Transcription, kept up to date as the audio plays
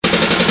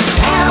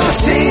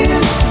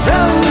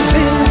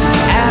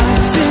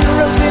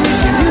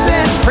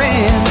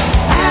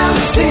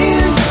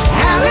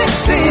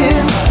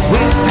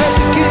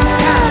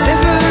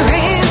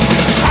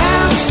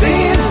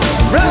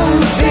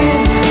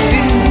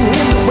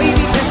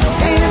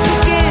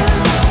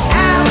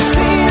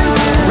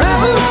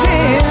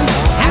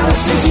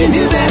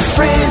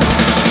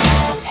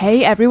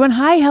Hey everyone.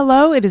 Hi.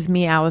 Hello. It is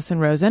me, Allison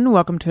Rosen.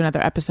 Welcome to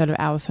another episode of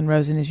Allison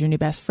Rosen is Your New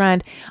Best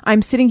Friend.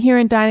 I'm sitting here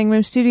in Dining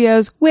Room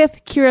Studios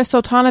with Kira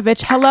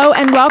Soltanovich. Hello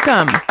and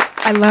welcome.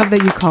 I love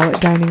that you call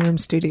it Dining Room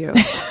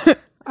Studios.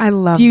 I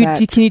love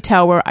that. Can you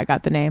tell where I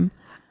got the name?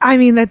 I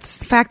mean, that's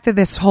the fact that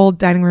this whole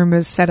dining room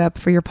is set up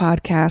for your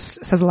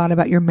podcast says a lot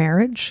about your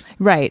marriage.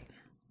 Right.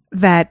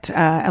 That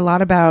a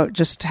lot about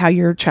just how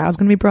your child's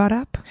going to be brought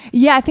up.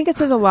 Yeah, I think it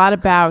says a lot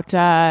about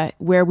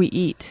where we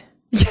eat.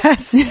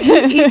 Yes.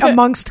 You eat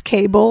amongst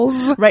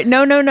cables. Right.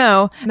 No.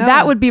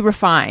 That would be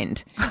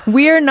refined.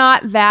 We're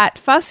not that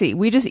fussy.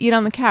 We just eat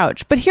on the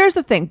couch. But here's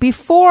the thing.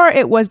 Before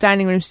it was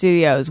Dining Room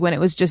Studios, when it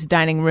was just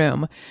dining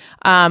room,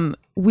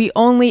 we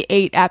only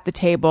ate at the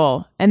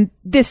table. And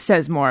this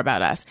says more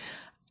about us.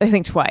 I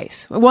think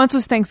twice. Once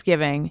was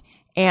Thanksgiving.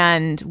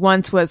 And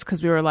once was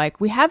because we were like,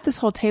 we have this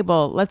whole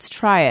table. Let's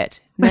try it.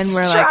 And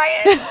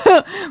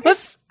then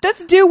let's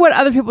do what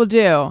other people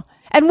do.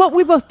 And what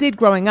we both did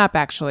growing up,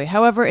 actually.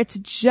 However, it's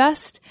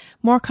just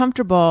more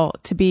comfortable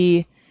to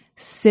be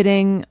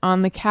sitting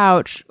on the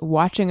couch,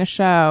 watching a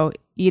show,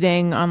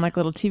 eating on like a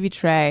little TV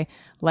tray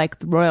like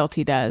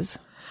royalty does.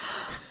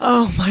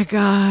 Oh my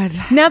God.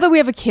 Now that we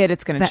have a kid,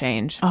 it's going to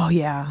change. Oh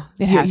yeah.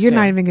 You're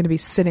not even going to be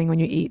sitting when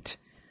you eat.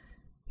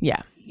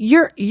 Yeah.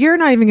 You're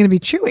not even going to be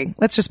chewing.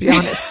 Let's just be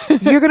honest.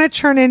 You're going to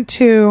turn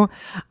into,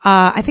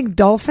 I think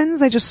dolphins.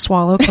 They just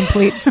swallow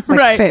complete like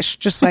right. fish,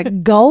 just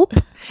like gulp.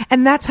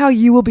 And that's how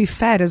you will be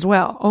fed as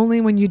well.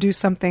 Only when you do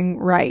something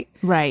right.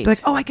 Right. Be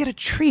like, oh, I get a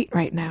treat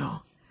right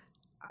now.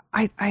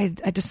 I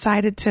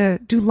decided to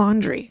do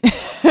laundry.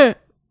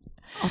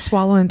 I'll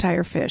swallow an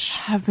entire fish.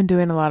 I've been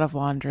doing a lot of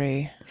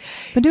laundry.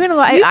 Been doing a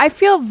lot. I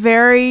feel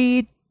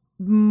very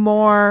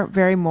more,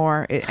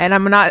 and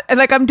I'm not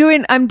like I'm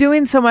doing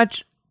so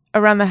much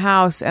around the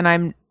house,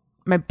 and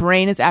my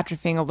brain is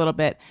atrophying a little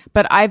bit,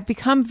 but I've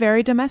become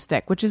very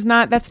domestic, which is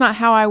that's not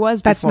how I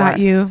was before. That's not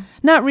you.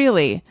 Not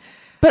really.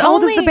 But how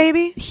old is the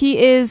baby?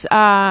 He is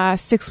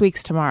 6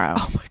 weeks tomorrow.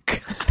 Oh my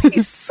God.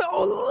 He's so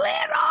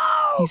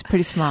little. He's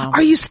pretty small.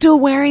 Are you still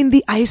wearing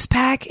the ice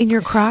pack in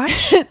your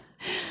crotch?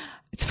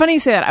 It's funny you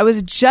say that. I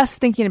was just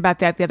thinking about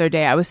that the other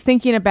day. I was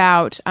thinking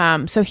about,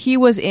 so he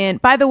was in,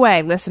 by the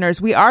way,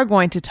 listeners, we are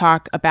going to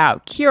talk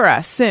about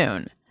Kira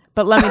soon.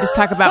 But let me just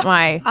talk about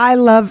I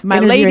love my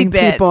lady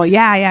bits people.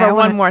 Yeah. For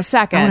one more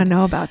second. I want to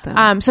know about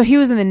them. So he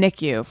was in the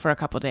NICU for a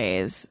couple of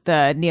days,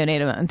 the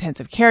neonatal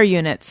intensive care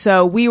unit.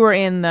 So we were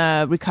in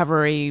the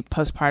recovery,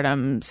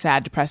 postpartum,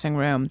 sad, depressing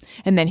room,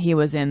 and then he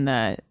was in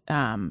the,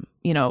 somewhere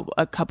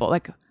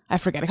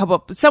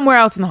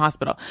else in the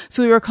hospital.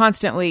 So we were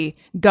constantly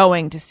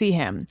going to see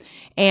him,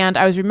 and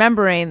I was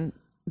remembering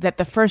that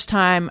the first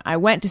time I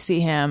went to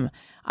see him,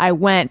 I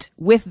went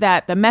with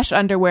the mesh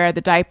underwear,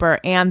 the diaper,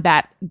 and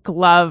that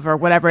glove or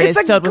whatever it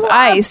is filled with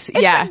ice. It's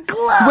a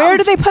glove. Where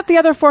do they put the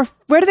other four?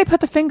 Where do they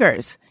put the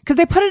fingers? Because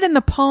they put it in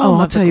the palm. Oh,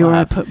 I'll tell you where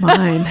I put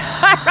mine.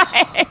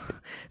 Right.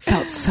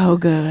 Felt so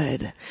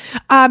good.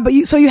 But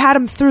you had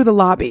him through the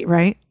lobby,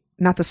 right?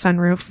 Not the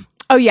sunroof.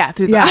 Oh yeah,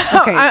 through the.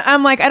 Yeah. Okay.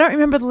 I'm like, I don't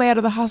remember the layout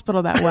of the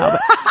hospital that well.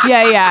 But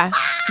yeah.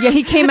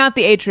 He came out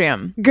the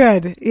atrium.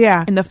 Good.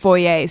 Yeah. In the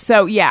foyer.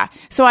 So yeah.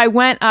 So I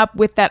went up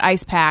with that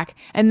ice pack,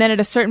 and then at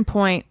a certain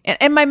point,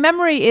 and my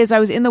memory is I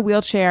was in the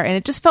wheelchair, and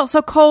it just felt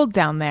so cold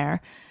down there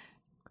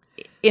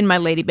in my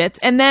lady bits,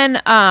 and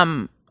then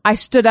I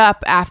stood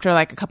up after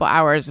like a couple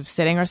hours of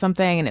sitting or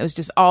something, and it was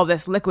just all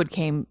this liquid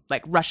came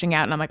like rushing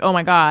out, and I'm like, oh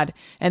my God.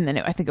 And then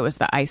I think it was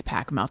the ice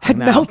pack melting.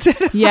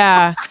 Melted.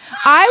 Yeah.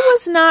 I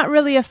was not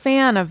really a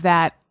fan of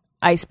that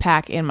ice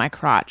pack in my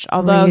crotch,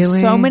 although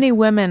really? So many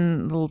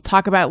women will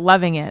talk about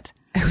loving it.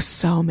 It was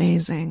so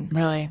amazing.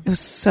 Really? It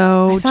was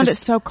so... I found it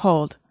so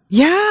cold.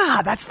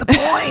 Yeah, that's the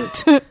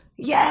point.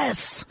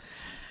 Yes.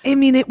 I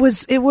mean, it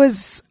was, you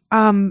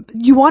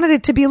wanted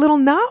it to be a little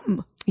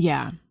numb.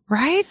 Yeah.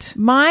 Right?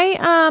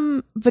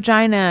 My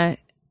vagina,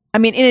 I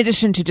mean, in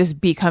addition to just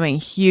becoming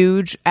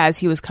huge as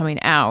he was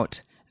coming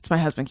out, it's my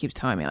husband keeps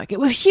telling me, like, it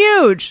was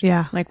huge.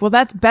 Yeah. Like, well,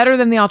 that's better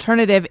than the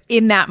alternative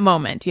in that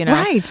moment, you know?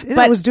 Right.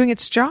 But it was doing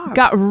its job.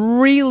 Got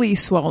really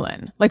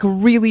swollen. Like,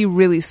 really,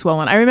 really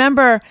swollen. I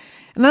remember,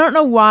 and I don't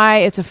know why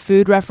it's a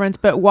food reference,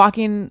 but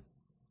walking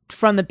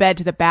from the bed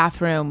to the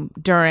bathroom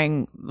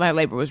during my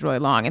labor was really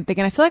long and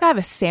thinking, I feel like I have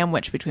a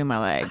sandwich between my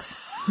legs.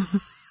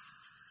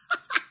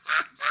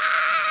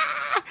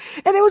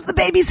 And it was the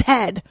baby's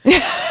head. And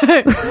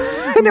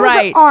it was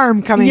an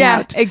arm coming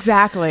out. Yeah,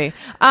 exactly.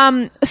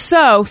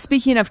 So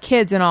speaking of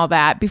kids and all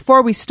that,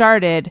 before we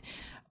started,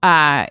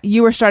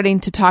 you were starting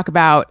to talk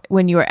about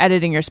when you were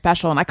editing your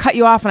special, and I cut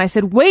you off and I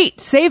said, wait,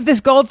 save this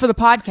gold for the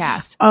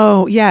podcast.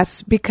 Oh,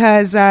 yes,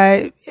 because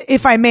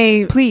if I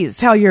may please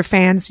tell your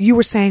fans, you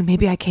were saying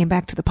maybe I came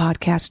back to the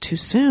podcast too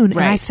soon.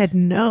 Right. And I said,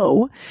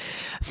 no,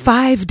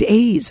 5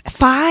 days.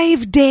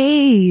 5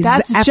 days.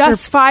 That's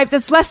just 5.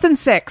 That's less than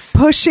 6.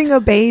 Pushing a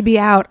baby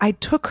out. I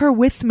took her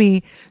with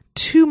me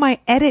to my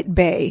edit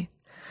bay.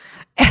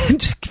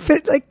 And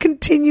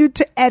continued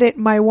to edit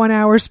my 1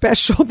 hour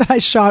special that I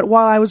shot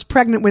while I was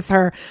pregnant with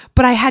her.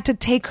 But I had to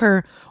take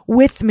her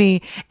with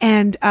me.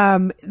 And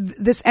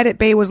this edit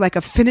bay was like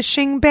a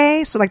finishing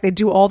bay. So like they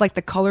do all like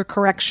the color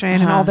correction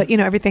and all the,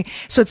 everything.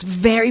 So it's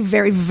very,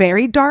 very,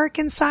 very dark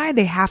inside.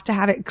 They have to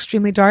have it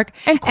extremely dark.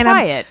 And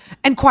quiet.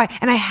 And quiet.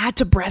 And I had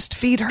to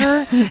breastfeed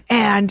her.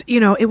 And,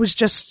 it was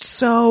just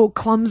so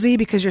clumsy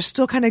because you're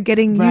still kind of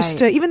getting used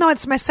to, even though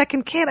it's my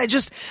second kid,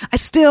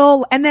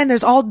 and then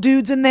there's all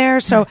dudes in there.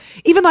 So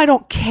even though I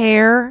don't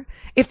care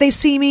if they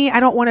see me, I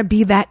don't want to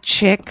be that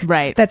chick.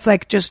 Right. That's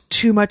like just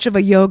too much of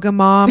a yoga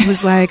mom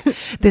who's like,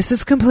 this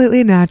is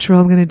completely natural.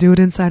 I'm going to do it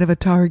inside of a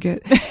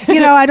Target.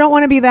 I don't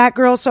want to be that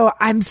girl. So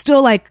I'm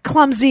still like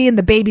clumsy and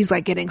the baby's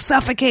like getting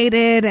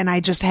suffocated and I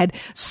just had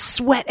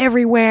sweat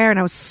everywhere and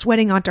I was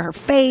sweating onto her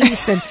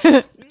face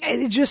and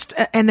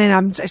and then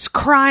I'm just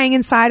crying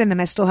inside and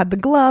then I still had the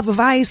glove of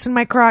ice in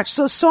my crotch.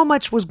 So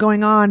much was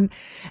going on.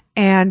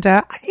 And,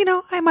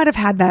 I might have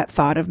had that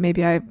thought of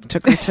maybe I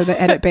took her to the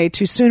edit bay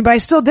too soon, but I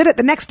still did it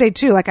the next day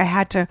too. Like I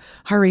had to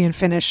hurry and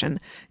finish and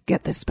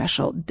get this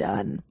special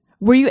done.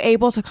 Were you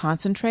able to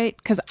concentrate?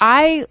 Because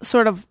I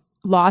sort of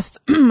lost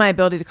my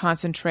ability to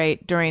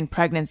concentrate during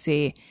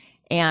pregnancy.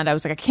 And I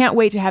was like, I can't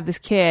wait to have this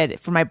kid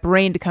for my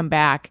brain to come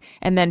back.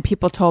 And then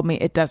people told me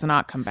it does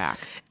not come back.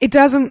 It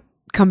doesn't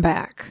come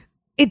back.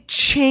 It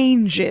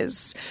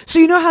changes. So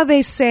you know how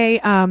they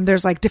say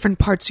there's like different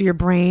parts of your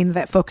brain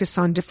that focus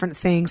on different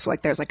things. So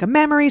like there's like a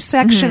memory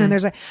section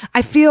and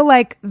I feel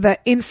like the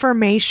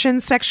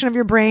information section of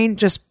your brain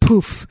just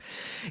poof,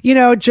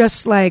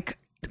 just like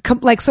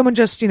someone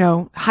just,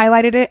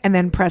 highlighted it and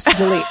then pressed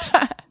delete.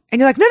 And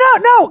you're like,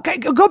 no,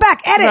 go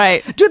back, edit,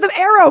 right. Do the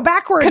arrow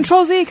backwards.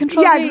 Control Z.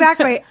 Yeah,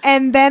 exactly.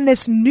 And then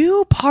this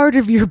new part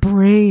of your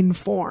brain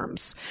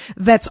forms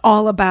that's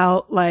all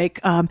about like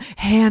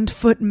hand,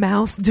 foot,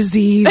 mouth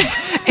disease.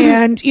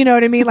 And you know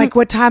what I mean? Like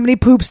how many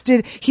poops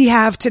did he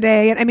have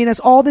today? And I mean, that's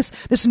all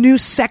this new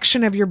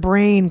section of your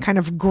brain kind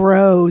of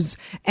grows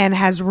and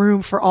has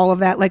room for all of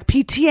that, like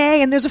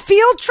PTA and there's a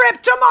field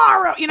trip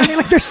tomorrow. You know what I mean?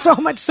 Like there's so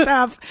much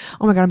stuff.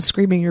 Oh my God, I'm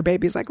screaming. Your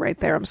baby's like right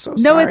there. I'm so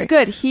sorry. No, it's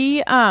good.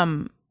 He,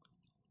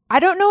 I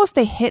don't know if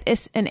they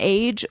hit an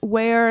age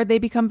where they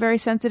become very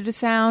sensitive to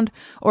sound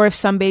or if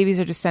some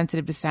babies are just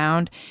sensitive to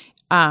sound.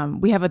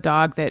 We have a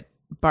dog that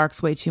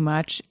barks way too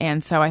much.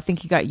 And so I think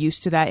he got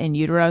used to that in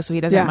utero. So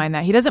he doesn't mind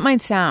that. He doesn't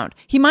mind sound.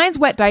 He minds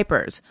wet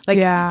diapers. Like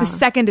the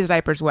second his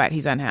diaper's wet,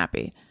 he's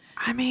unhappy.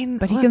 I mean,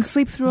 but he can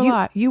sleep through a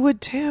lot. You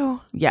would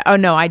too. Yeah. Oh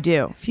no, I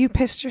do. If you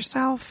pissed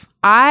yourself.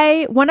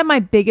 One of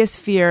my biggest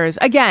fears,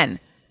 again,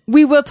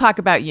 we will talk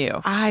about you.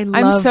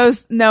 I'm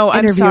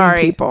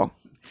sorry. People.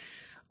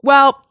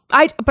 Well,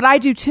 but I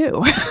do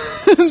too.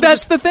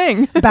 That's the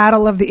thing.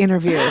 Battle of the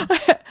interview.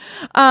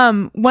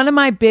 One of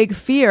my big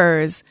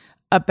fears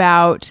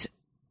about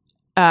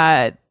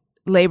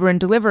labor and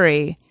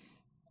delivery,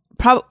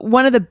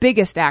 one of the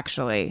biggest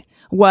actually,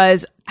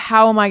 was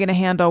how am I going to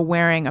handle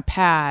wearing a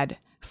pad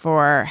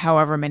for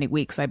however many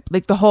weeks?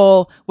 Like the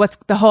whole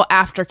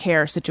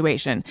aftercare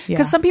situation.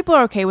 Because some people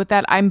are okay with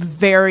that. I'm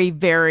very,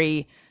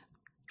 very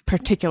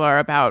particular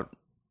about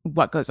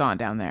what goes on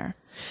down there.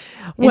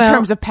 In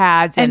terms of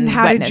pads and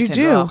how wetness did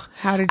you do?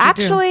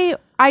 Actually,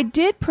 I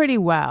did pretty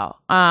well.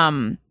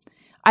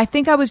 I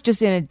think I was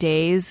just in a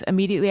daze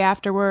immediately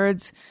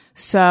afterwards.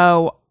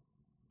 So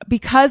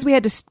because he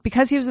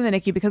was in the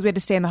NICU, because we had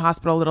to stay in the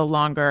hospital a little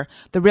longer,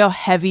 the real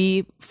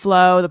heavy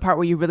flow, the part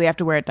where you really have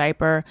to wear a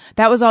diaper,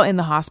 that was all in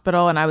the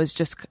hospital. And I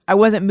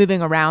wasn't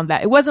moving around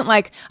that. It wasn't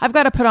like I've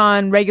got to put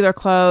on regular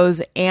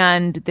clothes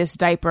and this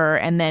diaper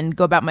and then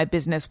go about my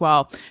business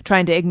while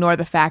trying to ignore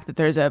the fact that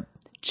there's a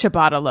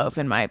ciabatta loaf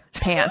in my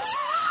pants.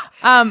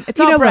 It's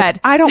all bread.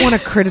 Look, I don't want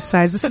to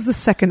criticize. This is the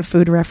second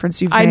food reference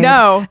you've made. I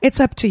know. It's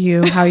up to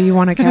you how you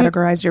want to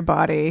categorize your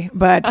body,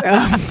 but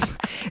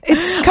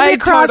it's coming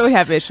across. I totally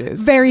have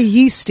issues. Very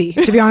yeasty,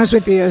 to be honest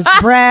with you.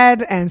 It's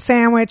bread and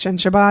sandwich and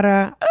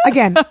ciabatta.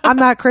 Again, I'm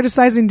not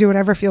criticizing. Do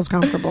whatever feels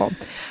comfortable.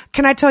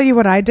 Can I tell you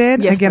what I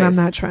did? Yes, Again, please.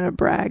 I'm not trying to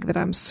brag that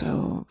I'm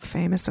so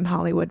famous in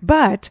Hollywood,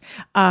 but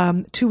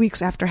 2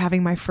 weeks after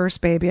having my first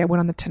baby, I went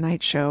on the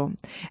Tonight Show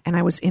and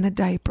I was in a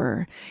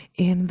diaper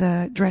in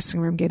the dressing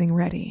room getting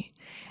ready.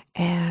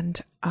 And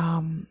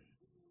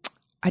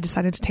I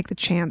decided to take the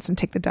chance and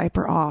take the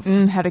diaper off.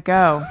 How'd it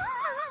go?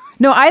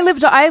 No, I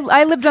lived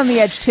on the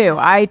edge too.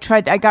 I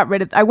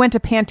went to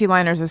panty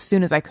liners as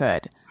soon as I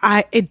could.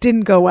 It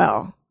didn't go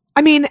well.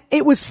 I mean,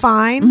 it was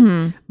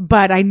fine,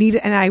 but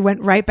I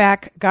went right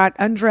back, got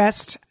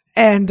undressed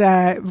and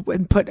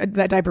put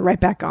that diaper right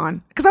back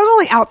on. Cause I was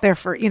only out there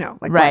for,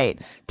 right.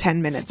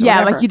 10 minutes. Or yeah.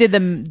 whatever. Like you did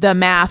the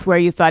math where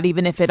you thought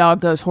even if it all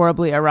goes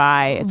horribly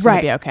awry, it's going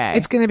to be okay.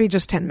 It's going to be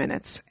just 10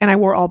 minutes. And I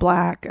wore all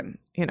black and,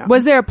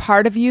 Was there a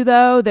part of you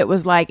though that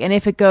was like, and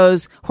if it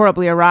goes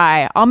horribly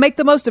awry, I'll make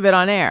the most of it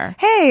on air.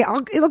 Hey,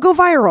 it'll go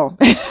viral.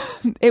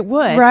 It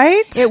would.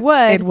 Right? It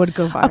would. It would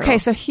go viral. Okay.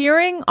 So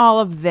hearing all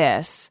of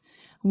this,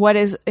 what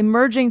is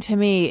emerging to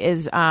me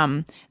is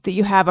that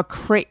you have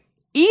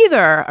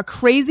either a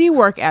crazy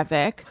work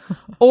ethic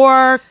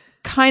or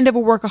kind of a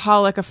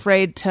workaholic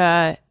afraid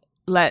to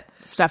let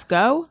stuff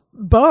go?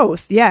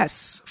 Both,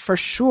 yes, for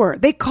sure.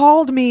 They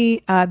called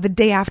me the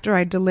day after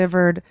I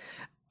delivered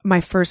my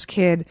first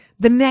kid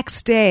the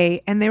next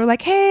day, and they were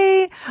like,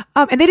 hey,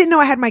 and they didn't know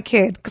I had my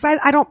kid because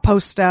I don't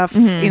post stuff.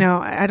 You know,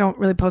 I don't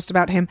really post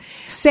about him.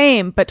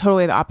 Same, but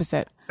totally the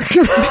opposite.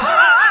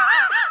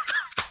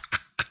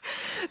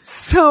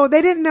 So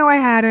they didn't know I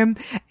had him,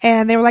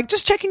 and they were like,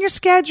 just checking your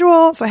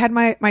schedule. So I had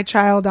my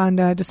child on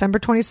December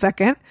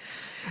 22nd,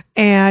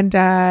 and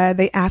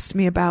they asked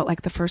me about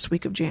like the first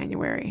week of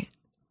January.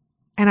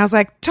 And I was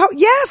like,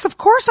 yes, of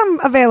course I'm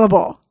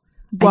available.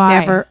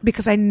 Why?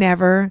 Because I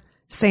never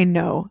say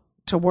no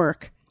to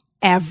work,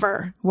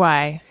 ever.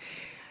 Why?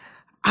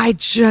 I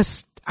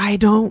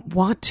don't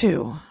want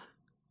to.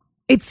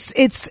 It's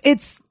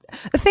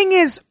the thing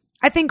is,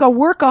 I think a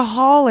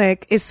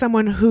workaholic is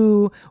someone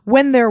who,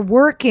 when they're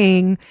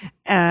working,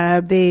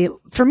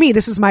 for me,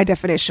 this is my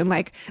definition,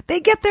 like,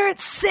 they get there at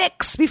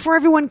 6 before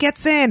everyone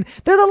gets in.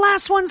 They're the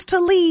last ones to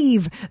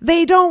leave.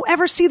 They don't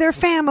ever see their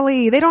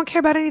family. They don't care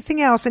about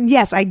anything else. And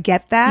yes, I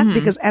get that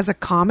because as a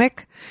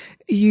comic,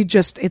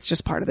 it's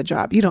just part of the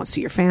job. You don't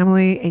see your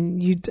family,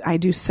 and I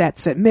do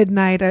sets at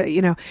midnight,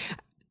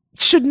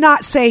 should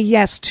not say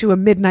yes to a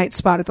midnight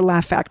spot at the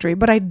Laugh Factory,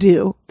 but I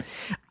do.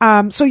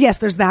 So yes,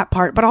 there's that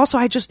part, but also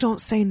I just don't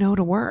say no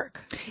to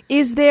work.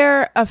 Is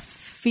there a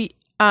fee?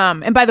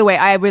 And by the way,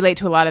 I relate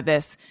to a lot of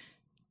this.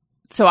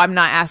 So I'm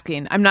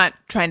not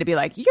trying to be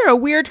like, you're a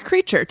weird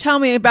creature. Tell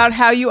me about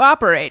how you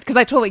operate. Cause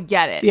I totally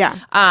get it. Yeah.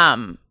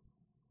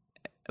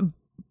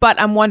 But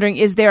I'm wondering,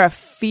 is there a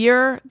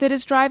fear that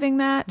is driving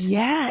that?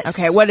 Yes.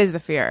 Okay. What is the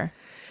fear?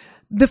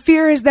 The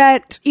fear is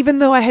that even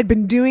though I had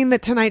been doing the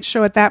Tonight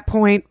Show at that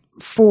point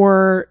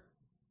for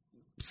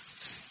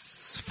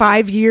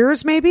 5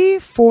 years, maybe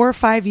 4 or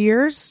 5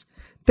 years,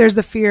 there's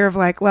the fear of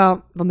like,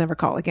 well, they'll never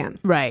call again.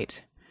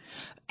 Right.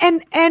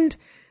 And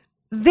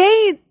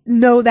they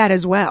know that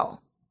as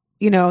well.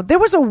 You know, there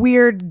was a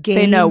weird game.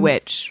 They know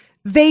which.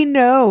 They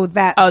know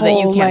that. Oh, that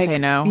you whole, can't say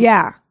no.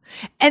 Yeah.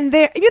 And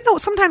even though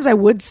sometimes I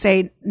would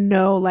say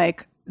no,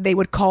 like they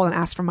would call and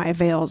ask for my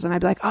avails, and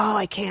I'd be like, oh,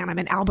 I can't. I'm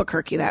in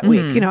Albuquerque that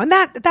week, and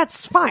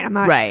that's fine. I'm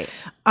not. Right.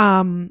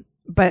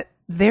 But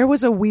there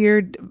was a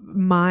weird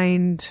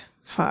mind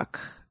fuck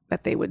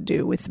that they would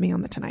do with me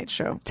on the Tonight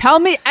Show. Tell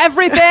me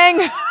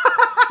everything.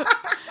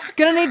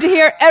 Gonna need to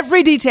hear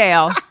every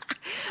detail.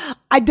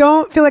 I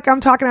don't feel like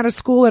I'm talking out of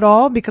school at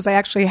all because I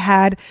actually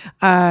had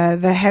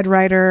the head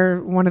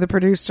writer, one of the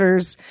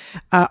producers,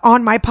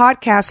 on my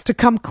podcast to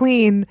come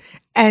clean,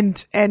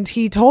 and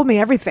he told me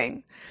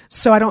everything.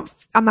 So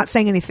I'm not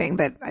saying anything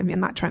I'm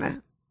not trying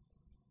to,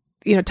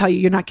 tell you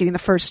you're not getting the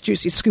first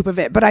juicy scoop of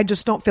it, but I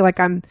just don't feel like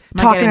I'm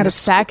talking out of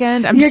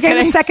second. You're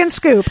getting a second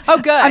scoop. Oh,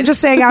 good. I'm just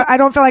saying I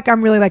don't feel like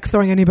I'm really like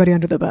throwing anybody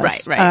under the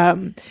bus.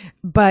 Right.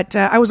 But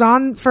I was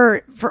on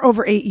for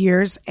over 8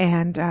 years,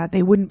 and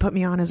they wouldn't put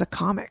me on as a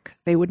comic.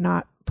 They would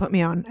not put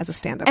me on as a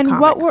stand-up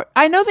comic. And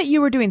I know that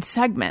you were doing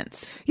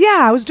segments.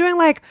 Yeah, I was doing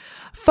like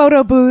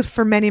photo booth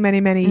for many,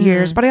 many, many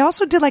years, but I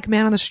also did like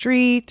Man on the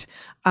Street.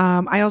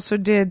 I also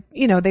did,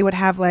 they would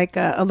have like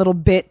a little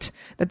bit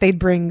that they'd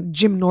bring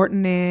Jim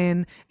Norton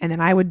in, and then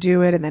I would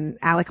do it, and then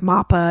Alec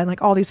Mappa, and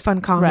like all these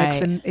fun comics,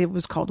 Right. and it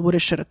was called Woulda,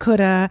 Shoulda,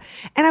 Coulda,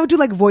 and I would do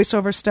like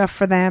voiceover stuff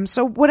for them.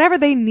 So whatever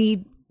they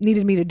needed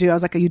me to do, I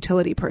was like a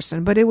utility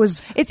person, but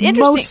it's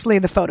mostly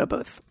the photo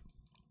booth.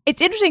 It's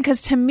interesting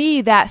because to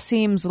me that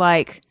seems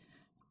like,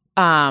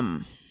 you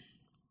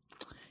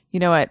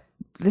know what?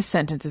 This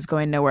sentence is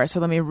going nowhere, so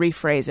let me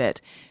rephrase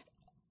it.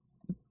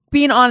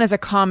 Being on as a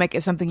comic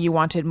is something you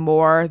wanted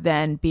more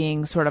than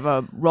being sort of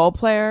a role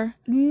player?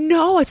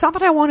 No, it's not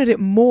that I wanted it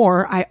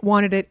more. I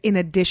wanted it in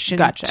addition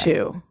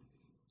to.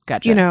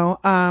 Gotcha.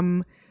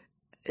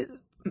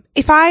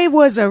 If I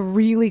was a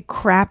really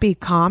crappy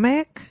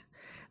comic,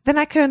 then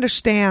I could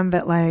understand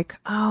that like,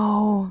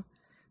 oh,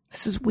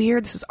 this is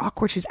weird. This is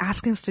awkward. She's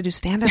asking us to do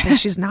stand-up and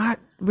she's not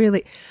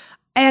really.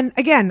 And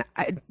again,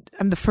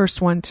 I'm the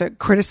first one to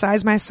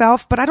criticize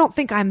myself, but I don't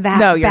think I'm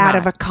that bad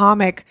of a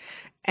comic.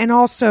 And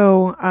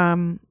also,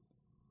 I'm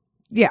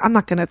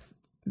not going to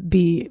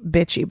be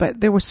bitchy,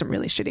 but there were some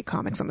really shitty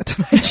comics on the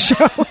Tonight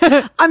Show.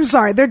 I'm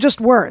sorry. There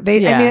just were. And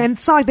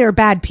it's not like they were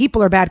bad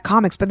people or bad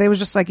comics, but they was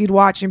just like, you'd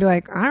watch and you'd be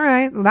like, all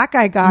right, well, that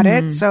guy got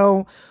it.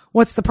 So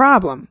what's the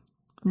problem?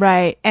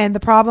 Right. And the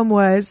problem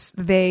was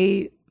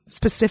they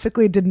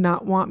specifically did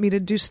not want me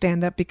to do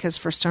stand-up because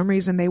for some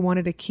reason they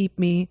wanted to keep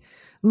me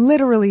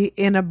literally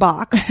in a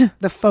box,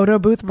 the photo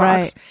booth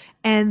box. Right.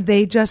 And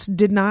they just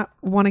did not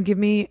want to give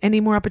me any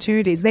more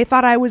opportunities. They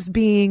thought I was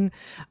being,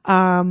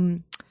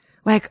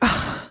 like,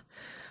 oh,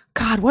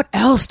 God, what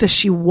else does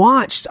she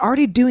want? She's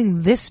already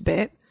doing this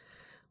bit.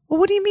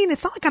 Well, what do you mean?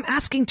 It's not like I'm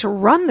asking to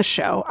run the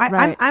show.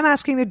 I'm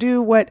asking to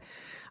do what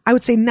I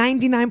would say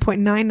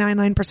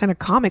 99.999% of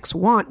comics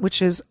want,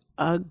 which is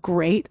a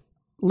great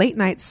late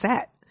night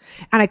set.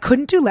 And I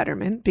couldn't do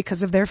Letterman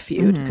because of their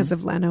feud, because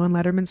of Leno and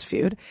Letterman's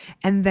feud.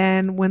 And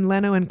then when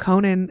Leno and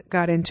Conan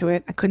got into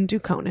it, I couldn't do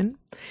Conan.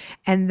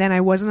 And then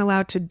I wasn't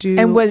allowed to do.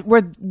 And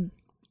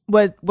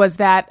was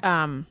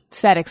that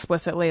said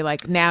explicitly?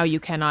 Like now you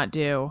cannot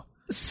do.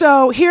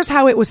 So here's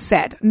how it was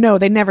said. No,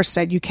 they never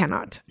said you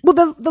cannot. Well,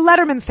 the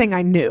Letterman thing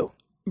I knew.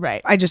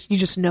 Right. You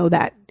just know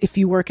that if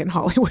you work in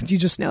Hollywood, you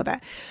just know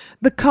that.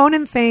 The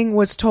Conan thing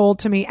was told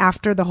to me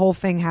after the whole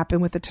thing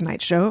happened with the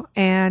Tonight Show.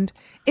 And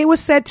it was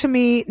said to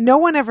me, no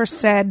one ever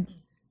said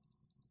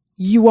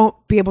you won't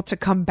be able to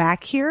come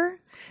back here.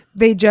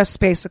 They just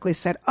basically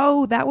said,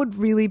 oh, that would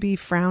really be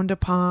frowned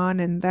upon.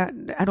 And that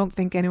I don't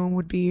think anyone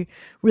would be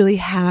really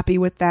happy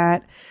with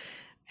that.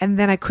 And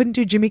then I couldn't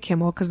do Jimmy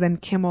Kimmel because then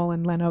Kimmel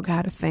and Leno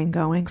had a thing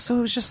going. So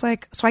it was just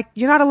like,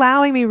 you're not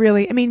allowing me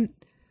really. I mean,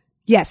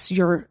 yes,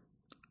 you're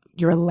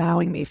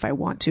allowing me if I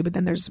want to, but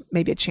then there's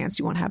maybe a chance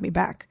you won't have me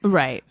back.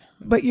 Right.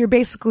 But you're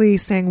basically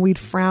saying we'd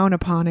frown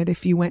upon it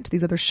if you went to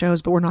these other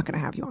shows, but we're not going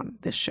to have you on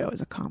this show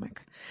as a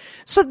comic.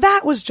 So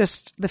that was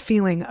just the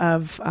feeling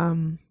of,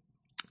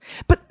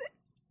 but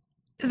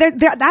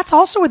that's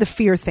also where the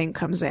fear thing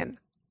comes in.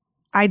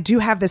 I do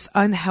have this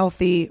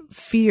unhealthy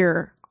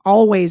fear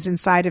always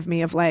inside of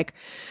me of like,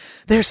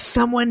 there's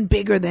someone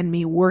bigger than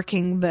me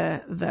working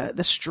the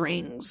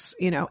strings,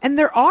 and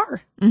there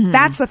are. Mm-hmm.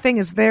 That's the thing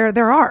is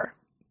there are.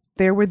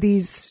 There were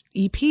these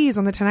EPs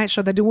on the Tonight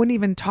Show that wouldn't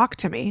even talk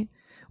to me,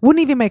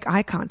 wouldn't even make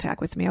eye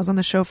contact with me. I was on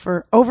the show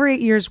for over 8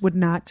 years, would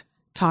not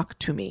talk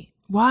to me.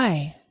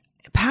 Why?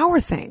 Power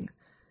thing.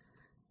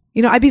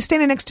 I'd be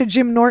standing next to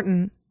Jim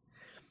Norton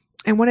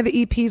and one of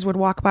the EPs would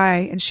walk by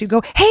and she'd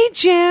go, hey,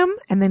 Jim,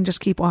 and then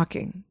just keep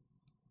walking.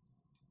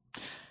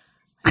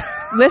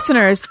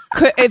 Listeners,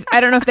 I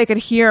don't know if they could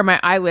hear my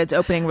eyelids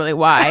opening really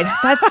wide.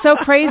 That's so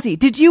crazy.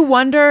 Did you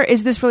wonder,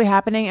 is this really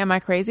happening? Am I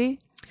crazy?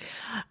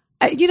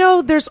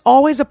 There's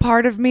always a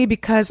part of me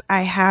because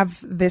I have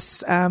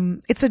this,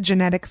 it's a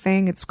genetic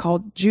thing. It's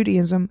called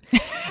Judaism.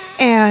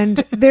 And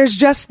there's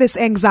just this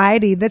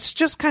anxiety that's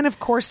just kind of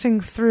coursing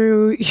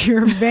through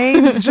your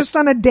veins just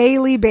on a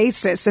daily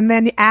basis. And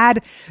then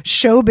add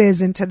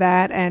showbiz into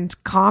that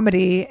and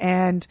comedy.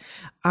 And,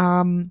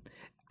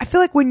 I feel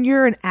like when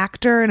you're an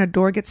actor and a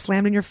door gets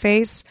slammed in your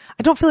face,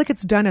 I don't feel like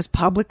it's done as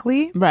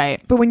publicly.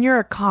 Right. But when you're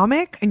a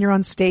comic and you're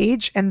on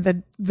stage and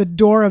the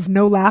door of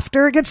no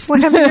laughter gets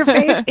slammed in your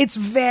face, it's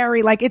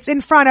very it's in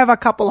front of a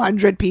couple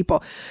hundred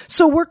people.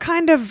 So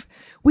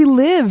we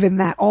live in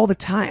that all the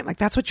time. Like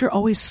that's what you're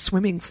always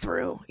swimming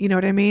through. You know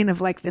what I mean? Of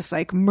this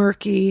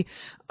murky,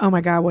 oh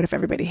my God, what if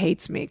everybody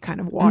hates me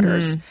kind of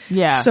waters. Mm-hmm.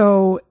 Yeah.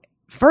 So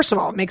first of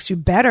all, it makes you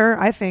better,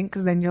 I think,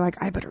 because then you're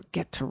like, I better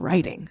get to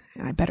writing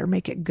and I better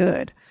make it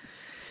good.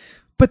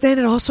 But then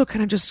it also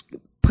kind of just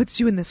puts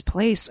you in this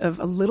place of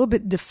a little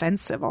bit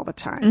defensive all the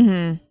time.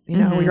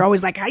 Mm-hmm. Where you're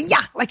always like,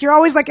 yeah, like you're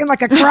always in a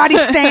karate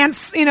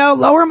stance,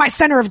 lower my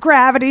center of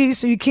gravity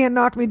so you can't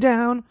knock me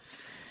down.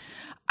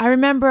 I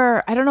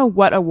remember, I don't know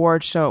what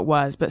award show it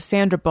was, but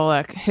Sandra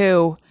Bullock,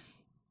 who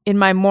in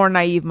my more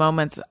naive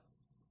moments,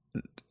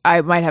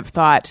 I might have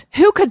thought,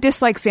 who could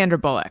dislike Sandra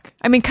Bullock?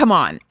 I mean, come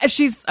on.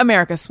 She's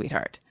America's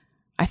sweetheart,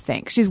 I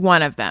think. She's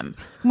one of them.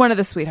 One of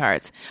the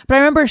sweethearts. But I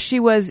remember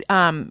she was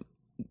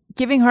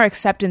giving her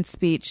acceptance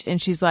speech,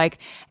 and she's like,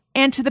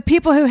 and to the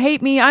people who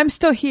hate me, I'm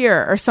still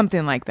here, or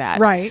something like that.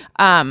 Right.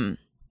 There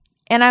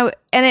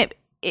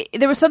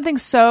was something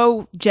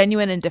so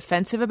genuine and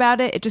defensive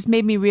about it. It just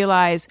made me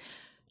realize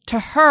to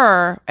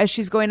her, as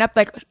she's going up,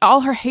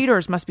 all her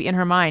haters must be in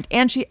her mind.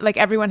 And she,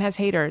 everyone has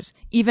haters,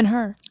 even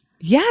her.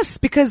 Yes,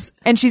 because...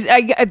 And she's...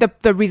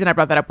 the reason I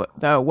brought that up,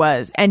 though,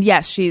 was... And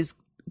yes, she's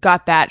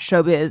got that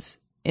showbiz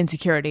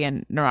insecurity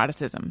and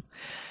neuroticism.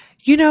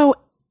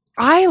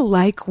 I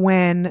like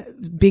when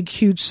big,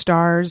 huge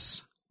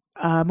stars...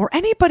 or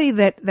anybody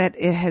that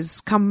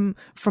has come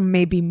from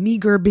maybe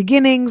meager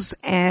beginnings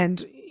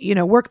and...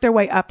 work their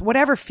way up,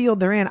 whatever field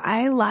they're in.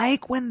 I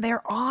like when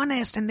they're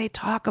honest and they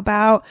talk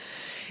about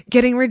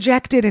getting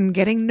rejected and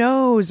getting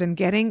no's and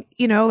getting,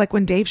 like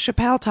when Dave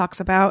Chappelle talks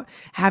about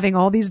having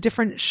all these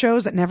different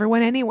shows that never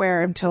went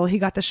anywhere until he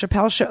got the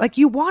Chappelle show. Like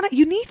you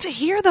need to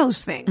hear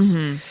those things.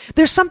 Mm-hmm.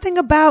 There's something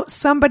about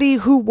somebody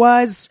who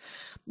was,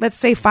 let's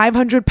say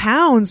 500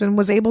 pounds and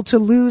was able to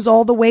lose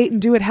all the weight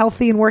and do it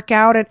healthy and work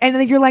out. And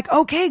then you're like,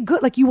 okay,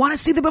 good. Like you want to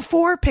see the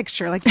before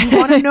picture. Like you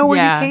want to know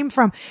where you came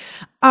from.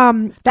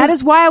 That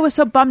is why I was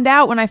so bummed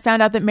out when I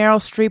found out that Meryl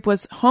Streep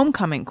was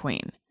homecoming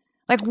queen.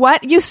 Like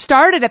what? You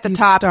started at the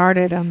top. You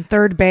started on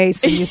third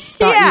base and you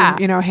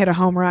thought you hit a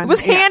home run. It was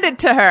handed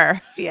to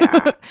her.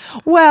 Yeah.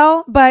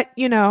 Well, but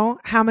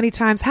how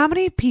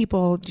many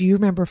people do you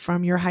remember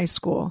from your high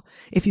school,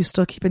 if you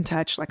still keep in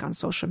touch, like on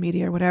social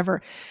media or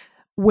whatever,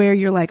 where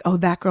you're like, oh,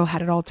 that girl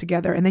had it all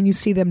together. And then you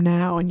see them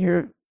now and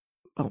you're,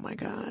 oh my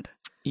God.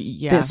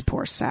 Yeah. This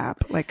poor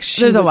sap.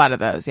 There's a lot of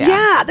those. Yeah.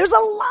 Yeah, there's a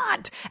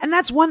lot. And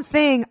that's one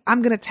thing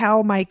I'm going to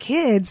tell my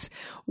kids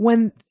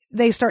when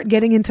they start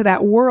getting into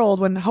that world,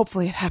 when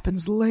hopefully it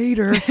happens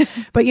later,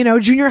 but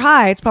junior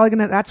high, it's probably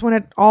that's when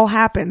it all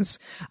happens.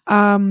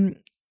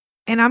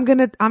 And I'm going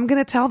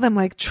to tell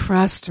them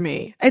trust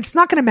me. It's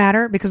not going to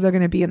matter because they're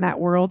going to be in that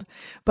world,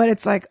 but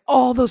it's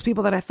all those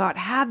people that I thought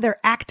had their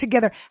act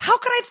together. How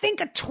could I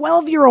think a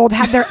 12-year-old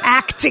had their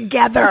act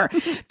together?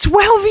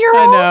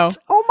 12-year-old? I know.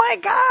 Oh my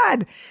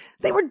God.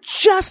 They were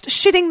just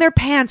shitting their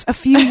pants a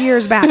few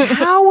years back.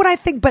 How would I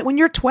think? But when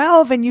you're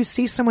 12 and you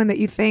see someone that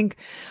you think,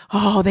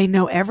 oh, they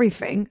know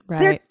everything. Right.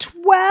 They're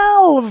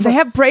 12. They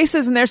have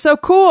braces and they're so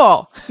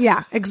cool.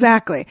 Yeah,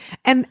 exactly.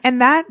 And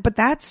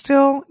that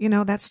still,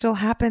 that still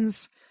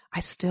happens. I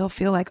still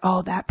feel like,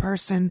 oh, that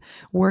person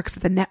works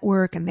at the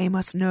network and they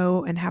must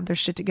know and have their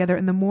shit together.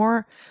 And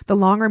the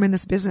longer I'm in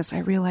this business, I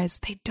realize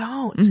they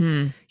don't.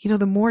 Mm-hmm.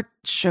 The more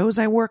shows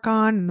I work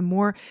on and the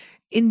more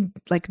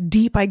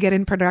deep I get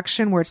in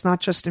production where it's not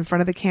just in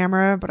front of the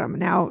camera, but I'm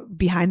now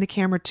behind the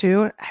camera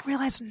too. I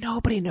realize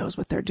nobody knows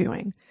what they're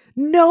doing.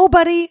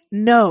 Nobody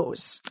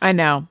knows. I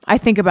know. I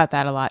think about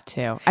that a lot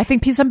too. I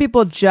think some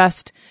people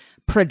just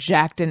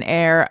project an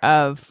air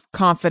of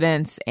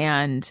confidence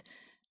and,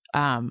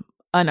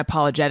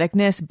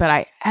 unapologeticness, but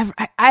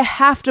I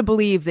have to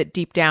believe that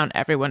deep down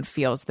everyone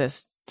feels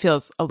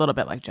a little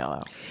bit like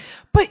Jell-O.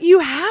 But you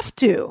have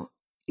to.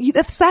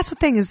 That's the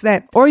thing is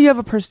that, or you have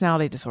a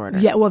personality disorder.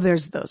 Yeah, well,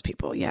 there's those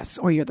people, yes,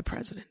 or you're the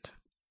president.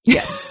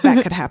 Yes,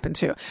 that could happen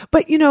too.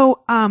 But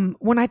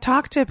when I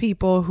talk to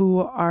people who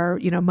are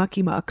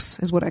mucky mucks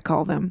is what I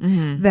call them,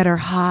 mm-hmm. that are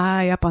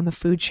high up on the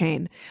food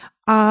chain,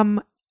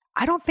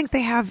 I don't think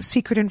they have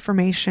secret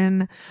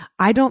information.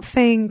 I don't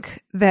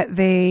think that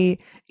they,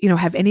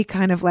 have any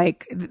kind of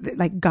like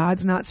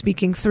God's not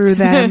speaking through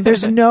them.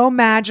 There's no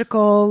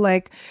magical,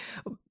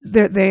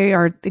 they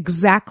are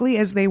exactly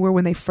as they were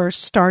when they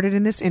first started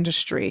in this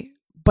industry,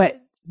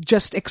 but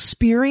just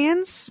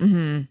experience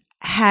mm-hmm.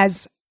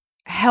 has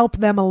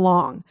helped them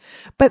along.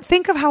 But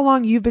think of how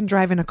long you've been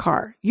driving a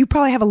car. You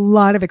probably have a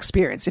lot of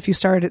experience if you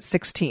started at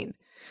 16.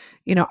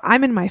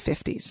 I'm in my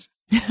 50s.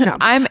 No.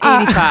 I'm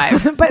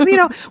 85. But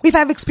we've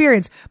had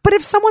experience. But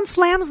if someone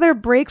slams their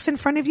brakes in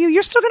front of you,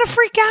 you're still going to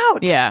freak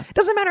out. Yeah. It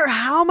doesn't matter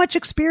how much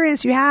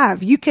experience you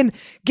have. You can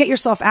get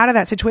yourself out of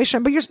that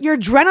situation, but your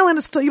adrenaline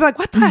is still, you're like,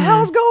 what the mm-hmm.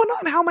 hell is going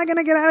on? How am I going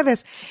to get out of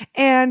this?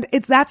 And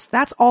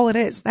that's all it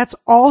is. That's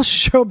all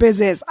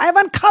showbiz is. I've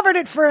uncovered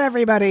it for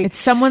everybody. It's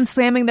someone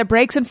slamming their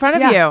brakes in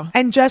front of you.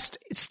 And just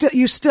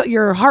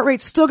your heart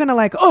rate's still going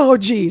to oh,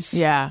 geez.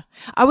 Yeah.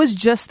 I was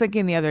just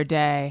thinking the other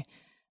day,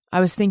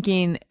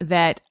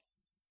 that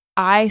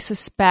I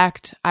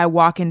suspect I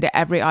walk into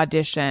every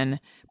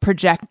audition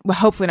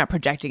hopefully not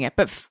projecting it,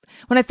 but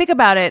when I think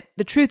about it,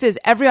 the truth is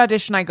every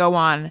audition I go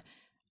on,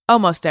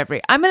 almost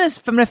every, I'm going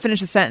to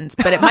finish a sentence,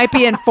 but it might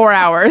be in 4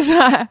 hours,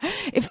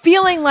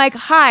 feeling like,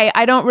 hi,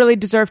 I don't really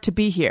deserve to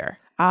be here.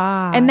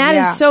 And that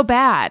is so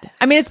bad.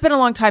 I mean, it's been a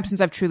long time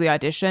since I've truly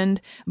auditioned,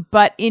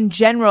 but in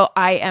general,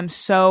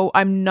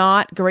 I'm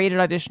not great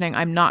at auditioning.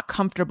 I'm not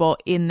comfortable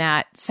in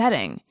that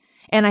setting.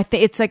 And I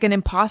think it's like an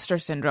imposter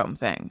syndrome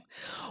thing.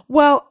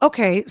 Well,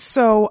 okay.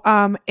 So,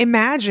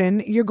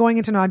 imagine you're going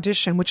into an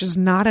audition, which is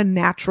not a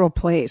natural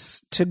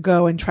place to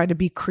go and try to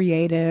be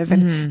creative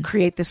and mm-hmm.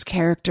 create this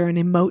character and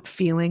emote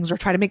feelings or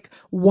try to make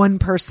one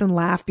person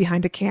laugh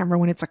behind a camera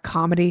when it's a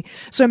comedy.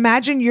 So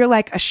imagine you're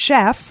like a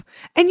chef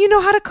and you know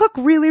how to cook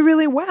really,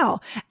 really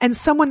well. And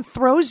someone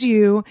throws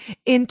you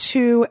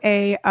into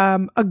a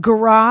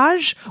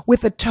garage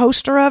with a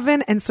toaster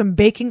oven and some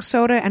baking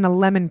soda and a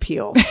lemon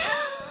peel.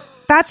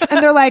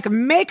 And they're like,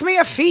 make me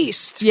a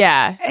feast.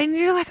 Yeah. And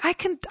you're like, I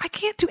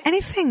can't do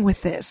anything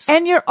with this.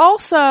 And you're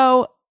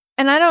also,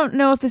 and I don't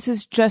know if this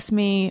is just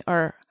me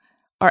or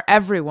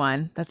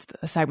everyone. That's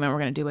a segment we're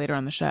going to do later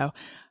on the show.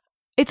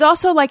 It's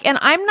also like, and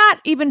I'm not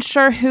even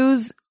sure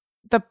who's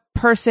the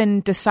person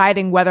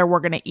deciding whether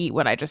we're going to eat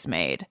what I just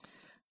made.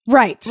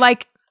 Right.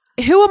 Like,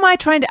 who am I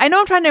I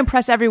know I'm trying to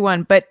impress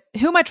everyone, but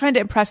who am I trying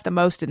to impress the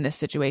most in this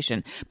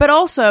situation? But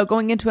also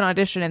going into an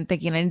audition and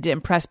thinking I need to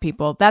impress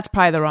people, that's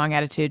probably the wrong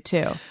attitude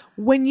too.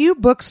 When you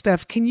book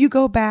stuff, can you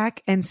go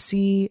back and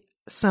see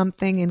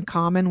something in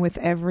common with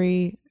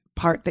every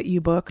part that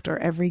you booked or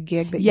every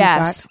gig that you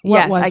got?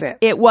 What was it?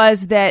 It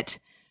was that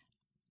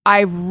I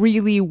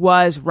really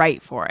was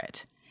right for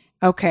it.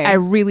 Okay. I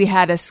really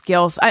had a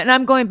skills. And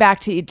I'm going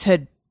back to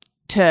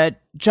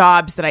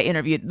jobs that I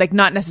interviewed, like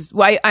not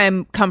necessarily,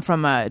 I come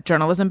from a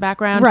journalism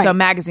background, right. So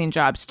magazine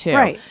jobs too.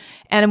 Right.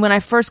 And when I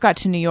first got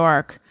to New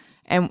York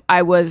and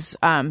I was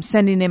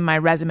sending in my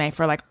resume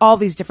for like all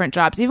these different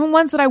jobs, even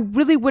ones that I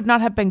really would not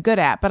have been good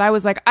at, but I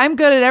was like, I'm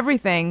good at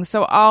everything.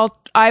 So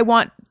I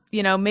want,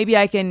 maybe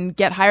I can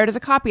get hired as a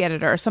copy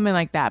editor or something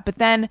like that. But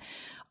then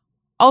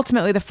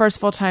ultimately the first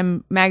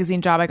full-time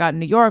magazine job I got in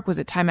New York was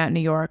at Time Out New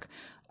York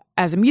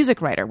as a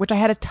music writer, which I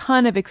had a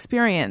ton of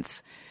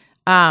experience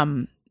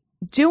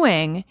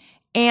doing,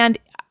 and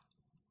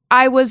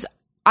I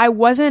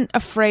wasn't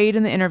afraid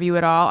in the interview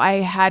at all.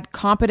 I had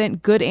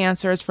competent, good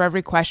answers for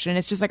every question.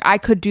 It's just like I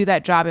could do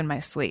that job in my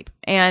sleep.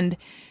 And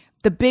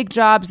the big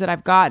jobs that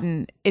I've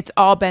gotten, it's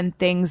all been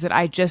things that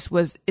I just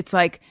it's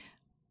like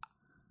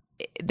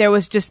there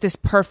was just this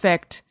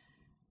perfect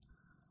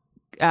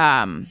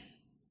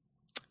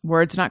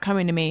words not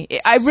coming to me.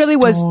 I really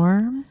was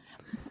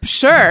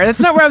sure that's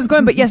not where I was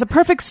going, but yes, a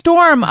perfect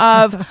storm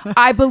of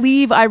I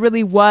believe I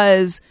really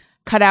was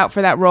cut out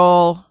for that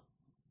role.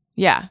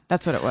 Yeah,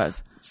 that's what it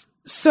was.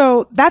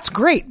 So that's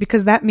great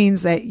because that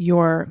means that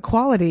your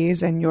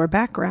qualities and your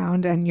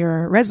background and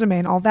your resume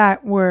and all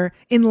that were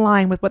in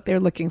line with what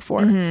they're looking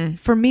for. Mm-hmm.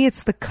 For me,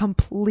 it's the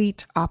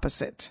complete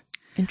opposite.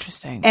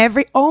 Interesting.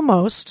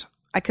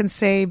 I can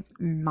say, I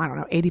don't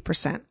know,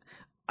 80%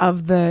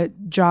 of the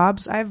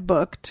jobs I've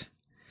booked,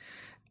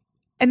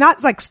 and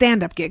not like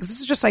stand-up gigs, this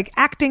is just like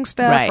acting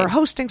stuff or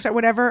hosting stuff,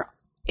 whatever,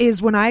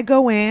 is when I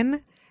go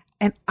in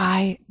and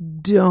I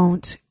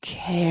don't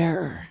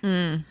care.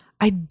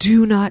 I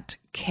do not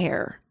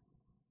care.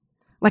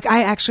 Like,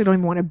 I actually don't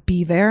even want to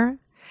be there.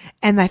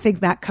 And I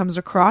think that comes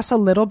across a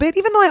little bit,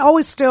 even though I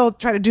always still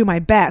try to do my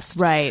best.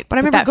 Right. But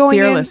I remember going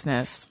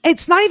fearlessness.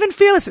 It's not even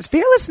fearlessness.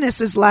 Fearlessness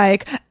is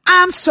like,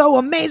 I'm so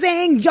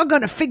amazing. You're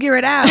going to figure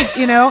it out.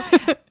 You know,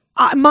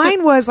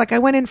 mine was like, I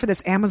went in for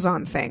this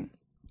Amazon thing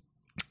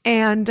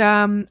and,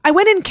 I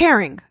went in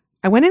caring.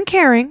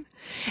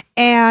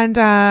 And,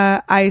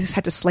 I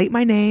had to slate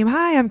my name.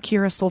 Hi, I'm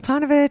Kira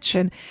Soltanovich.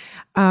 And,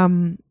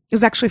 it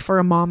was actually for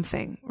a mom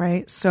thing,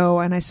 right? So,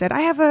 and I said,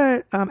 I have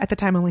at the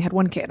time I only had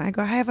one kid. And I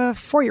go, I have a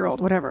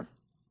 4-year-old, whatever.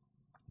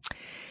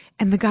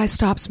 And the guy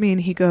stops me and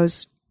he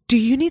goes, do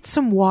you need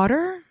some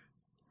water?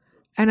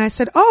 And I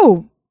said,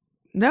 oh,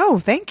 no,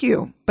 thank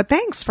you. But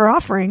thanks for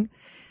offering.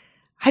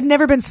 I'd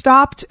never been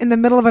stopped in the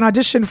middle of an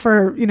audition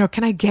for,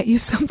 can I get you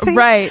something?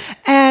 Right.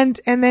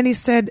 And then he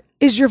said,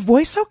 is your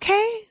voice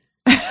okay?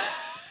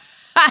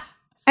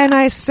 And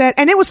I said,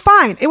 and it was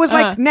fine. It was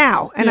like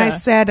now. And I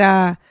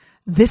said,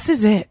 this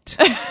is it.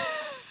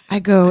 I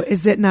go,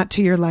 is it not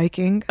to your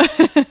liking?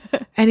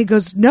 And he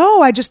goes,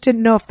 no, I just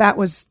didn't know if that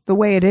was the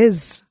way it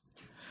is.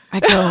 I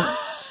go,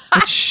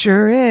 it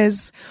sure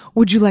is.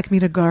 Would you like me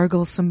to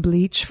gargle some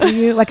bleach for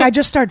you? Like, I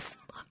just started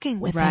fucking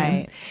with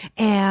him.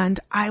 And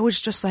I was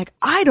just like,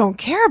 I don't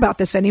care about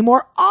this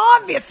anymore.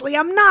 Obviously,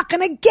 I'm not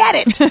going to get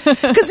it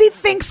because he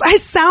thinks I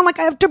sound like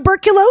I have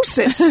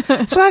tuberculosis.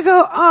 So I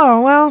go,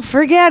 oh, well,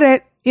 forget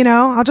it.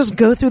 I'll just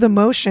go through the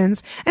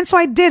motions. And so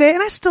I did it,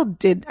 and I still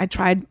did. I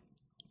tried,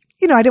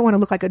 I didn't want to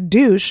look like a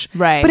douche.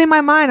 Right. But in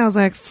my mind, I was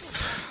like,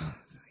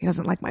 he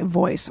doesn't like my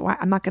voice.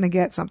 I'm not going to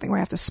get something where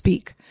I have to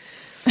speak.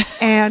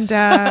 And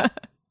I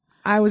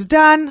was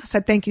done.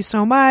 Said, thank you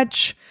so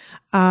much.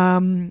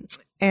 And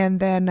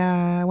then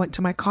I went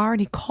to my car, and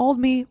he called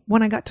me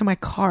when I got to my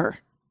car.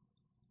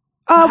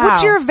 Wow.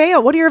 What's your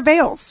veil? What are your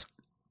veils?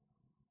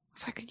 I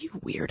was like, you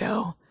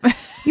weirdo.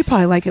 You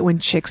probably like it when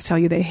chicks tell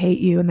you they hate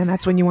you, and then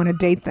that's when you want to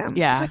date them.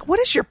 Yeah. I was like, what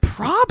is your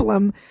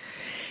problem?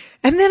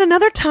 And then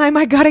another time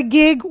I got a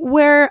gig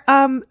where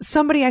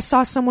I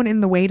saw someone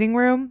in the waiting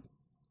room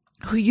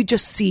who you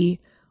just see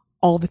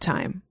all the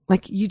time.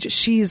 Like,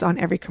 she's on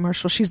every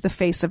commercial. She's the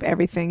face of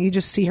everything. You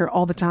just see her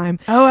all the time.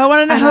 Oh, I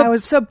want to know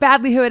so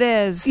badly who it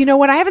is. You know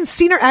what? I haven't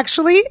seen her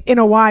actually in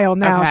a while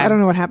now. Okay. So I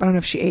don't know what happened. I don't know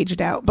if she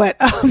aged out, but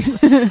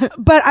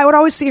I would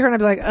always see her and I'd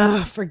be like,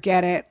 ugh,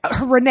 forget it.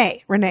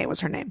 Renee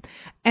was her name.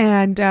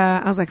 And,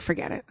 I was like,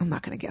 forget it. I'm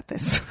not going to get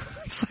this.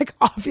 It's like,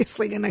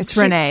 obviously going to. It's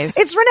Renee's.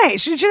 It's Renee.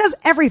 She does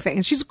everything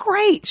and she's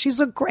great.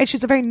 She's a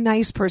very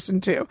nice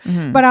person too,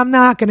 but I'm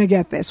not going to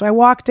get this. So I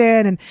walked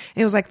in and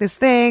it was like this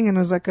thing and it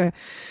was like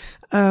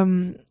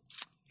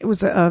it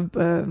was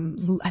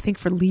I think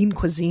for lean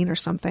cuisine or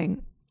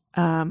something.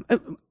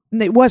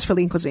 It was for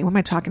lean cuisine. What am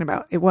I talking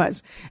about? It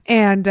was.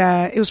 And,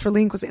 it was for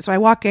lean cuisine. So I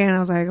walk in and I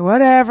was like,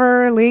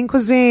 whatever, lean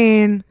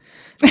cuisine.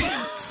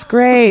 It's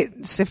great.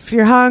 It's if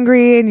you're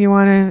hungry and you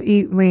want to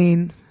eat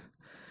lean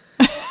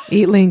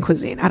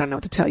cuisine. I don't know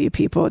what to tell you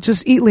people.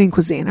 Just eat lean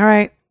cuisine. All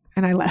right.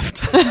 And I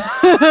left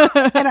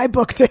and I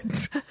booked it.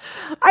 It's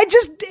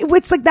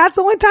like, that's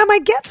the only time I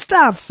get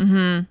stuff.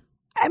 Mm-hmm.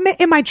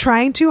 Am I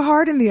trying too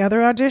hard in the other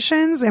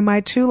auditions? Am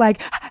I too like,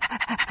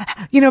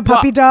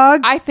 puppy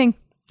dog? I think,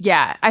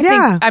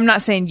 I'm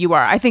not saying you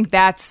are.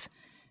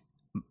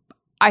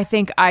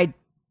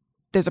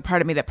 There's a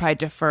part of me that probably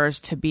defers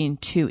to being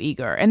too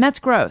eager. And that's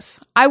gross.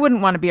 I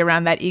wouldn't want to be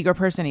around that eager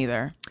person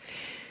either.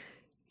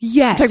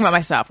 Yes. I'm talking about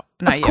myself,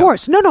 not you. Of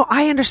course. No,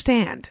 I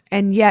understand.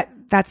 And yet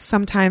that's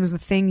sometimes the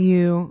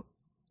thing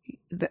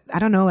I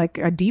don't know, like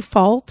a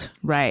default.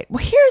 Right.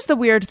 Well, here's the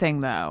weird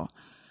thing though.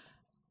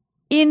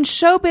 In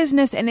show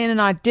business and in an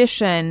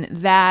audition,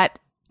 that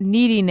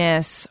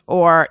neediness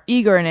or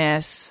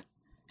eagerness,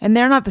 and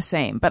they're not the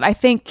same, but I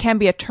think can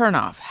be a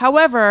turnoff.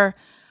 However,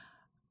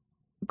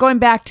 going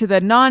back to the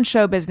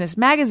non-show business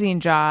magazine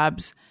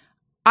jobs,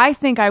 I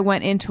think I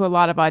went into a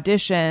lot of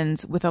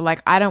auditions with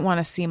I don't want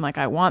to seem like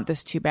I want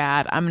this too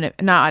bad.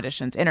 Not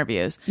auditions,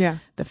 interviews. Yeah.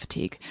 The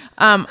fatigue.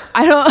 I'm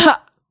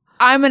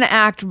going to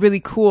act really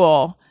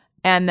cool.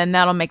 And then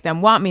that'll make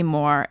them want me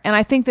more. And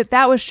I think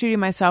that was shooting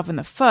myself in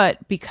the foot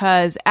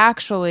because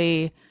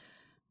actually,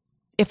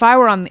 if I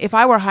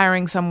were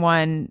hiring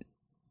someone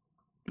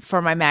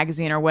for my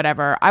magazine or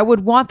whatever, I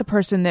would want the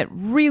person that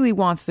really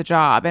wants the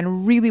job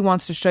and really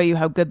wants to show you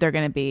how good they're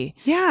going to be.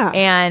 Yeah.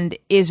 And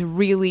is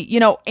really,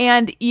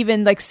 and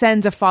even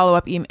sends a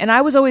follow-up email. And I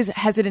was always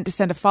hesitant to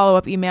send a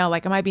follow-up email.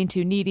 Like, am I being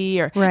too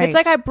needy? Or right. It's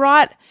like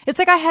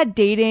I had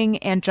dating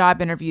and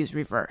job interviews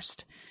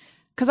reversed.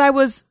 Because I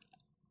was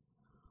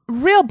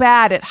real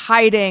bad at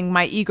hiding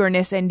my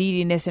eagerness and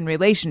neediness in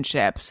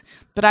relationships,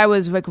 but I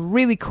was like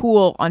really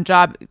cool on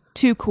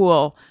too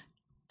cool,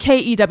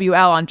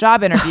 KEWL on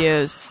job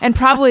interviews. And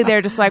probably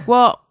they're just like,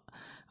 well,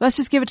 let's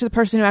just give it to the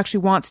person who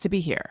actually wants to be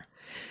here.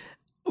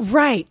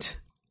 Right.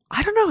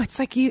 I don't know. It's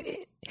like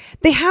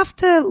they have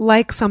to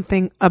like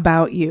something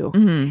about you.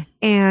 Mm-hmm.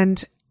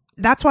 And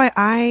that's why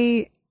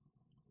I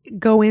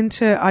go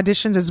into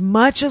auditions as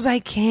much as I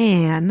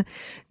can,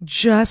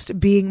 just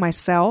being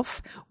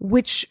myself,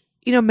 which,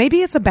 you know,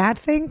 maybe it's a bad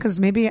thing because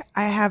maybe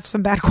I have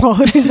some bad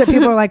qualities that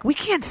people are like, we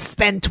can't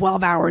spend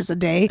 12 hours a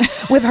day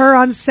with her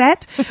on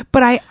set.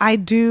 But I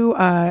do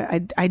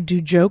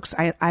jokes.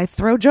 I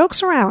throw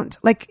jokes around.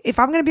 Like if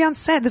I'm going to be on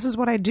set, this is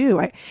what I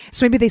do.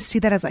 So maybe they see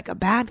that as like a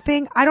bad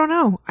thing. I don't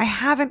know. I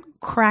haven't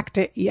cracked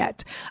it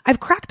yet.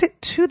 I've cracked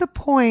it to the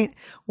point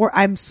where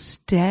I'm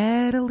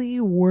steadily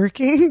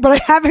working, but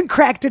I haven't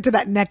cracked it to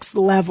that next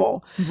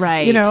level.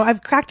 Right. You know,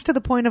 I've cracked it to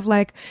the point of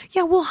like,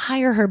 yeah, we'll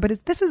hire her,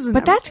 but this isn't.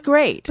 But that's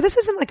great. But this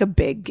isn't like a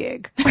big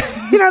gig,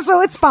 you know,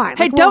 so it's fine.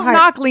 Hey, like, don't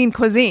knock Lean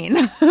Cuisine.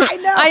 I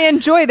know. I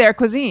enjoy their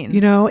cuisine.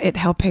 You know, it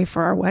helped pay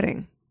for our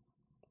wedding.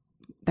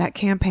 That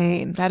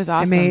campaign. That is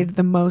awesome. I made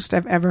the most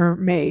I've ever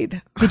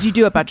made. Did you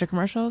do a bunch of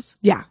commercials?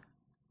 Yeah.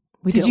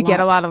 Did you get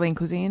a lot of Lean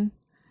Cuisine?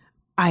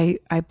 I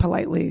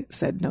politely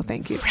said, no,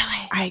 thank you.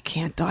 Really? I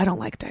can't. I don't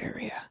like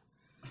diarrhea.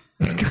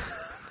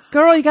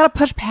 Girl, you got to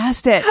push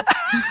past it.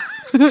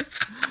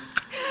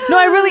 No,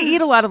 I really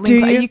eat a lot of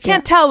lean. You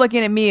can't tell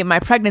looking at me and my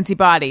pregnancy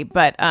body,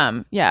 but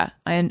yeah,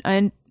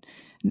 I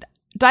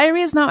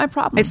diarrhea is not my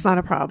problem. It's not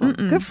a problem.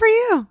 Mm-mm. Good for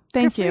you.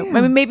 Thank you.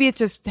 I mean, maybe it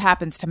just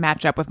happens to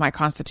match up with my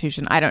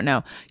constitution. I don't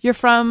know. You're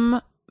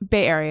from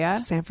Bay Area,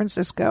 San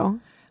Francisco.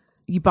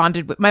 You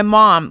bonded with my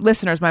mom.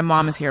 Listeners, my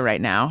mom is here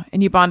right now,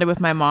 and you bonded with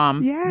my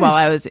mom while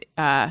I was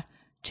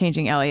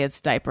changing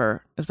Elliot's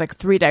diaper. It was like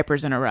 3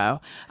 diapers in a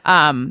row.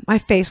 My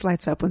face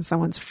lights up when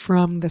someone's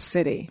from the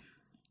city.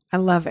 I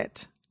love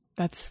it.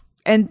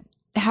 And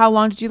how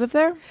long did you live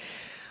there?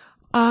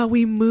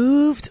 We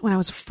moved when I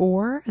was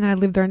 4, and then I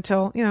lived there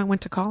until, you know, I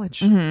went to college.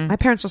 Mm-hmm. My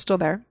parents are still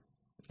there.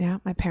 Yeah,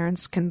 my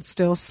parents can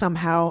still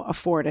somehow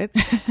afford it.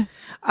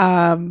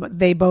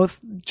 They both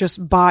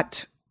just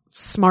bought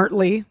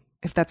smartly,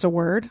 if that's a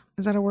word.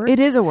 Is that a word?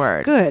 It is a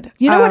word. Good.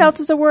 You know what else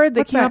is a word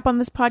that came up on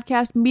this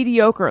podcast?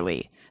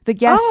 Mediocrely. The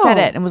guest said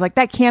it and was like,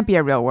 that can't be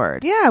a real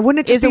word. Yeah,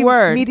 wouldn't it just be a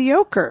word?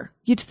 Mediocre?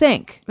 You'd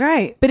think.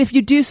 Right. But if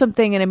you do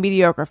something in a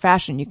mediocre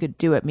fashion, you could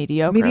do it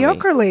mediocrely.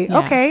 Mediocrely.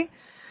 Yeah. Okay.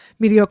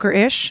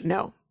 Mediocre-ish?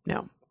 No.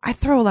 I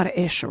throw a lot of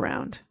ish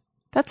around.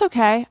 That's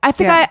okay. I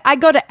think I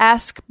go to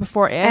esque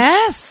before ish.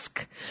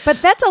 Esque?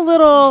 But that's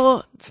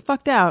it's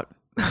fucked out.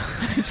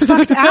 It's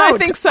fucked out. I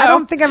think so. I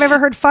don't think I've ever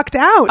heard fucked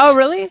out. Oh,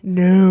 really?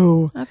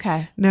 No.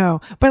 Okay.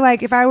 No. But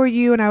like if I were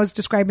you and I was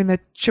describing the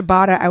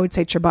ciabatta, I would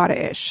say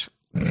ciabatta-ish.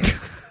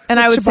 And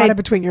I would ciabatta say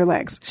between your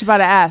legs.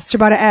 Ciabatta-esque.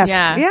 Ciabatta-esque.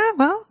 Yeah. Yeah,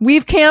 well.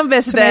 We've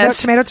canvassed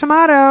this.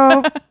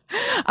 Tomato.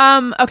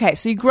 Okay,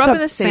 so you grew up in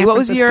the city. What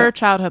was your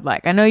childhood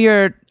like? I know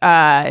you're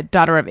a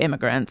daughter of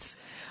immigrants.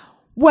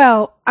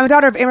 Well, I'm a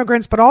daughter of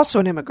immigrants, but also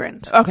an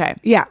immigrant. Okay.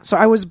 Yeah, so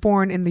I was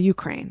born in the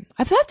Ukraine.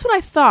 That's what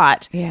I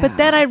thought. Yeah. But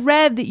then I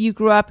read that you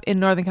grew up in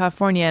Northern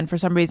California, and for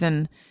some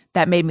reason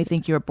that made me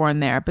think you were born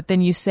there. But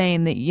then you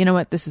saying that, you know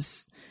what, this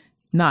is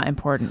not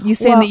important. You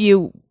saying that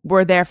you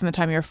were there from the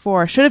time you were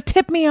 4 should have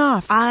tipped me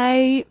off.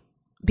 I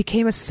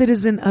became a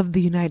citizen of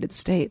the United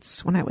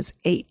States when I was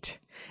 8,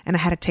 and I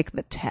had to take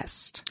the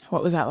test.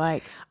 What was that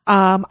like?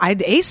 I'd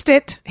aced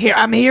it.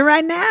 I'm here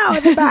right now,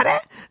 everybody.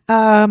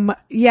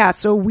 Yeah,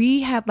 so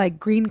we had like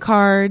green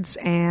cards,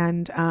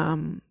 and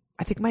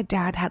I think my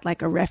dad had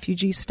like a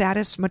refugee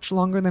status much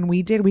longer than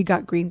we did. We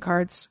got green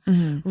cards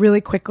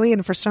really quickly,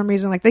 and for some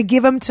reason, like they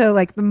give them to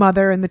like the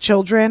mother and the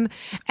children.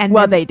 And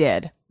they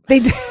did. They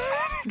did.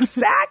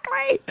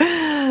 Exactly.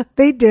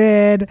 They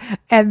did.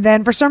 And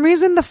then for some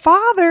reason, the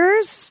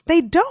fathers, they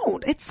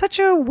don't. It's such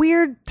a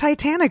weird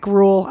Titanic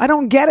rule. I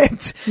don't get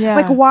it. Yeah.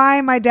 Like why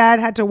my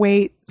dad had to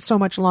wait so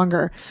much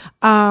longer.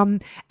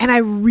 And I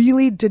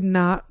really did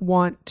not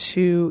want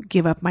to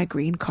give up my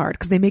green card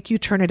because they make you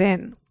turn it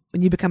in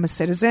when you become a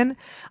citizen.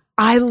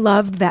 I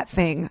loved that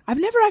thing. I've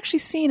never actually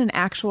seen an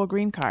actual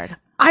green card.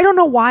 I don't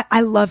know why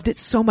I loved it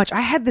so much. I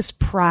had this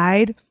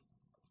pride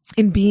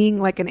in being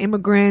like an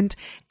immigrant,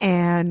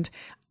 and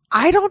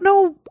I don't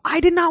know, I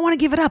did not want to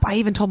give it up. I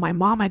even told my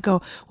mom, I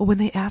go, well, when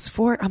they ask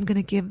for it, I'm going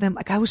to give them,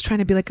 like I was trying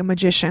to be like a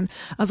magician.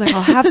 I was like,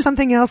 I'll have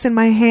something else in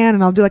my hand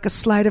and I'll do like a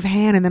sleight of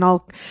hand, and then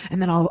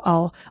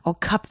I'll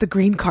cup the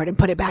green card and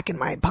put it back in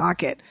my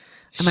pocket.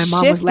 And my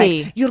mom was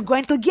like, you're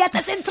going to get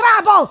us in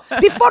trouble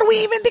before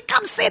we even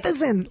become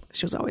citizen.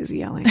 She was always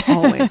yelling,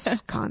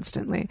 always,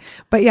 constantly.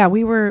 But yeah,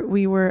 we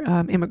were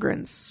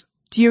immigrants.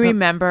 Do you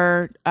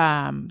remember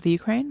the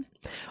Ukraine?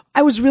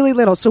 I was really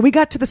little. So we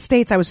got to the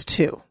States, I was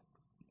 2.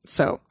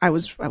 So I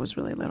was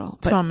really little.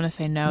 So I'm going to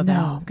say no.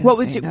 No. What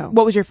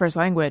was your first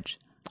language?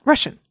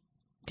 Russian.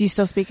 Do you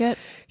still speak it?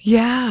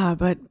 Yeah,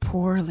 but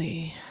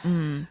poorly.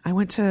 I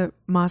went to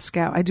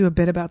Moscow. I do a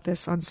bit about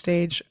this on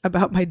stage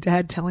about my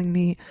dad telling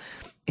me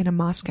in a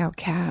Moscow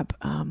cab,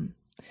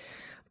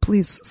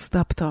 please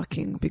stop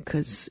talking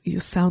because you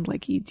sound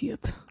like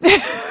idiot.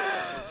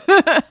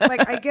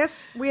 Like, I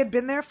guess we had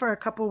been there for a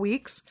couple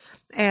weeks,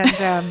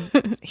 and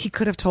he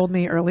could have told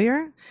me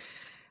earlier.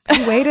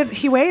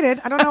 He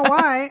waited. I don't know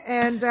why.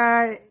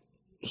 And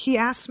he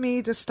asked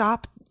me to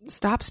stop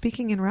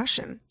speaking in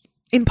Russian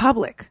in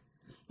public.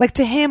 Like,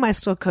 to him, I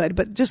still could,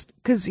 but just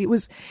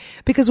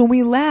because when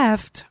we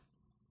left,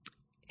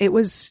 it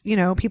was,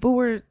 people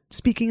were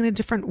speaking in a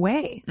different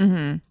way.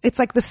 Mm-hmm. It's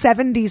like the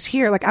 70s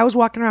here. Like, I was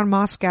walking around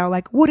Moscow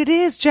like, what it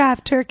is,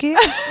 Jav Turkey?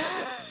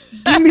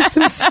 Give me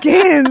some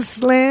skin,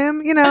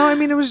 Slim.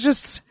 It was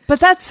just... But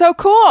that's so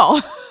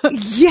cool.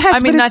 Yes, I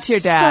mean, but not it's to your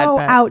dad, so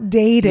but...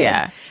 outdated.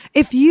 Yeah.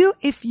 If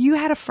you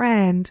had a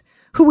friend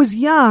who was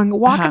young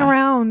walking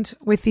around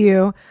with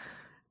you,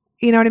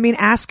 you know what I mean,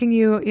 asking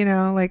you,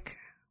 like,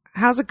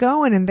 how's it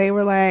going? And they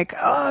were like,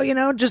 oh,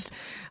 I'm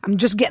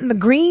just getting the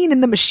green in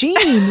the machine.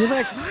 You're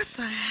like, what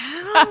the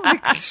hell?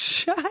 Like,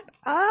 shut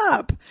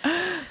up.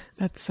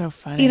 That's so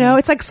funny.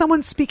 It's like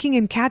someone speaking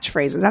in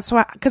catchphrases. That's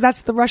why, because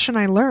that's the Russian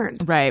I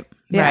learned. Right.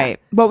 Yeah. Right.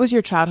 What was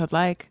your childhood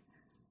like?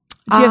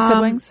 Do you have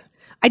siblings?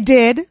 I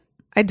did.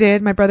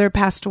 My brother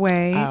passed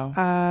away. Oh.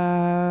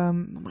 Oh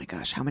my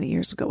gosh. How many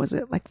years ago was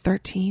it? Like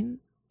 13?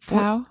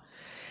 How?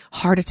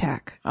 Heart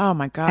attack. Oh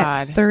my God.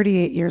 At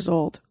 38 years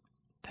old.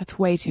 That's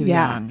way too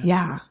Yeah. young.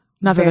 Yeah.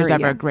 Not that there's Very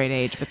ever a young. great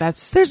age, but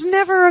There's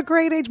never a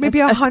great age. Maybe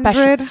it's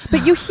 100.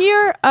 But you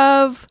hear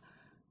of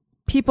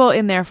people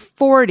in their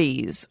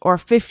 40s or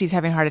 50s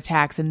having heart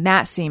attacks, and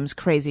that seems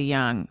crazy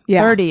young.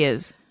 Yeah. 30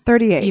 is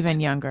 38. even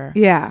younger.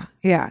 Yeah.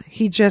 Yeah.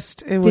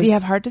 Did he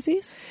have heart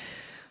disease?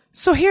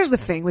 So here's the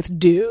thing with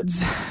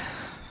dudes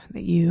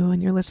that you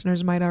and your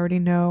listeners might already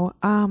know.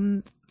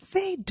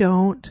 They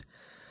don't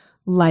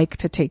like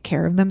to take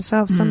care of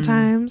themselves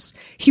sometimes.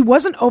 He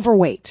wasn't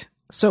overweight.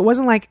 So it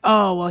wasn't like,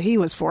 oh, well, he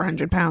was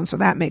 400 pounds, so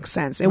that makes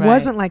sense. It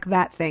wasn't like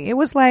that thing. It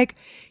was like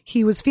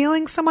he was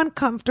feeling some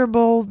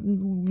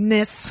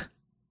uncomfortableness.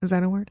 Is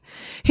that a word?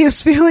 He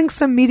was feeling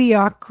some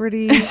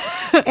mediocrity.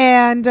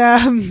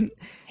 And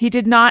he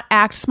did not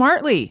act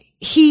smartly.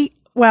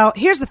 Well,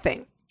 here's the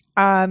thing.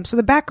 So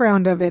the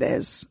background of it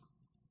is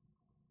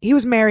he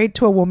was married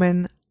to a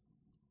woman.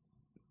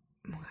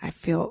 I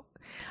feel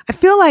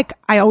like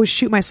I always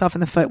shoot myself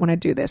in the foot when I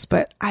do this,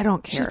 but I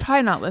don't care. She's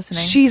probably not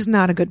listening. She's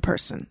not a good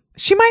person.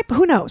 She might,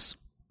 who knows?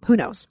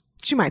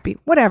 She might be,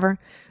 whatever.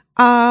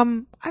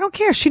 I don't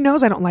care. She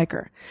knows I don't like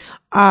her.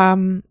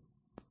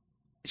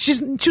 She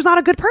was not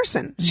a good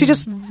person. She's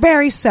just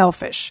very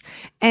selfish.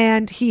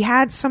 And he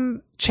had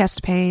some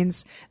chest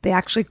pains. They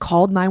actually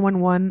called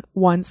 911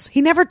 once.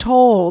 He never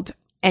told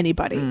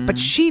anybody, but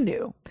she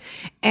knew,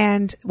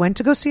 and went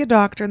to go see a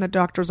doctor. And the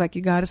doctor was like,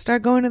 you got to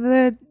start going to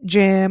the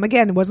gym.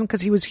 Again, it wasn't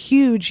because he was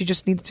huge. He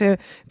just needed to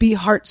be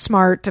heart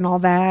smart and all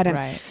that.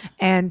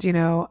 And,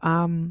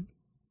 and,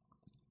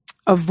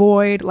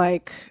 avoid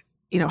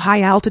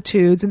high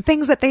altitudes and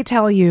things that they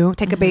tell you,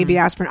 take a baby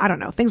aspirin. I don't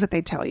know, things that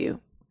they tell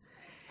you.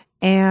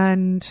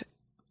 And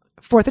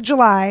 4th of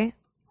July,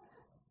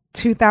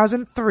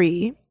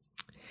 2003,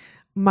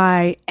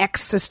 my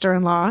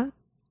ex-sister-in-law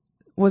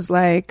was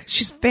like,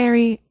 she's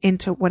very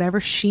into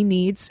whatever she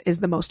needs is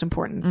the most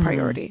important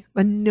priority.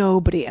 And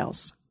nobody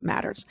else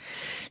matters.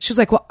 She was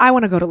like, well, I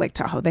want to go to Lake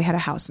Tahoe. They had a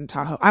house in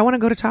Tahoe. I want to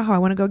go to Tahoe. I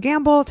want to go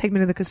gamble. Take me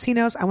to the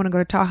casinos. I want to go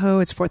to Tahoe.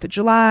 It's 4th of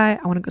July.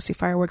 I want to go see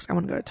fireworks. I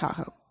want to go to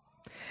Tahoe.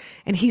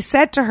 And he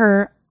said to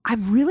her,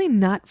 I'm really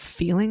not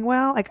feeling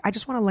well. Like, I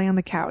just want to lay on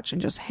the couch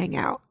and just hang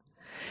out.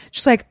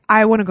 She's like,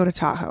 I want to go to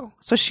Tahoe.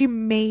 So she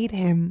made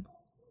him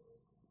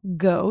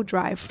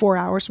drive 4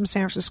 hours from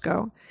San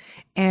Francisco.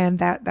 And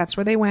that's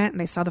where they went, and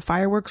they saw the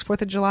fireworks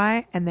 4th of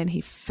July, and then he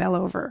fell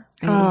over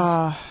and he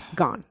was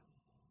gone.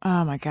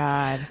 Oh my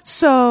God.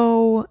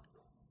 So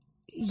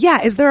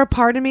yeah, is there a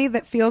part of me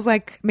that feels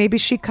like maybe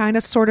she kind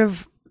of sort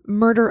of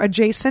murder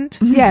adjacent?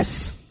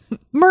 Yes.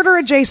 Murder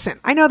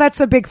adjacent. I know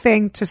that's a big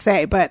thing to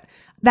say, but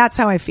that's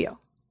how I feel.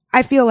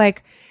 I feel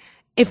like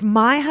if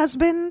my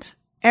husband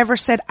ever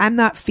said, I'm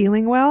not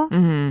feeling well,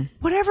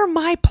 whatever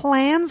my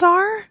plans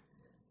are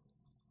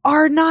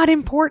not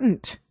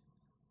important.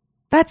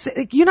 That's,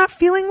 you're not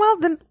feeling well,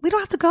 then we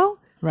don't have to go.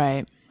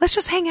 Right. Let's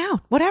just hang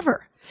out,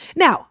 whatever.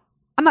 Now,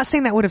 I'm not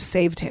saying that would have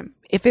saved him.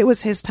 If it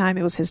was his time,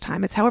 it was his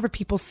time. It's however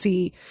people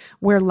see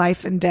where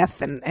life and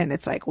death, and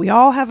it's like, we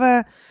all have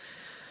a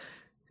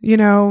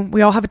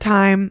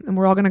time, and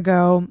we're all going to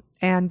go.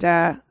 And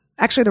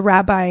actually the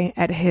rabbi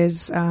at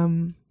his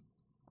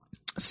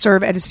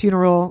serve at his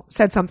funeral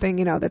said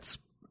something, that's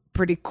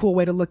pretty cool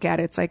way to look at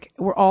it. It's like,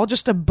 we're all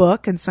just a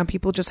book, and some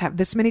people just have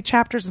this many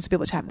chapters and some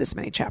people just have this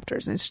many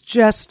chapters. And it's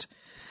just,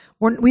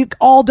 we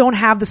all don't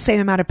have the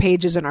same amount of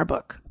pages in our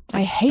book.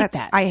 I hate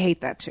that. I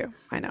hate that too.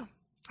 I know.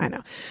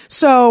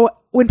 So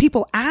when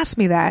people ask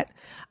me that,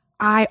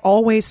 I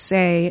always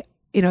say,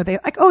 they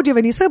like, oh, do you have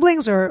any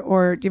siblings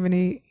or do you have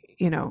any,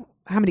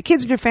 how many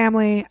kids in your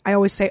family? I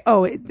always say,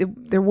 oh,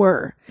 there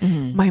were.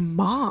 My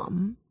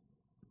mom,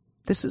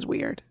 this is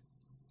weird.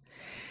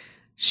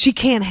 She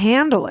can't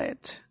handle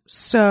it.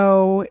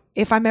 So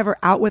if I'm ever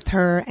out with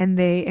her and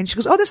she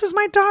goes, oh, this is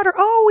my daughter.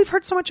 Oh, we've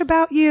heard so much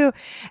about you.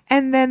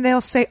 And then they'll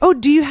say, oh,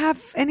 do you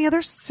have any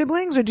other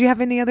siblings or do you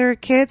have any other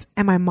kids?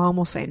 And my mom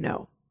will say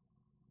no.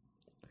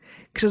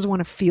 Because she doesn't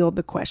want to field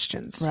the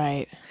questions.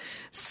 Right.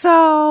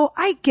 So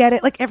I get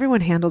it. Like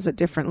everyone handles it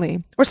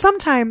differently. Or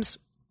sometimes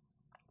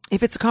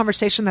if it's a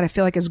conversation that I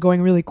feel like is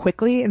going really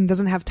quickly and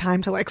doesn't have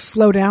time to like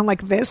slow down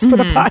like this for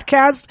the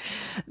podcast,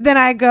 then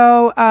I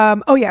go,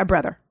 oh yeah,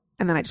 brother.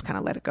 And then I just kind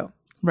of let it go.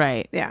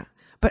 Right. Yeah.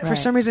 But for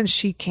some reason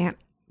she can't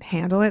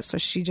handle it. So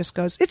she just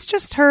goes, it's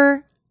just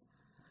her.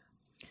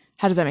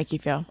 How does that make you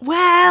feel?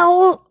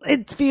 Well,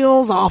 it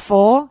feels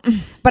awful,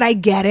 but I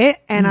get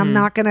it. And I'm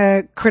not going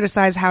to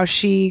criticize how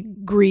she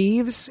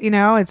grieves. You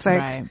know, it's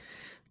like,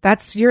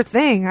 that's your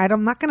thing.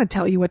 I'm not going to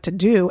tell you what to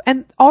do.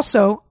 And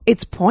also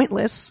it's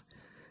pointless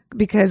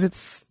because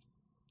it's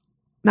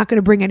not going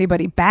to bring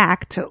anybody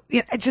back to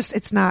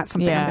it's not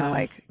something I'm going to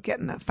like get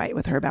in a fight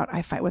with her about.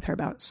 I fight with her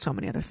about so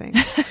many other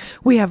things.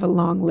 We have a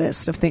long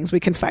list of things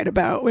we can fight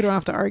about. We don't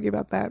have to argue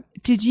about that.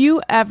 Did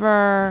you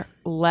ever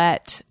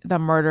let the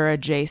murder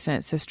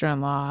adjacent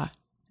sister-in-law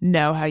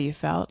know how you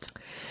felt?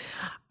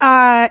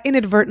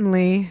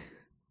 Inadvertently.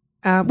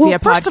 Via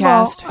first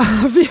podcast?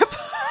 Of all,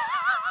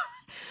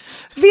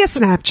 via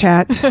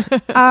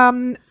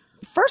Snapchat.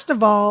 First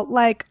of all,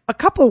 like a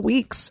couple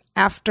weeks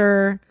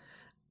after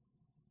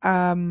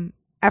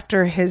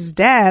his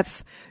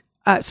death,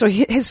 so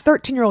his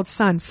 13-year-old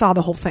son saw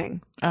the whole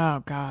thing.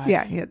 Oh God.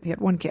 Yeah, he had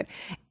one kid.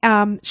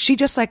 She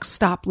just like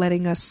stopped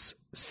letting us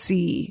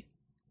see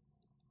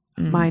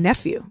my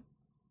nephew.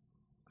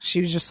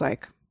 She was just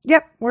like,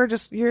 yep,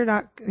 you're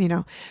not,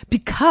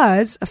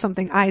 because of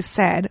something I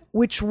said,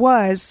 which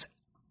was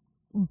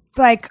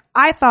like,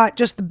 I thought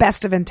just the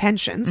best of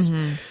intentions.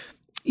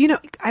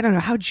 I don't know,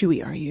 how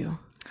Jewy are you?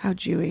 How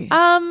Jewy?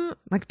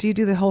 Like, do you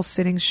do the whole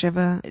sitting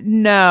Shiva?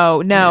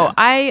 No. Yeah.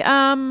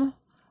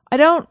 I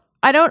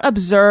don't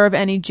observe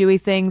any Jewy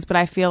things, but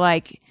I feel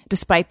like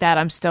despite that,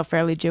 I'm still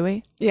fairly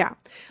Jewy. Yeah.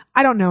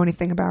 I don't know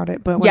anything about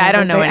it, but I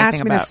don't know they anything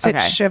asked me about to sit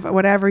Shiva,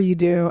 whatever you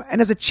do. And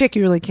as a chick,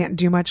 you really can't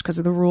do much because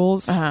of the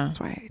rules. That's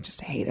why I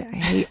just hate it.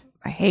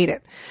 I hate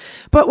it.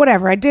 But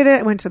whatever. I did it.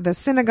 I went to the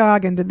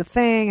synagogue and did the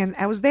thing. And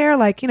I was there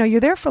like,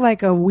 you're there for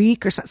like a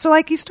week or something. So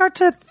like you start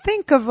to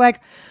think of like,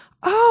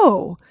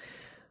 oh,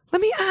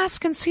 let me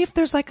ask and see if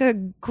there's like a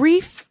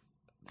grief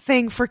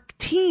thing for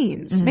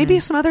teens. Maybe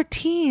some other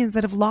teens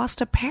that have lost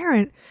a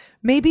parent.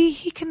 Maybe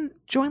he can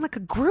join like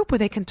a group where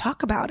they can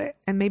talk about it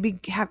and maybe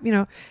have,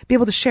 be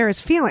able to share his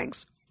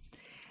feelings.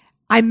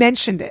 I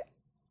mentioned it.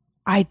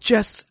 I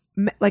just,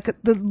 like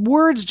the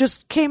words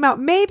just came out.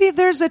 Maybe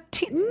there's a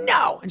teen.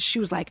 No. And she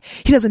was like,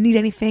 he doesn't need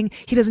anything.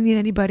 He doesn't need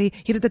anybody.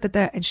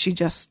 And she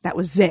just, that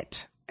was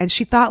it. And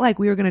she thought like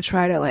we were going to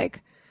try to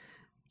like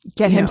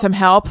get him some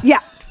help.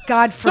 Yeah.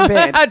 God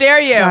forbid. How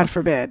dare you? God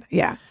forbid.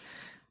 Yeah.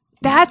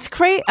 That's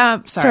crazy.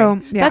 Sorry.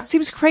 So, yeah. That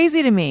seems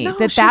crazy to me. No,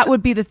 that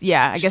would be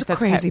I guess that's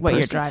crazy what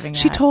you're person. driving at.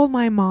 She told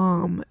my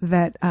mom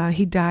that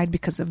he died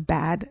because of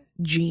bad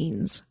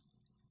genes,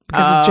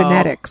 because of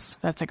genetics.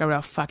 That's like a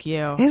real fuck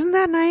you. Isn't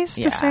that nice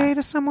to say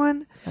to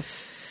someone?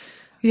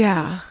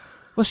 Yeah.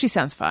 Well, she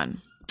sounds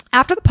fun.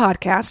 After the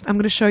podcast, I'm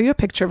going to show you a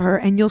picture of her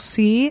and you'll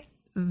see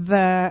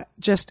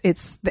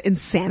it's the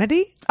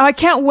insanity. Oh, I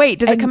can't wait.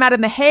 Does it come out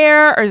in the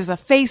hair or is it a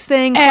face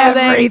thing?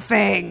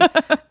 Everything.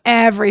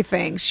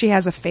 Everything. She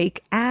has a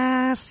fake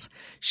ass.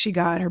 She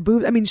got her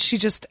boobs. I mean, she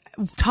just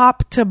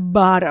top to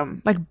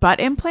bottom. Like butt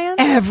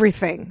implants?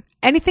 Everything.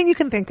 Anything you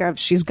can think of,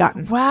 she's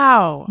gotten.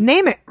 Wow.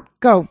 Name it.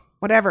 Go.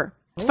 Whatever.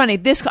 It's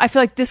funny. I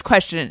feel like this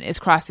question is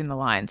crossing the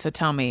line. So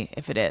tell me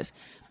if it is.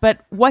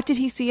 But what did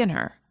he see in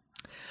her?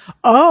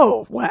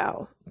 Oh,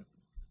 well,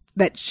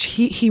 that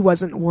he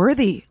wasn't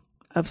worthy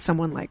of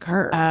someone like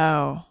her.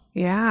 Oh.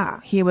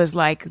 Yeah. He was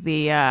like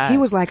the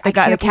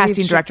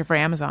casting director for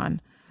Amazon.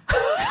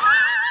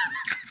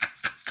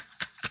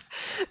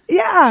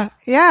 Yeah.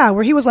 Yeah.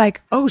 Where he was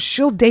like, oh,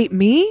 she'll date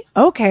me?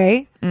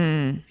 Okay.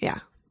 Yeah.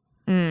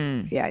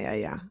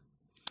 Yeah.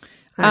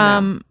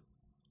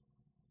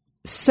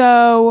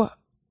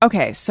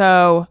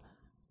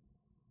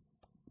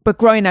 But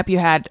growing up, you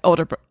had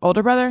older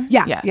brother?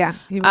 Yeah.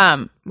 He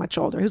was much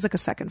older. He was like a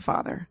second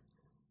father.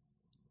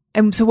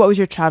 And so what was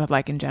your childhood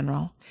like in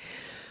general?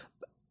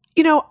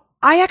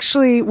 I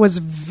actually was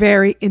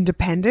very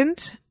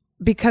independent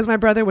because my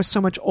brother was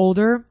so much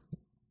older.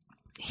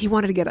 He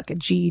wanted to get like a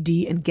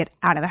GED and get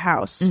out of the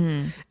house.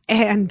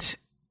 And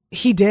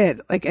he did.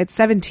 Like at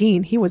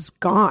 17, he was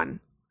gone.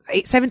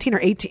 17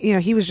 or 18,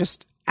 he was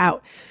just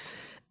out.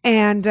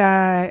 And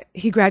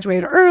he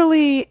graduated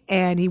early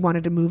and he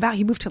wanted to move out.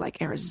 He moved to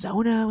like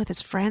Arizona with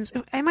his friends.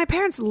 And my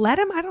parents let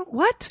him.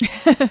 What?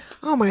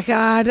 Oh my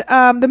God.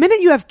 The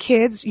minute you have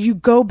kids, you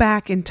go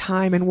back in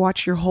time and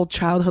watch your whole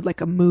childhood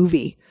like a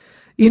movie,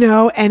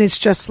 and it's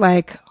just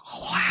like,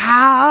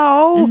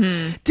 how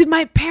did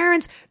my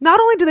parents, not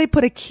only did they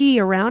put a key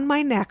around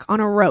my neck on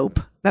a rope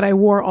that I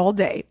wore all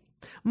day,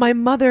 my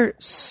mother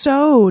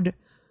sewed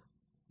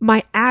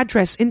my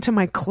address into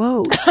my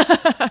clothes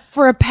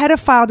for a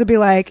pedophile to be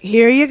like,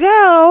 here you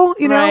go.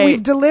 You know, Right.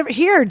 we've delivered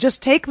here.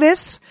 Just take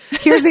this.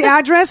 Here's the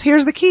address.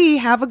 Here's the key.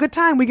 Have a good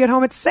time. We get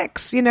home at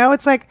 6. You know,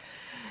 it's like,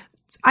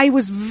 I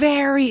was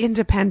very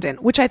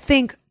independent, which I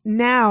think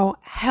now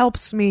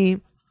helps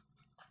me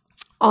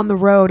on the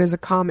road as a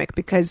comic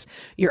because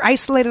you're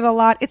isolated a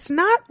lot. It's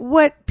not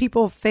what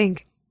people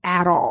think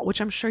at all, which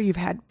I'm sure you've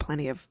had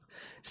plenty of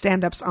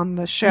stand-ups on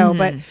the show,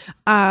 but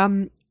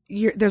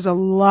there's a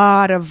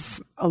lot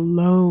of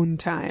alone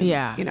time.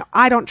 Yeah. You know,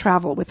 I don't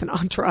travel with an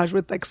entourage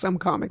with like some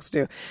comics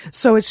do.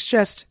 So it's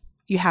just,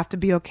 you have to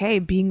be okay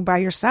being by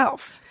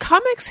yourself.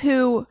 Comics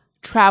who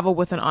travel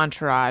with an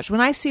entourage,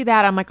 when I see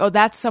that, I'm like, oh,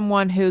 that's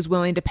someone who's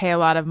willing to pay a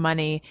lot of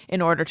money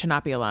in order to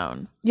not be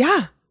alone.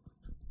 Yeah.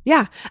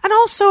 Yeah. And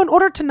also in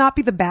order to not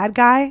be the bad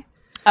guy.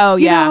 Oh,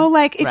 yeah. You know,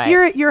 like if Right.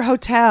 you're at your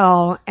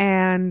hotel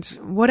and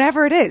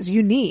whatever it is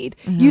you need,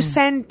 you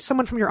send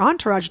someone from your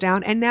entourage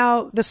down and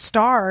now the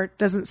star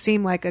doesn't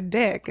seem like a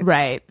dick. It's,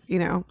 Right. You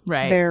know,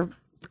 Right. their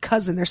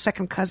cousin, their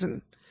second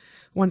cousin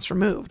once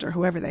removed or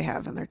whoever they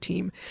have on their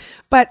team.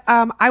 But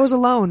I was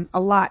alone a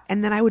lot.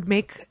 And then I would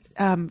make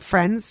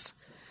friends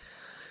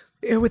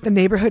with the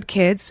neighborhood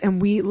kids,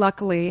 and we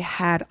luckily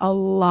had a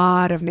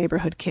lot of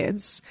neighborhood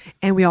kids,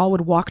 and we all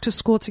would walk to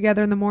school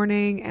together in the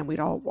morning and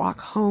we'd all walk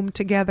home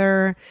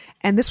together.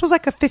 And this was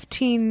like a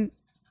 15-20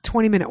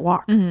 minute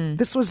walk.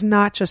 This was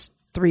not just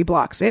 3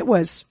 blocks. It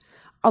was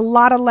a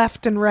lot of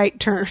left and right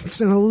turns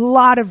and a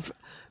lot of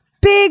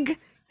big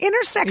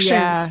intersections.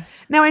 Yeah.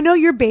 Now I know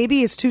your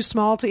baby is too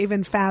small to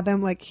even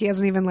fathom, like he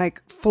hasn't even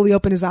like fully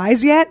opened his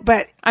eyes yet,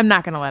 but I'm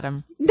not going to let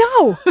him.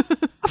 no,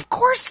 of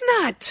course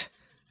not.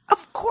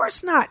 Of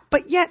course not.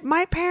 But yet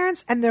my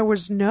parents, and there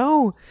was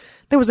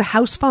a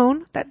house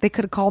phone that they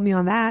could have called me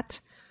on that,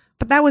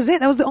 but that was it.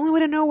 That was the only way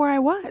to know where I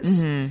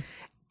was.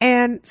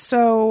 And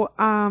so,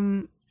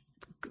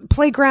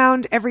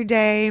 playground every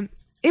day.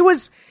 It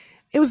was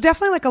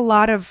definitely like a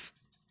lot of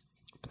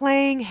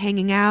playing,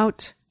 hanging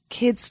out,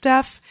 kid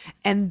stuff,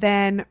 and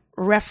then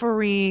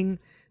refereeing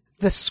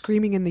the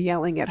screaming and the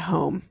yelling at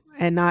home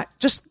and not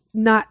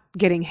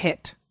getting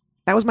hit.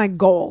 That was my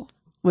goal.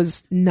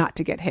 Was not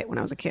to get hit when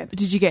I was a kid.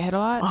 Did you get hit a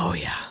lot? Oh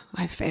yeah,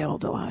 I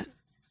failed a lot.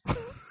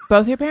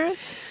 Both your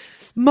parents?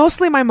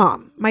 Mostly my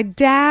mom. My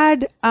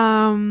dad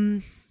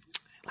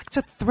liked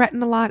to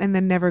threaten a lot and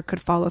then never could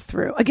follow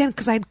through. Again,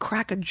 because I'd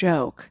crack a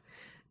joke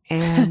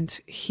and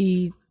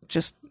he'd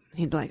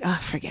be like, oh,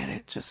 forget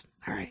it. Just,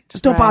 all right.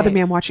 Just don't bother me.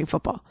 I'm watching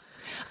football.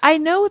 I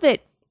know that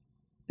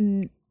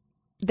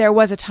there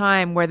was a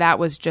time where that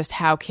was just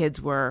how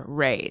kids were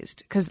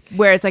raised.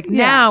 Whereas like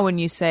now when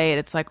you say it,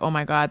 it's like, oh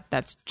my God,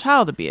 that's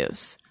child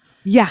abuse.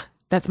 Yeah.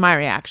 That's my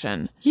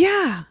reaction.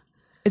 Yeah.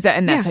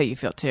 That's how you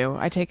feel too,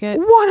 I take it?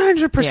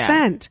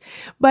 100%.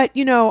 But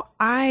you know,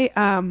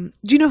 do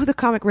you know who the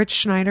comic Rich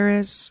Schneider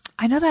is?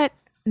 I know that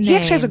name. He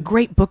actually has a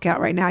great book out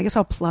right now. I guess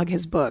I'll plug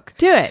his book.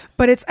 Do it.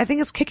 But I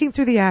think it's Kicking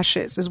Through the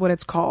Ashes is what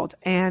it's called.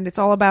 And it's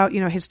all about,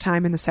 you know, his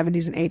time in the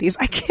 70s and 80s.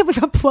 I can't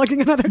believe I'm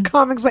plugging another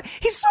comics, but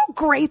he's so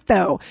great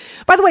though.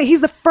 By the way,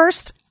 he's the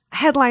first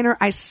headliner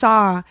I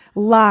saw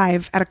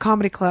live at a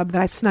comedy club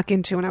that I snuck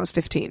into when I was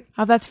 15.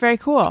 Oh, that's very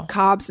cool.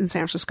 Cobb's in San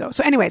Francisco.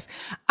 So anyways,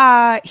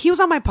 he was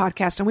on my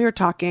podcast and we were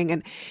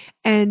talking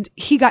and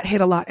he got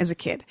hit a lot as a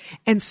kid.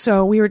 And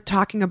so we were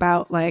talking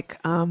about like,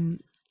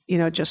 you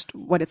know, just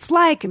what it's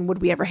like and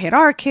would we ever hit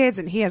our kids,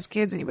 and he has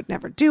kids and he would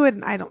never do it.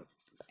 And I don't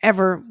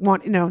ever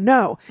want,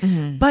 no.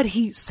 But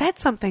he said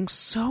something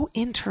so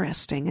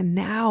interesting. And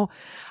now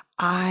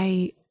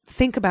I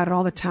think about it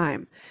all the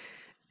time.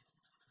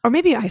 Or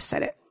maybe I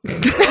said it.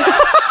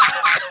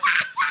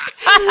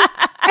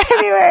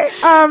 Anyway,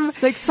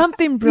 it's like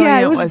something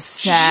brilliant was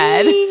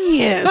said.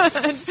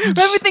 Genius.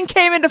 Everything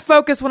came into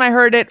focus when I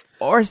heard it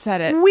or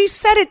said it. We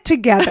said it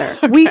together.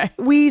 Okay.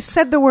 We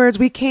said the words.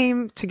 We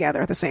came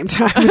together at the same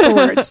time with the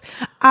words.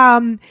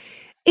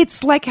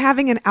 It's like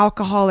having an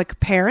alcoholic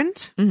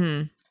parent.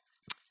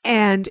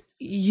 And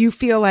you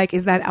feel like,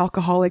 is that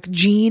alcoholic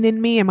gene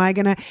in me? Am I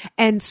gonna?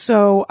 And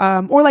so,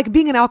 or like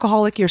being an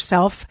alcoholic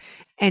yourself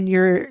and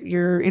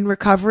you're in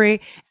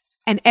recovery,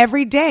 and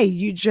every day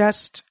you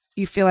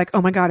feel like,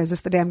 oh my God, is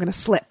this the day I'm going to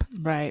slip?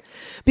 Right.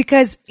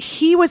 Because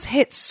he was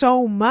hit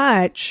so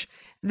much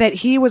that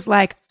he was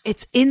like,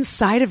 it's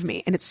inside of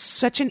me. And it's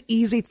such an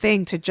easy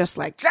thing to just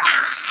like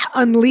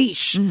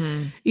unleash,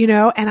 you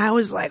know? And I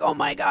was like, oh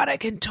my God, I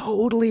can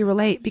totally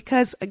relate.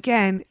 Because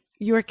again,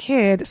 your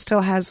kid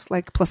still has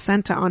like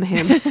placenta on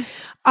him.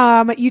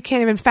 You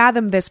can't even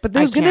fathom this, but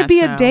there's going to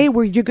be a day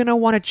where you're going to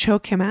want to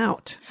choke him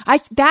out. I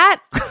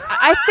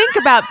think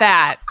about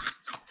that.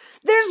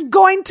 There's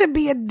going to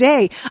be a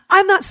day.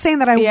 I'm not saying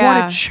that I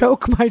want to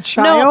choke my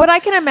child. No, but I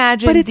can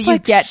imagine that like, you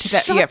get to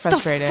that. You get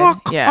frustrated. The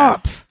fuck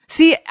up.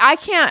 See, I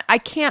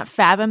can't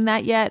fathom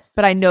that yet,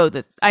 but I know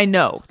that's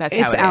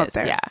how it's out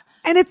there. Yeah.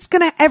 And it's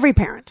every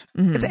parent.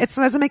 It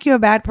doesn't make you a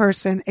bad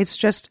person. It's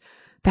just,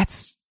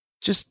 that's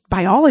just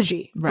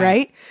biology,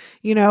 right?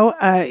 You know,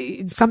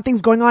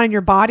 something's going on in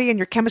your body and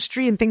your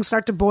chemistry and things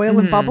start to boil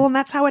and bubble, and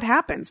that's how it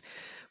happens.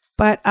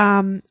 But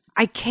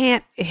I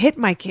can't hit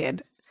my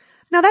kid.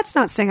 Now, that's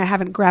not saying I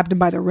haven't grabbed him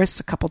by the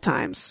wrists a couple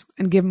times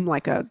and give him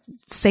like a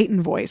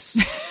Satan voice.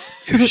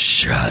 You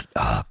shut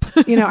up.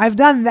 I've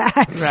done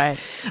that.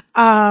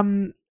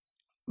 Right.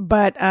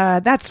 But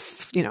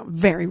that's,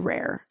 very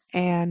rare.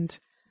 And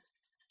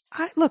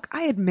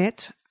I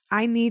admit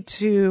I need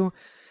to,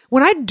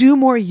 when I do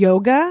more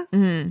yoga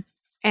and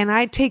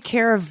I take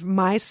care of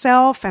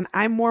myself and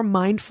I'm more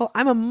mindful,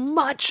 I'm a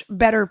much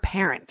better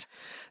parent.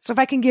 So if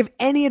I can give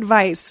any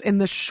advice in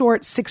the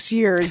short 6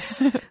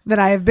 years that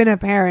I have been a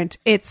parent,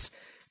 it's,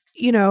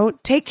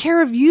 take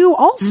care of you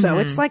also.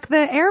 It's like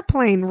the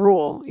airplane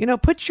rule,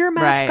 put your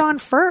mask on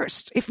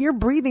first. If you're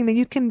breathing, then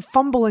you can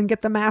fumble and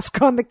get the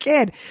mask on the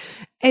kid.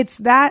 It's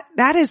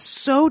that is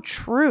so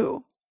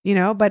true,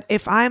 but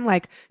if I'm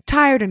like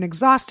tired and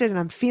exhausted and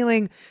I'm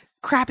feeling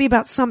crappy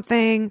about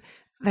something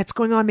that's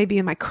going on maybe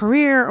in my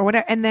career or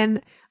whatever, and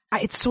then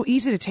it's so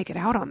easy to take it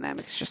out on them.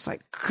 It's just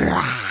like,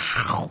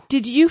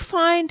 did you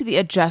find the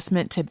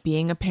adjustment to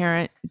being a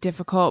parent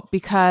difficult?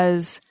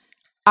 Because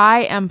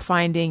I am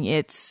finding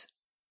it's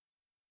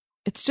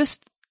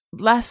just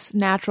less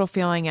natural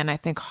feeling, and I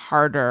think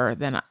harder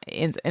than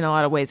in a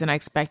lot of ways than I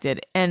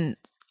expected, and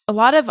a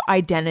lot of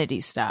identity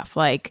stuff.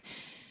 Like,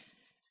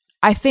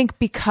 I think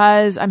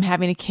because I'm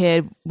having a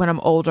kid when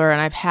I'm older,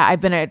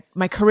 and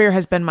my career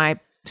has been my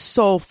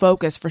sole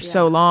focus for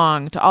so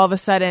long, to all of a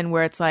sudden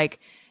where it's like,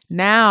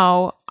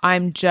 now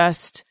I'm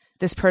just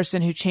this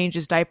person who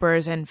changes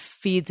diapers and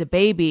feeds a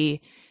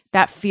baby.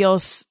 That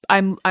feels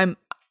I'm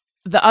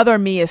the other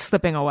me is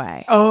slipping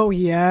away. Oh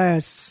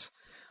yes.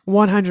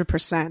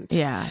 100%.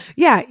 Yeah.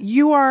 Yeah.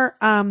 You are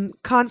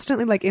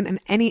constantly like in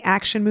any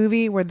action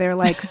movie where they're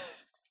like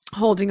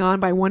holding on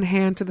by one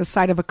hand to the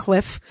side of a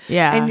cliff.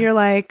 Yeah. And you're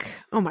like,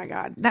 oh my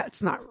God,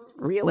 that's not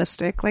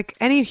realistic. Like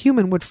any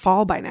human would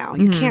fall by now.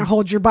 You can't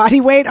hold your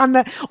body weight on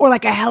or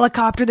like a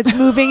helicopter that's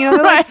moving,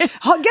 they're like,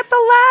 oh, get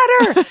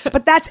the ladder.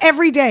 But that's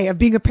every day of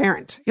being a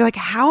parent. You're like,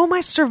 how am I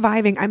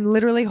surviving? I'm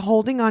literally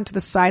holding on to the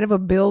side of a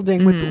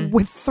building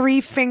with 3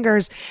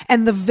 fingers,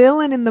 and the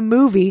villain in the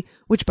movie,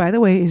 which by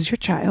the way is your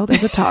child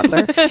as a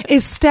toddler,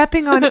 is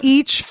stepping on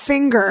each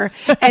finger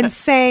and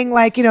saying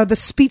like, the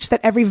speech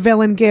that every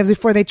villain gives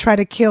before they try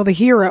to kill the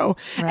hero.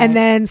 Right. And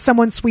then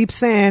someone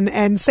sweeps in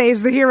and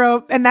saves the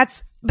hero. And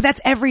that's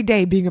every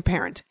day being a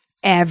parent.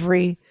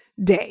 Every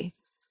day.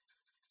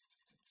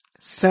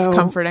 So it's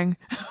comforting.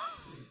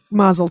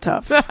 Mazel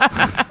tov. But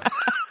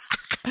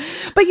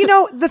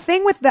the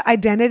thing with the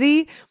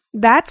identity,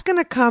 that's going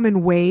to come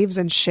in waves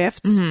and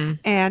shifts.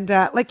 And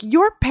like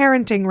your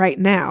parenting right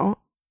now,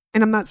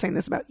 and I'm not saying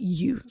this about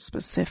you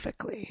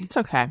specifically. It's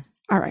okay.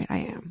 All right, I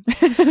am.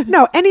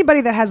 No,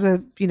 anybody that has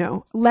a,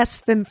 less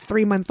than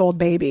 3-month-old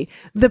baby,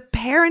 the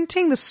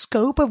parenting, the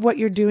scope of what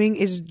you're doing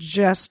is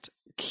just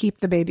keep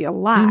the baby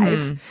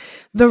alive.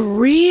 The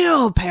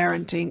real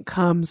parenting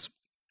comes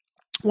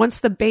once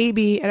the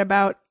baby at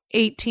about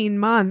 18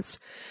 months,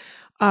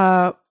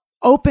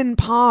 open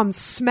palm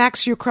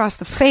smacks you across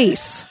the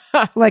face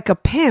like a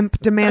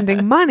pimp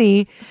demanding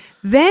money.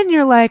 Then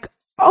you're like,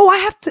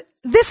 oh,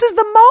 this is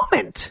the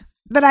moment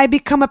that I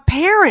become a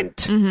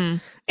parent.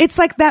 It's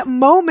like that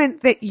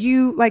moment that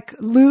you like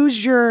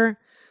lose your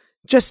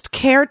just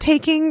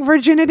caretaking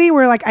virginity,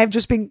 where like I've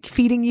just been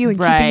feeding you and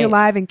keeping you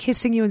alive and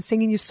kissing you and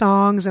singing you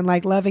songs and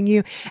like loving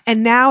you.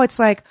 And now it's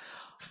like,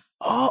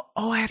 oh,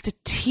 I have to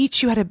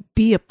teach you how to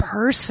be a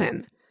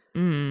person.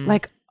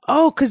 Like,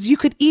 cause you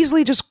could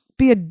easily just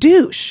be a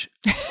douche.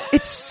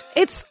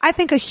 It's I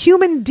think a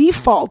human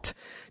default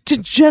to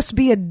just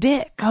be a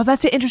dick. Oh,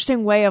 that's an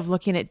interesting way of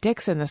looking at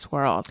dicks in this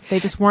world. They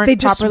just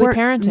weren't properly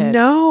parented.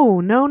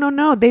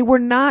 No. They were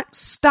not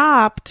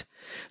stopped.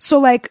 So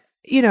like,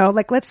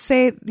 like let's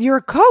say you're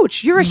a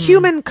coach. You're a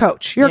human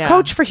coach. You're a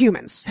coach for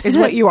humans is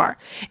what you are.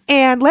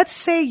 And let's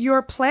say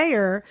your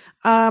player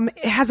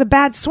has a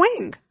bad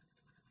swing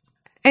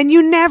and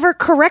you never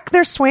correct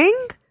their swing.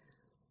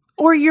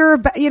 Or you're,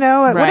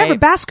 whatever,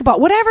 basketball,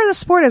 whatever the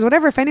sport is,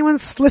 whatever, if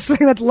anyone's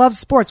listening that loves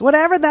sports,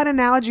 whatever that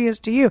analogy is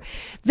to you,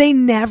 they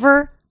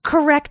never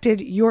corrected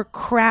your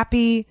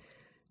crappy,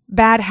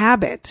 bad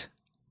habit.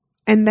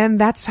 And then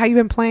that's how you've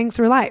been playing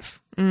through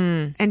life.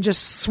 And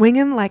just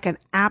swinging like an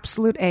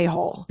absolute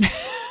a-hole.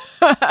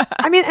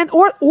 I mean,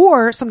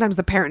 or sometimes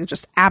the parent is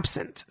just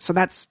absent. So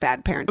that's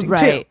bad parenting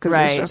too. Because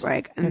it's just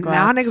like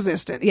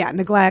non-existent. Yeah,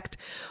 neglect.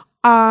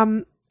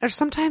 Or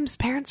sometimes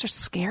parents are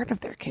scared of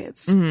their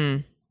kids.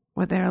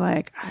 Where they're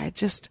like, I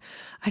just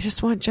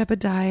want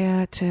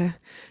Jebediah to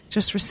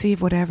just receive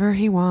whatever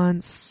he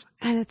wants.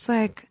 And it's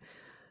like,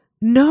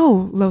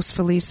 no, Los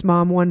Feliz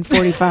Mom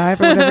 145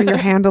 or whatever your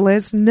handle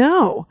is.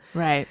 No.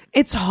 Right.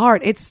 It's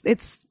hard.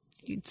 It's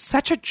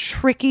such a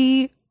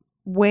tricky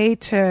way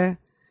to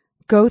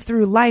go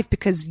through life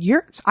because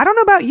I don't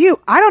know about you.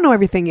 I don't know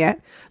everything yet.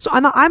 So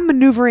I'm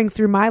maneuvering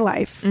through my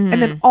life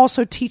and then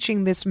also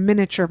teaching this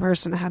miniature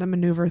person how to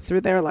maneuver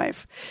through their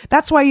life.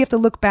 That's why you have to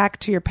look back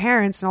to your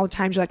parents and all the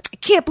times you're like, I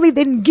can't believe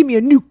they didn't give me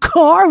a new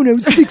car when I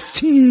was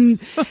 16.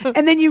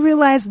 And then you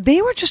realize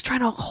they were just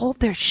trying to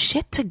hold their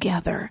shit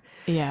together.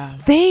 Yeah.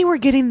 They were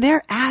getting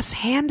their ass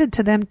handed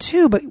to them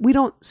too, but we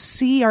don't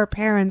see our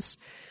parents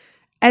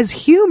as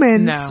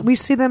humans. No. We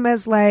see them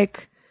as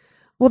like,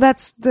 well,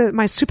 that's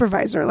my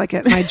supervisor, like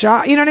at my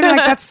job. You know what I mean?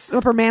 Like that's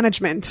upper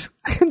management.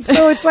 And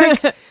so it's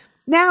like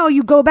now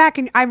you go back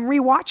and I'm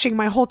rewatching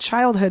my whole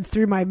childhood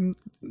through my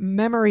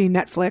memory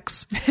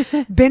Netflix,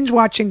 binge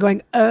watching,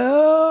 going,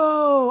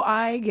 oh,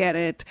 I get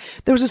it.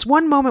 There was this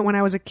one moment when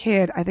I was a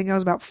kid, I think I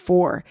was about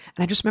 4,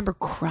 and I just remember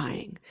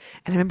crying.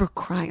 And I remember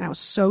crying, and I was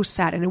so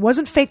sad. And it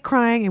wasn't fake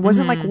crying. It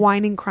wasn't like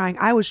whining crying.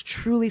 I was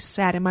truly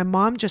sad. And my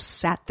mom just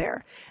sat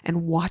there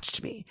and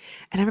watched me.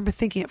 And I remember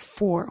thinking at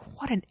 4,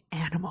 what an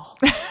animal.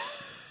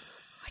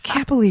 I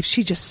can't believe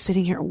she's just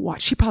sitting here and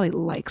watch. She probably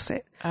likes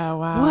it. Oh,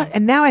 wow. What?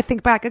 And now I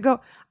think back, I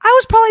go, I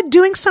was probably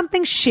doing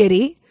something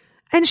shitty.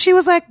 And she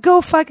was like,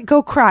 go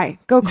cry.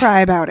 Go cry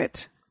about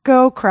it.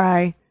 Go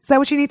cry. Is that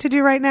what you need to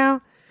do right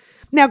now?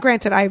 Now,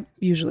 granted, I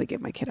usually give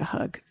my kid a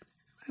hug.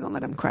 I don't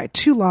let him cry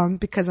too long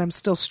because I'm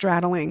still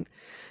straddling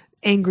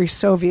angry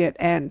Soviet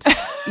and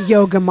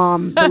yoga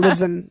mom that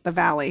lives in the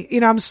valley.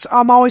 You know,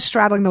 I'm always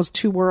straddling those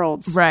two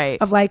worlds.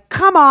 Right. Of like,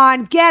 come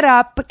on, get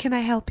up, but can I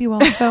help you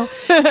also?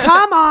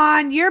 Come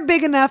on, you're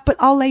big enough, but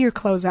I'll lay your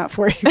clothes out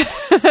for you.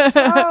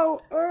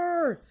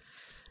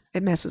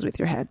 It messes with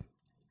your head.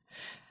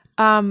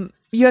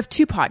 You have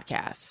 2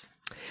 podcasts.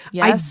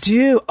 Yes. I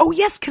do. Oh,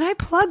 yes. Can I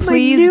plug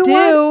Please my new do.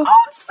 one? Oh,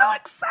 I'm so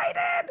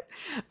excited.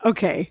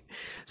 Okay.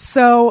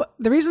 So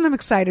the reason I'm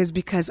excited is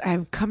because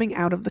I'm coming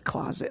out of the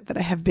closet that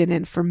I have been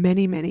in for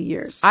many, many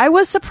years. I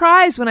was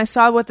surprised when I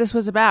saw what this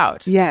was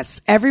about.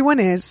 Yes, everyone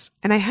is.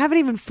 And I haven't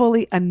even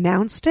fully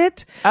announced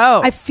it.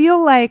 Oh. I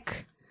feel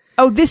like...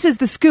 Oh, this is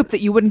the scoop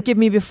that you wouldn't give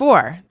me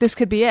before. This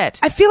could be it.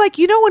 I feel like,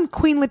 you know when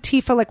Queen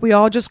Latifah, like we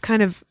all just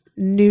kind of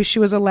knew she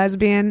was a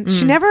lesbian?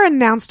 She never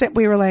announced it.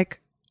 We were like,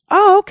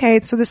 oh, okay,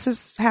 so this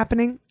is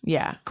happening.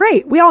 Yeah.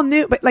 Great. We all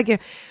knew, but like, yeah.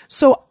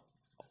 So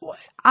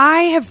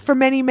I have for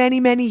many, many,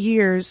 many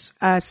years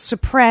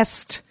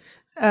suppressed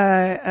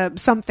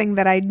something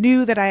that I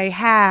knew that I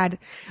had,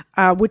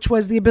 which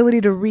was the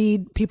ability to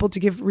read people to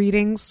give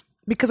readings,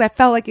 because I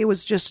felt like it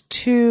was just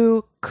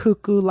too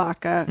cuckoo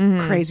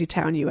laka, crazy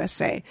town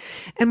USA.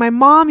 And my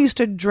mom used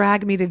to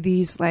drag me to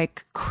these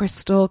like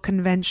crystal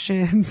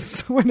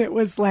conventions when it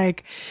was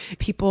like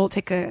people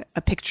take a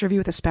picture of you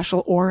with a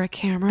special aura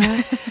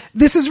camera.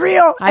 This is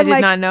real. I did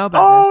like, not know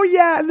about oh, this.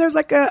 yeah. And there's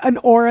like an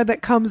aura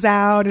that comes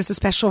out. It's a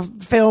special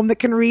film that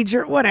can read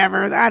your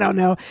whatever. I don't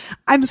know.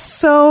 I'm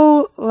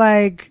so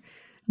like,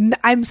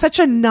 I'm such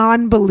a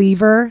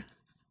non-believer.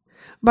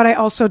 But I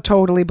also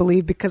totally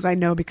believe because I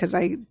know, because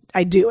I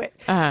do it.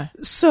 Uh-huh.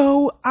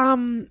 So,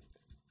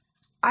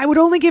 I would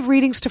only give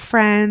readings to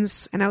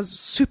friends, and I was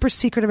super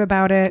secretive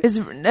about it.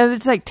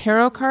 It's like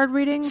tarot card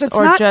readings? So it's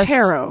or not just...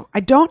 tarot. I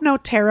don't know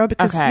tarot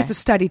because you Okay. have to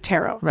study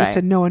tarot. Right. You have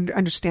to know and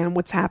understand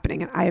what's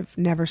happening, and I've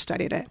never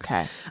studied it.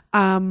 Okay.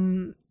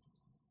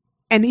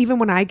 And even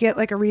when I get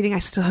like a reading, I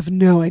still have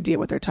no idea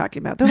what they're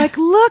talking about. They're like,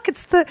 look,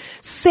 it's the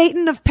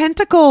Satan of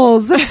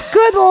Pentacles. It's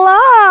good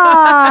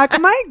luck.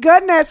 My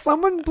goodness,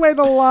 someone played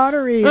the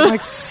lottery. I'm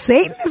like,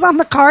 Satan is on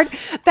the card?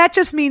 That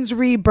just means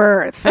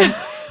rebirth. And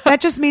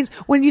that just means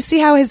when you see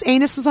how his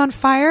anus is on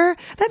fire,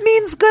 that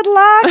means good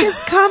luck is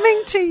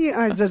coming to you.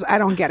 I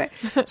don't get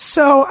it.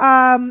 So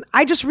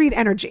I just read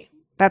energy.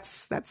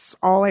 That's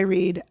all I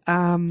read.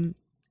 And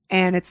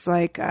it's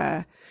like...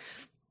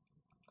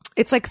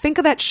 It's like, think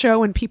of that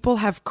show when people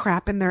have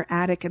crap in their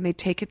attic and they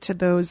take it to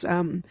those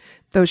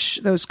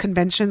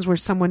conventions where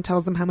someone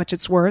tells them how much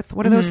it's worth.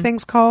 What are those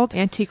things called?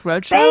 Antique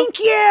Roadshow? Thank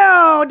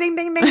you. Ding,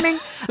 ding, ding,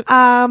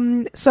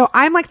 ding. So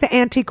I'm like the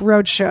Antique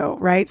Roadshow,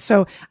 right?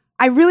 So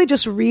I really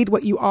just read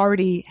what you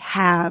already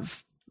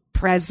have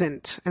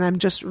present, and I'm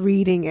just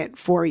reading it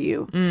for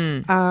you.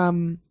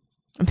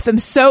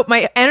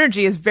 My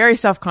energy is very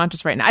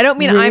self-conscious right now. I don't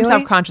mean Really? I'm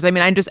self-conscious. I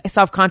mean, I'm just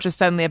self-conscious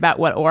suddenly about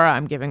what aura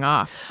I'm giving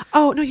off.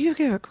 Oh, no, you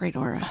have a great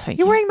aura. Thank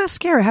You're you. wearing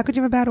mascara. How could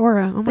you have a bad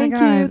aura? Oh my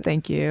God.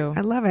 Thank you.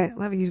 I love it.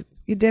 Love it.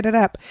 You did it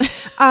up.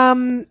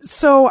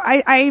 So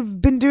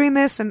I've been doing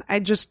this, and I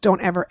just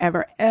don't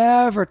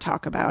ever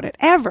talk about it.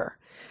 Ever.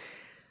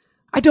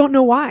 I don't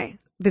know why.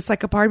 There's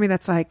like a part of me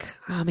that's like,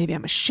 oh, maybe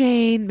I'm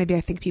ashamed. Maybe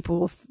I think people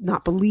will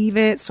not believe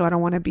it. So I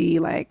don't want to be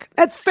like,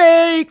 that's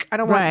fake. I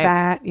don't want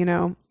that, you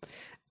know.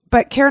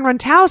 But Karen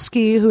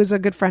Runtowski, who is a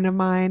good friend of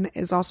mine,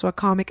 is also a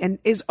comic and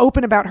is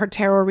open about her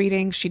tarot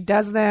readings. She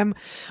does them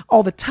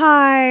all the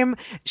time.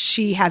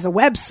 She has a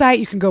website.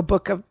 You can go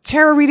book a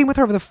tarot reading with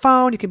her over the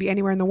phone. You can be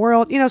anywhere in the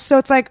world. You know, so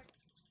it's like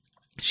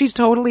she's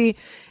totally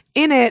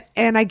in it.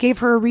 And I gave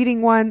her a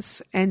reading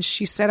once, and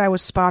she said I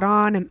was spot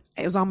on, and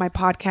it was on my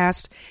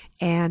podcast.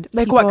 And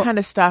Like, what kind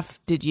of stuff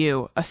did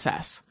you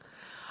assess?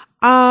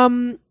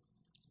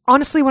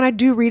 Honestly, when I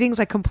do readings,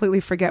 I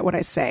completely forget what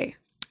I say.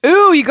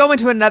 Ooh, you go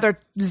into another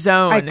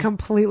zone. I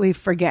completely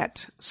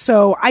forget.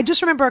 So I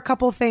just remember a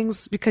couple of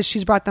things because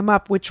she's brought them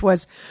up, which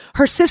was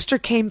her sister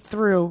came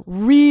through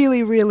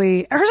really,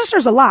 really. Her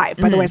sister's alive,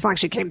 by the way. It's not like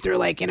she came through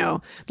like,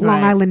 Long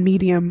Island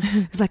medium.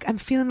 It's like, I'm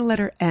feeling the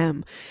letter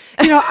M.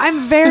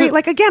 I'm very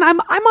like, again, I'm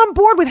on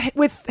board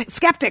with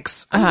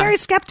skeptics. I'm very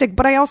skeptic,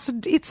 but I also,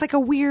 it's like a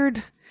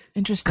weird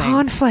interesting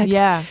conflict.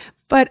 Yeah.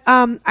 But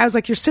I was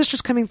like, your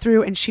sister's coming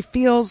through and she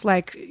feels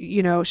like,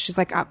 she's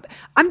like, I'm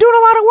doing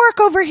a lot of work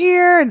over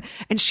here.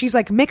 And she's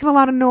like making a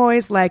lot of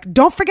noise. Like,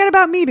 don't forget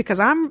about me because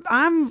I'm,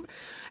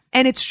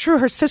 and it's true.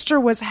 Her sister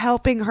was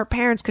helping her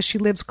parents because she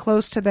lives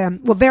close to them.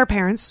 Well, their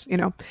parents,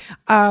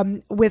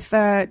 with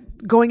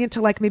going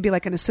into like maybe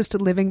like an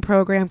assisted living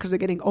program because they're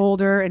getting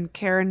older. And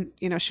Karen,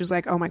 she was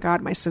like, oh my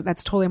God,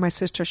 that's totally my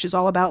sister. She's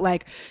all about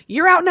like,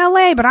 you're out in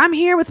LA, but I'm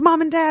here with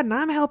mom and dad and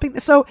I'm helping.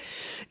 So,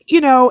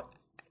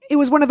 it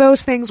was one of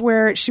those things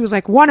where she was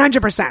like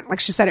 100%, like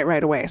she said it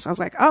right away. So I was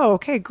like, oh,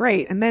 okay,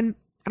 great. And then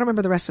I don't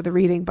remember the rest of the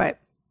reading, but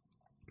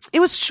it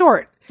was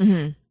short.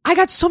 Mm-hmm. I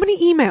got so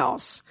many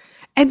emails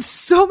and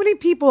so many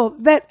people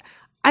that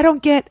I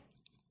don't get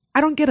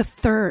a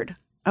third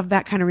of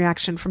that kind of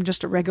reaction from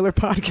just a regular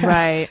podcast.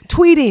 Right.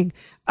 Tweeting,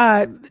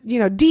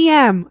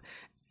 DM,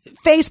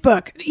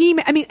 Facebook,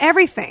 email,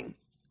 everything.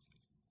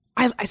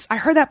 I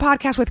heard that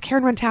podcast with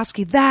Karen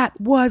Runtowski. That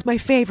was my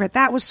favorite.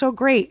 That was so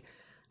great.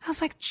 I was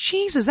like,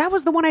 Jesus, that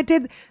was the one I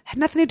did. Had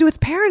nothing to do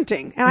with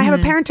parenting. And I have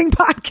a parenting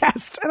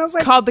podcast. And I was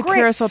like, called The great.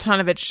 Kira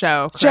Soltanovich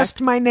Show. Correct?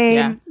 Just my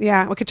name.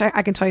 Yeah. Which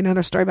I can tell you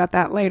another story about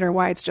that later,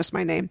 why it's just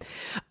my name.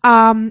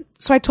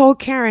 So I told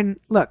Karen,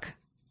 look,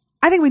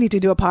 I think we need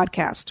to do a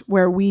podcast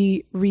where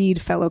we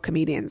read fellow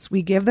comedians.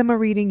 We give them a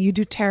reading. You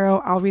do tarot.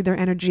 I'll read their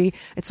energy.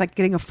 It's like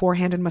getting a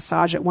 4-handed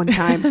massage at one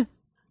time.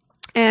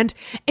 And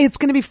it's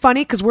going to be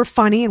funny because we're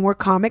funny and we're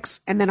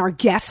comics. And then our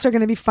guests are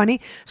going to be funny.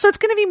 So it's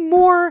going to be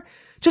more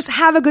just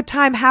have a good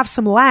time, have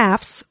some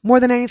laughs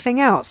more than anything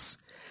else.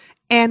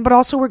 But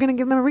also we're going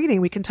to give them a reading.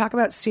 We can talk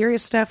about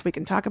serious stuff. We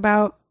can talk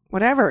about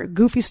whatever,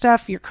 goofy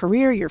stuff, your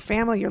career, your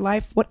family, your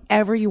life,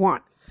 whatever you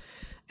want.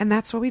 And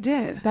that's what we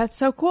did. That's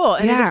so cool.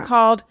 And it is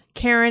called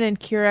Karen and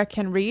Kira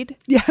Can Read?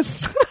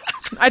 Yes.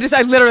 I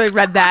literally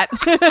read that.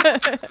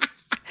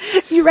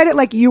 You read it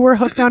like you were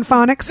hooked on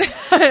phonics.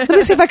 Let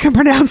me see if I can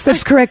pronounce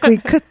this correctly.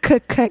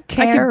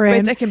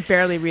 Karen. I can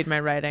barely read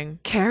my writing.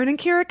 Karen and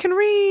Kira Can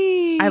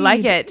Read. I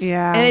like it.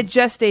 Yeah. And it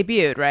just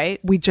debuted, right?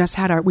 We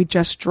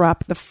just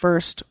dropped the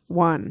first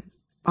one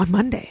on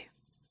Monday.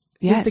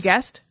 Yes. Who's the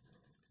guest?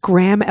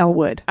 Graham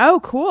Elwood.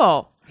 Oh,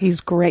 cool.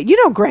 He's great.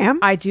 You know Graham.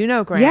 I do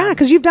know Graham. Yeah,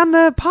 because you've done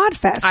the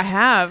Podfest. I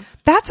have.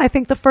 That's, I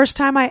think, the first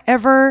time I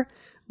ever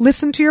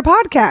listened to your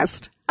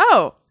podcast.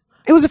 Oh.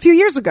 It was a few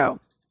years ago.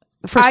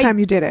 The first time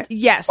you did it.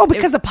 Yes. Oh,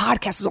 because the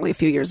podcast is only a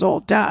few years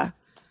old. Duh.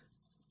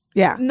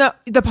 Yeah. No,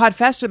 the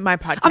Podfest with my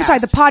podcast. I'm sorry,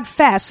 the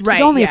Podfest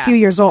is only a few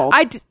years old.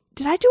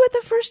 Did I do it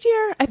the first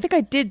year? I think I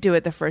did do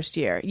it the first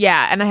year.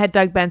 Yeah, and I had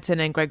Doug Benson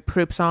and Greg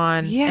Proops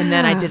on. Yeah. And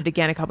then I did it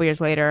again a couple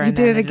years later. You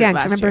did it again.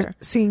 I remember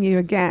seeing you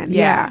again.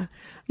 Yeah.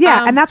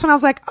 Yeah, and that's when I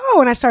was like, oh,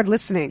 and I started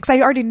listening. Because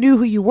I already knew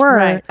who you were.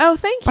 Right. Oh,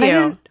 thank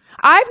you.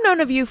 I've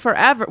known of you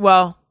forever.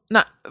 Well,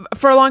 not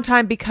for a long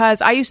time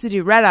because I used to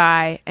do Red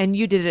Eye and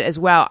you did it as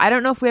well. I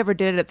don't know if we ever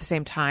did it at the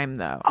same time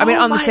though.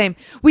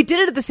 We did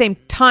it at the same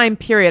time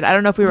period. I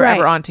don't know if we were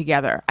ever on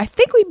together. I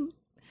think we,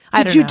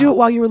 Did you do it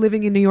while you were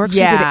living in New York?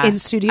 So you did it in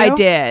studio? I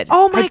did.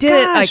 Oh my gosh. I did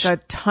it like a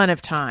ton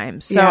of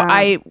times. So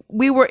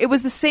it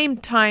was the same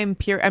time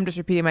period. I'm just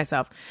repeating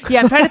myself.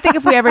 Yeah. I'm trying to think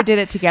if we ever did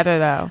it together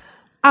though.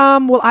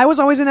 Well, I was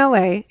always in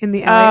LA in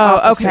the LA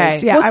offices. Okay.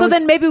 Yeah, well,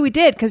 then maybe we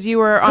did because you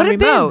were on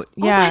remote.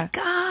 Yeah. Oh my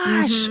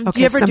gosh. Mm-hmm.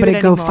 Okay, somebody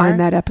go find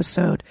that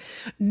episode.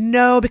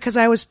 No, because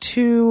I was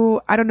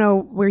too, I don't know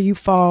where you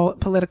fall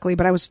politically,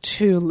 but I was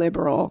too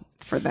liberal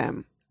for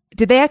them.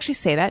 Did they actually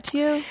say that to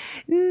you?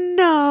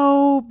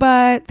 No,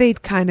 but they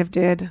kind of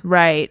did.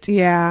 Right.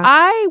 Yeah.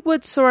 I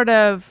would sort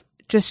of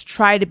just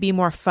try to be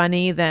more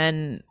funny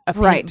than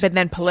but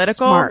then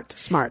political.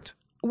 Smart.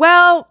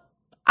 Well,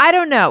 I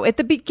don't know. At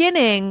the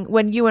beginning,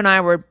 when you and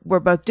I were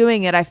both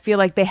doing it, I feel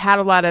like they had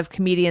a lot of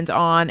comedians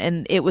on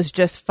and it was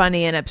just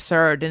funny and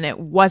absurd and it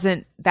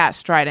wasn't that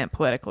strident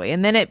politically.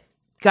 And then it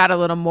got a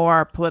little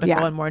more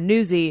political and more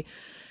newsy.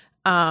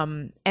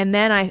 And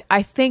then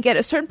I think at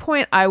a certain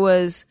point I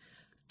was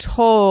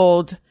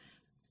told,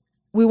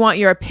 we want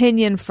your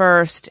opinion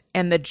first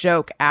and the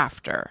joke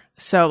after.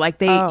 So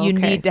like you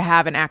need to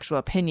have an actual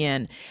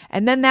opinion.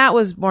 And then that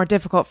was more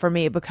difficult for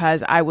me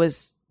because I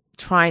was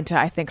trying to,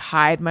 I think,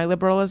 hide my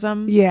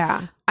liberalism.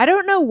 Yeah. I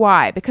don't know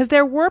why, because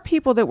there were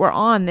people that were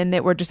on and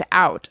that were just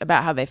out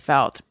about how they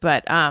felt.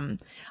 But I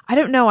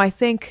don't know. I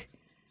think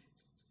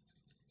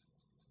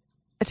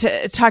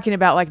talking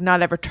about like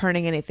not ever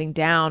turning anything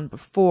down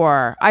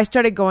before, I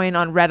started going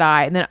on Red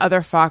Eye and then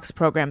other Fox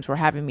programs were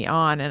having me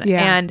on.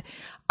 And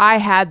I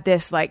had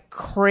this like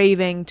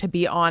craving to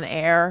be on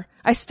air.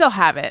 I still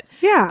have it.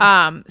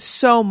 Yeah.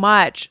 So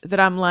much that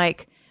I'm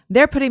like,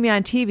 they're putting me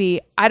on TV.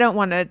 I don't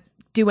want to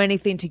do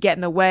anything to get in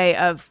the way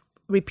of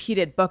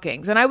repeated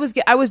bookings. And I was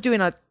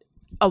doing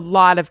a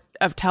lot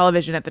of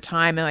television at the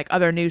time and like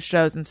other news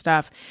shows and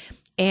stuff.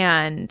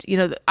 And, you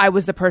know, I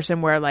was the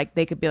person where like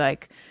they could be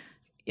like,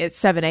 it's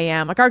 7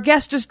 a.m. Like, our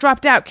guest just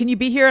dropped out. Can you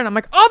be here? And I'm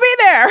like, I'll be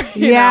there.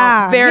 You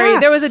know,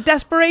 there was a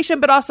desperation,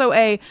 but also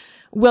a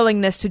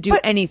willingness to do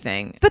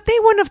anything. But they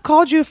wouldn't have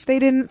called you if they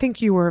didn't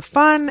think you were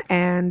fun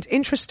and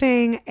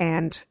interesting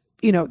and,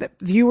 you know, that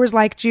viewers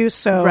liked you.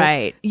 So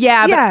right.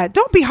 Yeah. Yeah.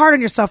 Don't be hard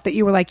on yourself that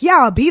you were like, yeah,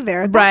 I'll be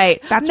there.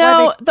 Right. That's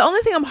no, the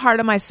only thing I'm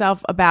hard on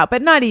myself about,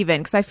 but not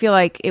even because I feel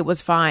like it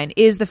was fine,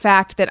 is the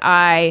fact that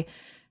I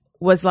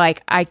was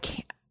like,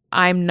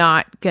 I'm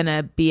not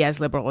gonna be as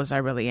liberal as I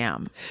really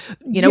am,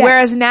 you know. Yes.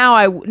 Whereas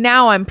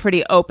now I'm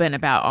pretty open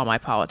about all my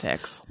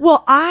politics. Well,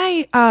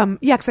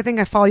 because I think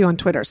I follow you on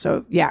Twitter,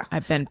 so yeah,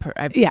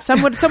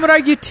 Some would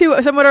argue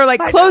too. Some would are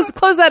like,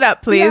 close that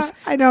up, please. Yeah,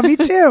 I know, me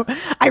too.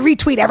 I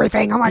retweet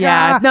everything. I'm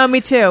like, no,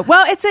 me too.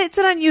 Well, it's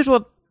an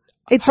unusual,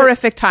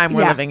 horrific time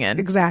we're living in.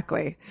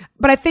 Exactly.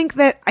 But I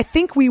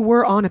think we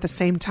were on at the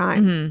same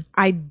time. Mm-hmm.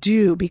 I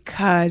do,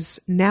 because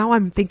now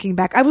I'm thinking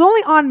back. I was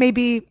only on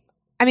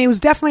it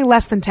was definitely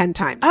less than 10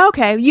 times.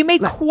 Okay. You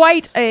made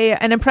quite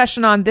an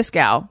impression on this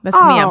gal. That's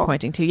me I'm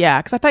pointing to. Yeah.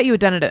 Because I thought you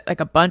had done it like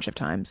a bunch of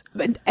times.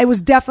 But it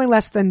was definitely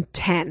less than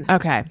 10.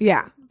 Okay.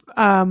 Yeah.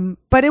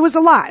 But it was a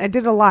lot. I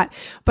did a lot.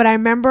 But I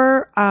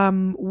remember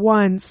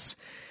once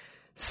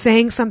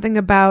saying something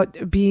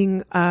about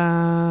being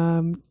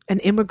an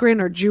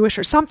immigrant or Jewish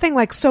or something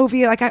like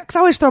Soviet. Like, because I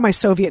always throw my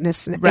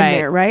Sovietness in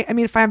there, right? I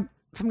mean, if I'm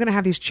going to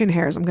have these chin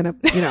hairs, I'm going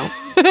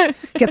to,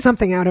 get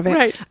something out of it.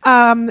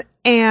 Right.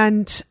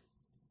 And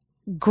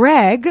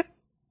Greg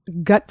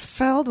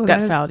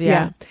Gutfeld,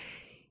 yeah.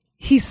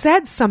 He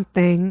said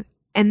something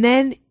and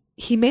then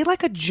he made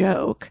like a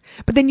joke,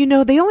 but then,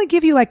 they only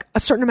give you like a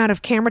certain amount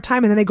of camera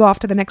time and then they go off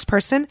to the next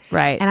person.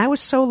 Right. And I was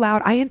so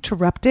loud, I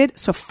interrupted.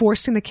 So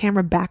forcing the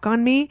camera back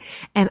on me,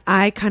 and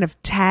I kind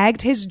of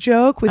tagged his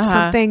joke with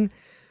something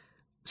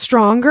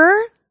stronger.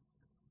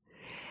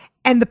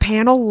 And the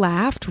panel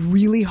laughed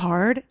really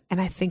hard. And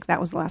I think that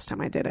was the last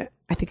time I did it.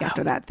 I think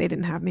after that, they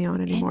didn't have me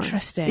on anymore.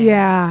 Interesting.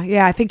 Yeah.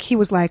 Yeah. I think he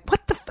was like,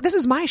 this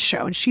is my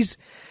show. And she's,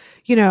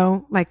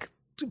 like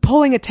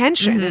pulling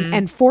attention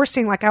and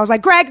forcing, like, I was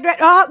like, Greg,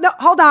 oh, no,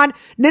 hold on.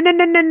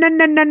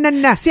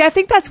 No. See, I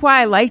think that's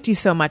why I liked you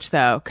so much,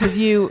 though. Because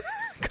you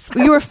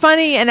were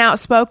funny and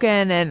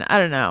outspoken. And I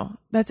don't know.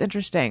 That's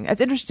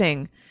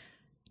interesting.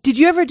 Did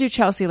you ever do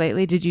Chelsea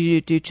Lately? Did you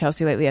do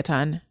Chelsea Lately a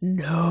ton?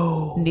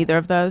 No. Neither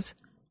of those?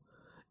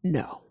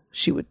 No,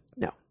 she would.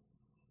 No.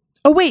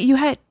 Oh, wait,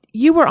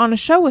 you were on a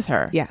show with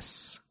her.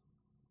 Yes.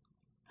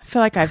 I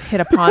feel like I've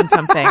hit upon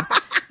something,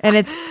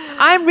 and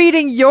I'm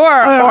reading your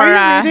aura.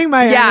 Are you reading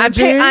my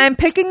energy? I'm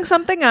picking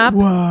something up.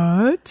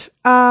 What?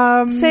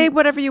 Say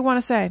whatever you want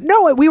to say.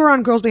 No, we were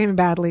on Girls Behaving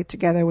Badly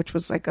together, which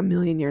was like a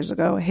million years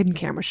ago, a hidden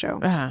camera show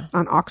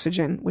on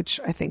Oxygen, which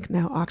I think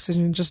now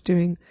Oxygen is just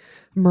doing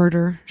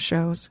murder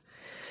shows.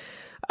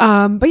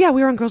 But yeah,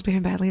 we were on Girls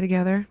Behaving Badly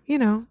together,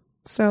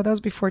 So that was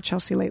before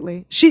Chelsea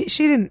Lately. She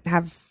didn't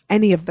have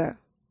any of the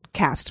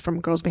cast from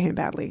Girls Behaving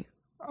Badly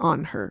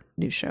on her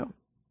new show.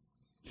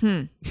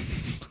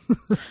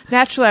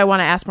 Naturally, I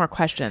want to ask more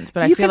questions,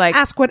 but I feel like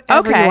ask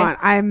whatever you want.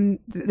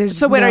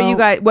 Are you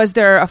guys? Was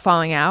there a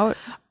falling out?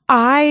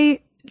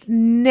 I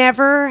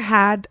never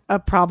had a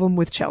problem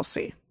with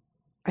Chelsea.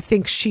 I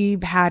think she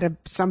had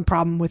some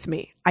problem with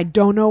me. I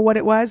don't know what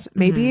it was.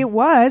 Maybe it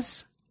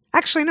was.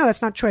 Actually, no,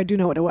 that's not true. I do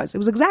know what it was. It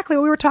was exactly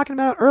what we were talking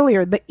about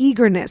earlier. The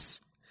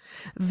eagerness.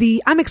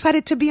 I'm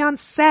excited to be on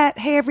set.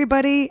 Hey,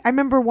 everybody. I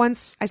remember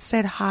once I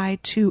said hi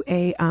to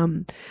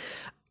an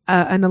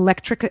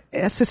electric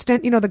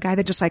assistant, the guy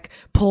that just like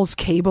pulls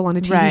cable on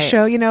a TV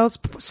show,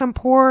 some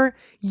poor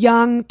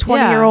young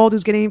 20-year-old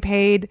who's getting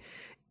paid,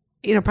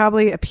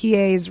 probably a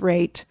PA's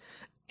rate.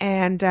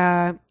 And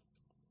I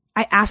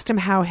asked him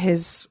how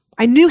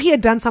I knew he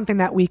had done something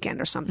that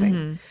weekend or something.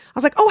 I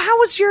was like, oh, how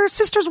was your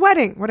sister's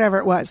wedding? Whatever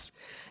it was.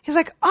 He's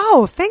like,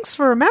 oh, thanks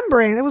for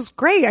remembering. That was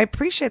great. I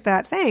appreciate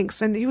that.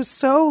 Thanks. And he was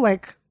so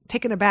like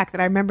taken aback that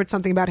I remembered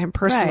something about him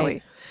personally.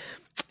 Right.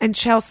 And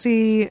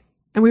Chelsea,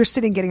 and we were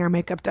sitting getting our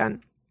makeup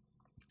done.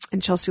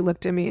 And Chelsea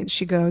looked at me and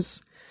she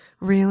goes,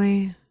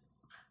 really?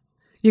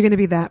 You're going to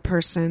be that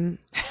person?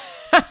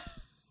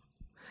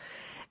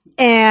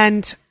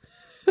 And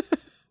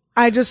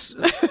I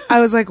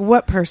was like,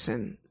 what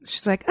person?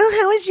 She's like, oh,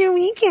 how was your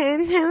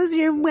weekend? How was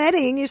your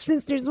wedding? Your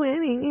sister's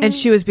wedding? And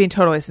she was being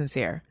totally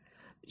sincere.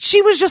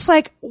 She was just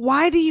like,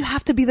 why do you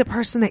have to be the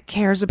person that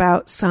cares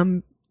about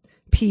some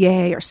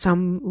PA or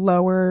some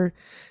lower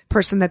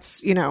person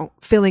that's,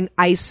 filling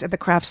ice at the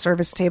craft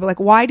service table? Like,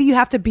 why do you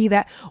have to be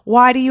that?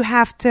 Why do you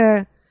have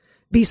to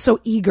be so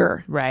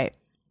eager? Right.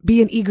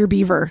 Be an eager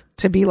beaver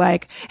to be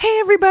like, hey,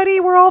 everybody,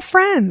 we're all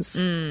friends.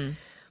 And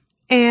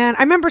I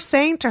remember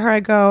saying to her,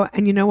 I go,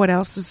 and you know what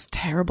else is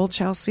terrible,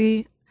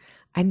 Chelsea?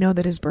 I know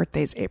that his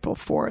birthday is April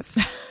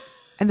 4th.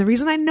 And the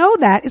reason I know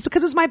that is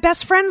because it was my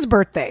best friend's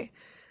birthday.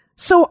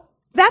 So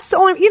that's the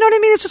only, you know what I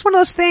mean? It's just one of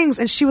those things.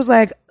 And she was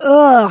like,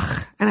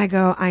 ugh. And I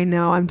go, I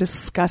know, I'm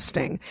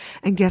disgusting.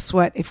 And guess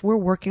what? If we're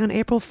working on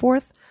April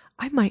 4th,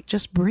 I might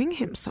just bring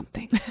him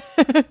something.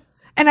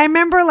 And I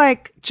remember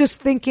like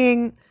just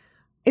thinking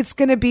this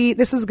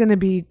is going to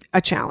be a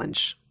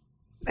challenge.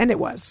 And it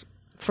was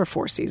for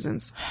 4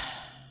 seasons.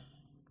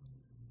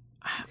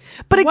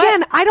 But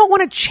again, I don't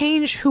want to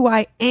change who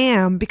I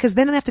am because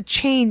then I have to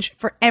change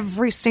for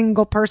every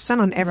single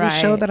person on every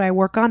show that I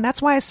work on.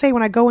 That's why I say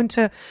when I go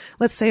into,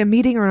 let's say, a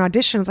meeting or an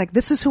audition, it's like,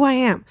 this is who I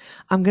am.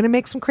 I'm going to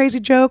make some crazy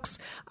jokes.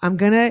 I'm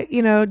going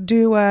to,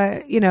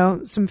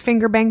 do, some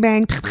finger bang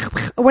bang,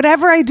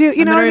 whatever I do.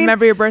 You know what I mean?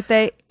 Remember your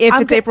birthday if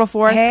it's April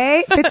 4th.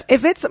 Hey,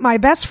 if it's my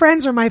best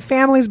friend's or my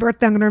family's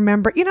birthday, I'm going to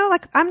remember.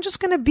 I'm just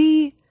going to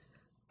be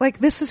like,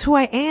 this is who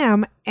I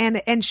am.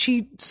 And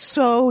she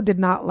so did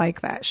not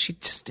like that. She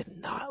just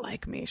did not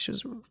like me. She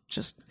was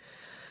just.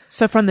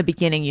 So from the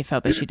beginning, you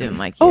felt that she didn't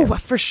like you? Oh,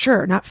 for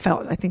sure. Not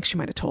felt. I think she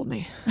might have told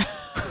me.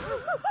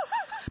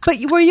 But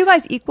were you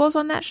guys equals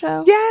on that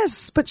show?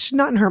 Yes, but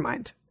not in her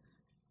mind.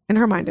 In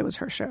her mind, it was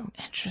her show.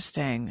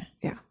 Interesting.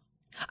 Yeah.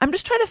 I'm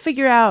just trying to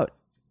figure out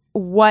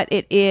what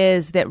it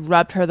is that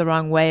rubbed her the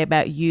wrong way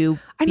about you.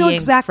 I know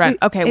exactly.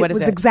 Okay, what is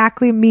it? It was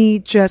exactly me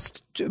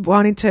just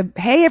wanting to,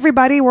 hey,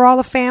 everybody, we're all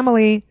a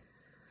family.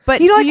 But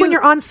when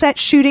you're on set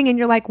shooting and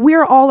you're like,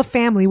 we're all a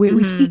family.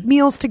 We eat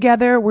meals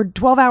together. We're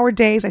 12-hour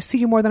days. I see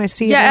you more than I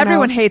see you. Yeah,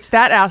 everyone hates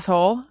that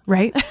asshole.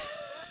 Right?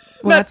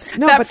 Well,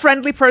 that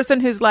friendly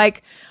person who's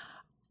like,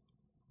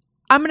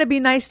 I'm going to be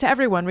nice to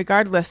everyone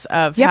regardless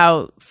of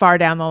how far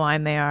down the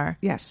line they are.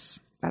 Yes,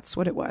 that's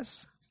what it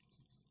was.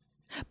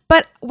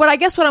 But what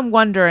I'm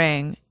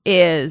wondering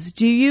is,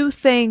 do you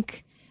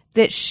think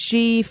that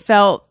she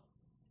felt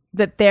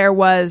that there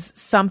was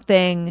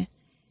something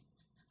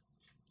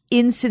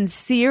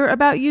insincere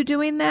about you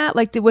doing that?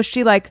 Like, was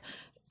she like,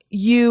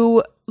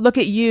 you look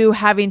at you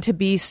having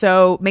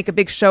to make a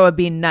big show of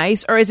being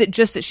nice? Or is it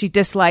just that she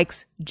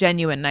dislikes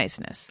genuine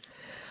niceness?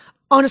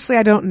 Honestly,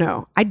 I don't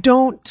know. I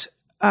don't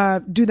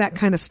do that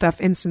kind of stuff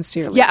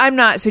insincerely. Yeah, I'm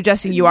not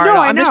suggesting you are at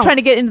all. I'm just trying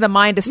to get into the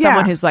mind of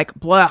someone who's like,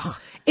 blah.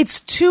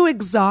 It's too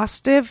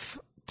exhaustive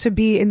to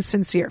be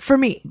insincere for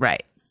me.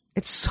 Right.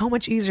 It's so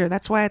much easier.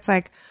 That's why it's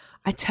like,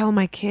 I tell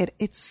my kid,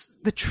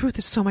 the truth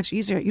is so much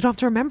easier. You don't have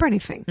to remember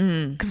anything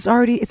because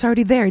it's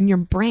already there in your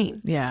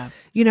brain. Yeah.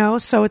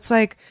 So it's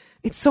like,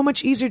 it's so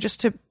much easier just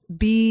to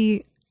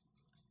be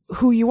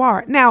who you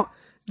are. Now,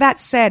 that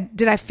said,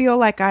 did I feel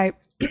like I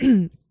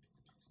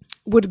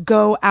would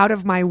go out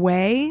of my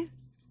way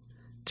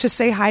to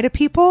say hi to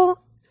people?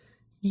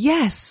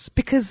 Yes,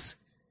 because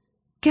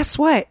guess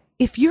what?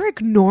 If you're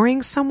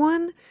ignoring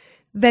someone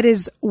that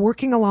is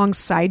working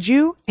alongside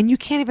you and you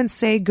can't even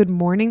say good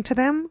morning to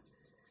them,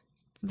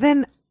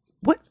 then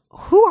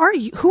who are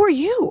you? Who are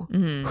you?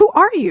 Mm-hmm. Who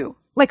are you?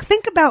 Like,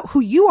 think about who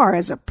you are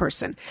as a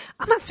person.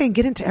 I'm not saying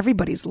get into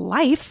everybody's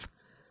life,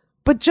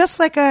 but just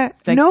like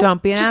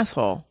don't be an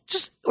asshole.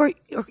 Or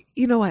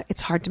you know what?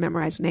 It's hard to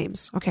memorize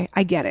names. Okay.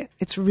 I get it.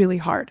 It's really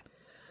hard,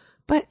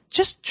 but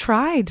just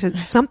try to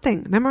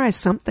memorize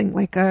something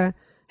like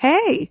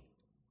hey,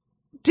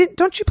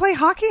 don't you play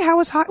hockey? How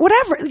was hockey?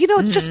 Whatever.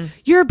 It's just,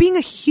 you're being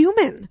a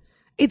human.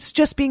 It's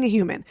just being a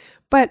human.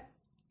 But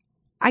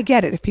I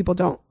get it if people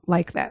don't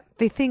like that.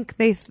 They think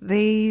I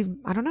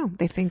don't know.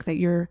 They think that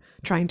you're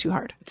trying too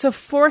hard. So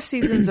 4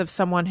 seasons of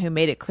someone who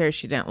made it clear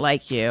she didn't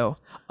like you.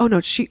 Oh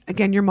no,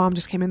 your mom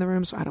just came in the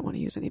room, so I don't want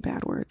to use any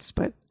bad words,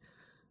 but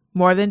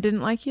more than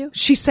didn't like you?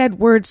 She said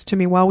words to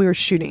me while we were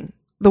shooting.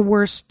 The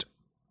worst.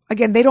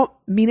 Again, they don't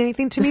mean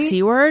anything to me. The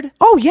C word?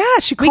 Oh yeah,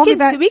 she called me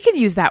that. We can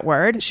use that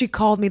word. She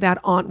called me that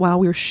while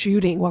we were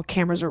shooting, while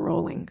cameras are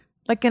rolling.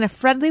 Like in a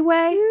friendly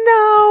way?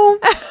 No.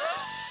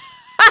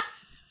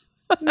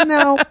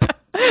 No.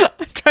 I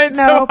tried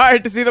so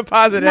hard to see the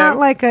positive. Not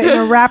like in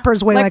a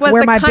rapper's way, like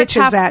where my bitch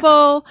is at.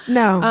 Full?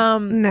 No.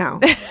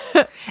 No.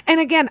 And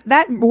again,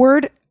 that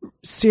word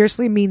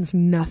seriously means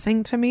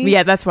nothing to me.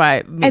 Yeah, that's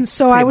why. And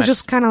so I was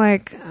just kind of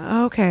like,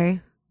 okay,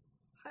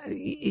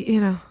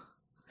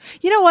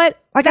 You know what?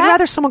 Like, I'd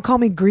rather someone call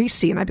me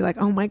greasy and I'd be like,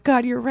 oh my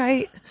God, you're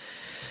right.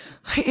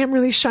 I am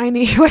really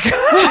shiny.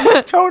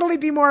 Like, totally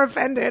be more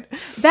offended.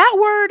 That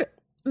word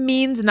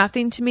means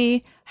nothing to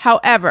me.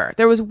 However,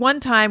 there was one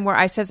time where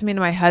I said something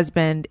to my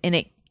husband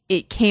and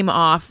it came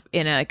off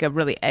in a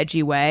really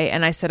edgy way.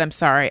 And I said, I'm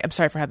sorry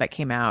for how that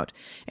came out.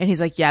 And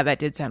he's like, yeah, that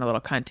did sound a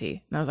little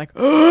cunty. And I was like,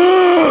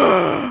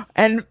 oh,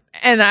 and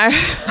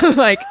I was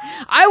like,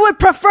 I would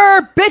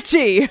prefer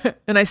bitchy.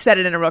 And I said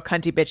it in a real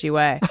cunty bitchy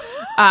way.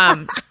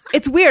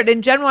 It's weird.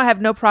 In general, I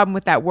have no problem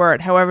with that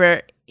word.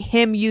 However,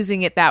 him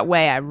using it that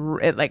way,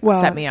 it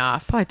set me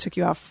off. Probably took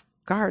you off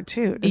guard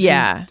too.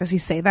 Does he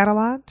say that a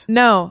lot?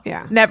 No.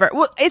 Yeah. Never.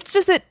 Well, it's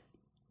just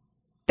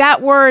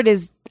that word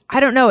is,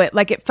 I don't know, it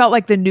felt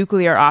like the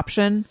nuclear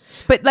option.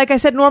 But like I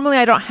said, normally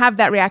I don't have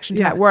that reaction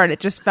to that word. It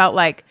just felt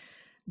like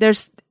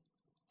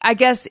I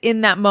guess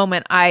in that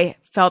moment I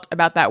felt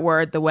about that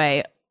word the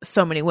way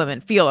so many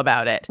women feel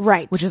about it.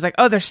 Right. Which is like,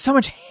 oh, there's so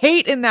much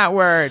hate in that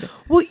word.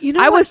 Well,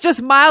 I was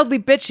just mildly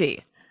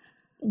bitchy.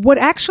 What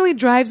actually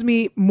drives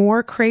me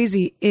more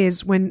crazy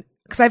is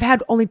because I've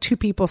had only 2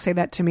 people say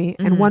that to me,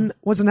 and one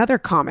was another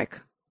comic,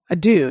 a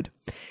dude,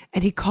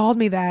 and he called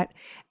me that,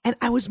 And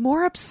I was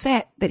more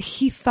upset that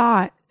he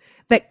thought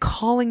that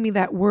calling me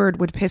that word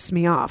would piss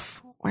me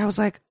off. Where I was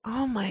like,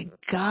 oh my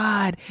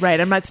God. Right.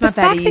 It's not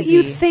that easy. The fact that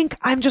you think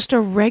I'm just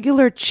a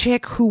regular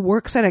chick who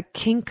works at a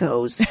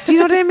Kinko's. Do you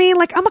know what I mean?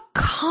 Like, I'm a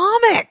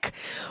comic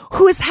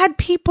who has had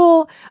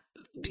people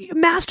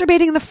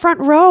masturbating in the front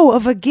row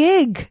of a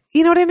gig.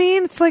 You know what I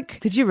mean? It's like.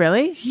 Did you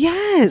really?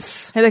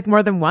 Yes. Hey, like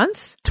more than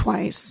once?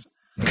 Twice.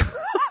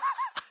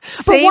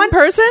 Same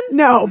person?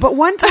 No, but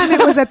one time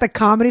it was at the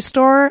Comedy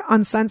Store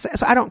on Sunset.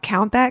 So I don't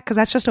count that because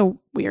that's just a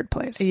weird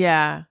place.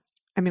 Yeah.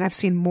 I mean, I've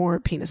seen more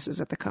penises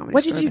at the Comedy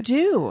What Store. did you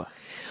do?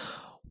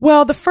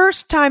 Well, the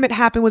first time it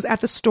happened was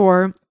at the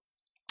store,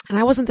 and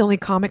I wasn't the only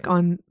comic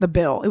on the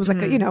bill. It was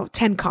like,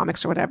 10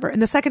 comics or whatever.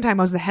 And the second time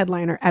I was the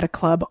headliner at a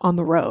club on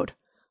the road.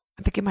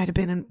 I think it might have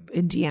been in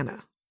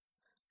Indiana.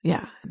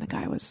 Yeah. And the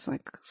guy was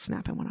like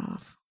snapping one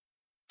off.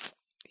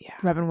 Yeah.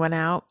 Rubbing one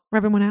out.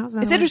 Rubbing one out? Is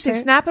that It's how you interesting. say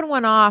it? Snapping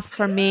one off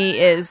for me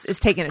is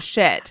taking a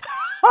shit.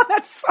 Oh,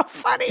 that's so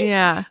funny.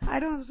 Yeah. I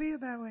don't see it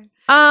that way.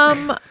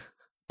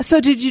 So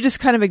did you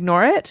just kind of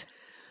ignore it?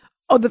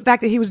 Oh, the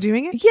fact that he was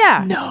doing it?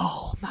 Yeah.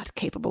 No, I'm not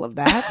capable of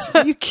that.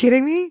 Are you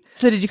kidding me?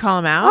 So did you call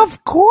him out?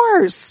 Of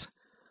course.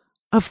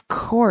 Of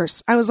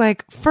course. I was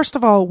like, first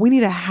of all, we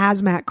need a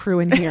hazmat crew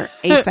in here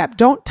ASAP.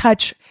 Don't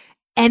touch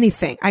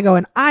anything. I go,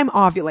 and I'm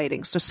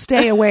ovulating, so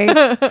stay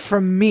away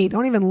from me.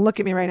 Don't even look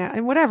at me right now.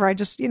 And whatever. I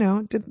just,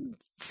 did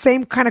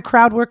same kind of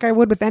crowd work I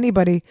would with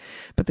anybody.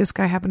 But this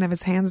guy happened to have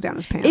his hands down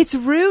his pants. It's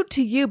rude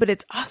to you, but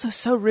it's also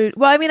so rude.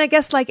 Well, I mean, I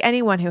guess like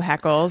anyone who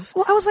heckles.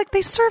 Well, I was like,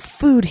 they serve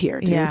food here,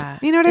 dude. Yeah.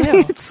 You know what I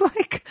mean? It's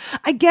like,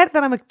 I get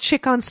that I'm a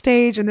chick on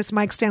stage and this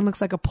mic stand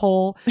looks like a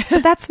pole,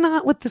 but that's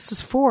not what this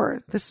is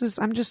for.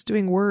 I'm just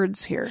doing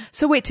words here.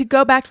 So wait, to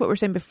go back to what we were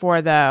saying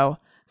before though.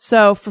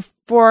 So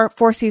for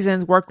four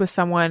seasons, worked with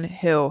someone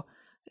who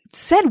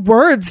said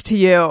words to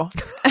you.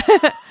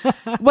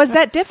 Was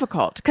that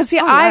difficult? Because see,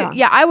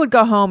 I would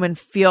go home and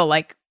feel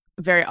like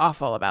very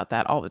awful about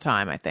that all the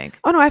time, I think.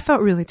 Oh no, I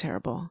felt really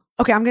terrible.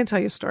 Okay, I'm going to tell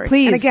you a story.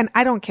 Please. And again,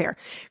 I don't care.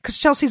 Because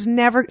Chelsea's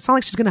it's not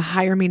like she's going to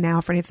hire me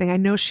now for anything. I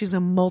know she's a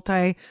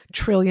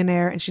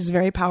multi-trillionaire and she's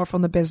very powerful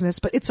in the business,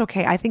 but it's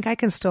okay. I think I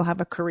can still have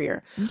a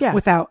career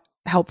without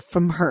help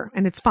from her,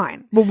 and it's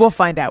fine. Well, we'll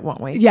find out, won't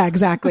we? Yeah,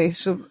 exactly.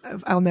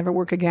 I'll never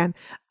work again.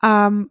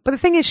 But the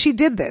thing is, she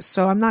did this,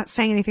 so I'm not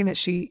saying anything that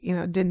she,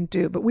 didn't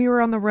do. But we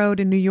were on the road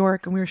in New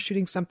York, and we were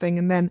shooting something,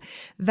 and then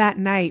that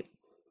night,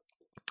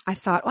 I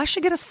thought, well, I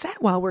should get a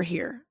set while we're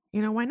here.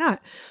 Why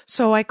not?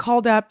 So I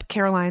called up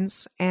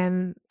Caroline's,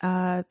 and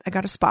I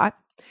got a spot.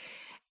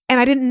 And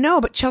I didn't know,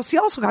 but Chelsea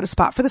also got a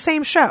spot for the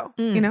same show,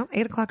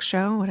 8:00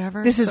 show,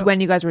 whatever. This is when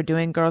you guys were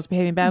doing Girls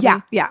Behaving Badly?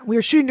 Yeah. We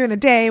were shooting during the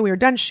day. We were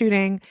done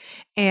shooting.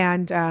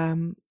 And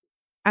I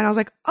was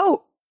like,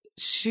 oh,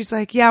 she's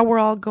like, yeah, we're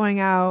all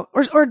going out.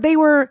 Or they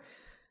were,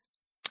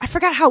 I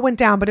forgot how it went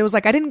down, but it was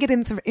like, I didn't get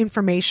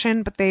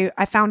information, but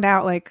I found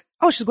out like,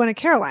 oh, she's going to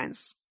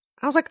Caroline's.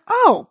 I was like,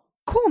 oh,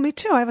 cool. Me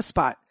too. I have a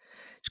spot.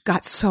 She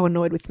got so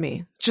annoyed with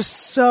me. Just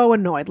so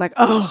annoyed. Like,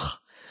 oh,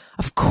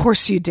 of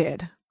course you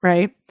did.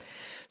 Right.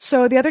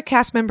 So the other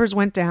cast members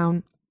went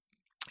down.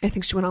 I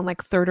think she went on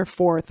like third or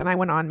fourth, and I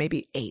went on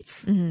maybe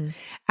eighth. Mm-hmm.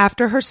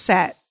 After her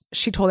set,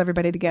 she told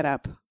everybody to get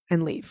up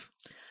and leave.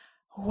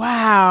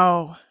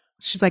 Wow.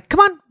 She's like, come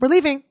on, we're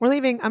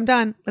leaving. I'm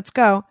done. Let's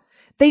go.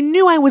 They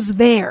knew I was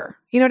there.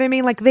 You know what I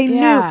mean? Like they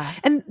knew.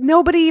 And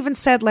nobody even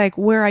said like,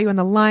 where are you in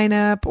the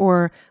lineup?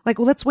 Or like,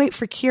 well, let's wait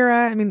for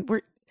Kira. I mean,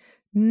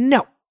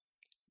 no.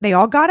 They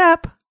all got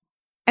up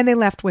and they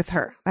left with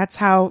her. That's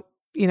how,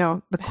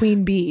 the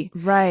queen bee.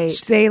 Right.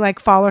 They like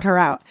followed her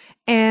out.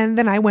 And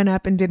then I went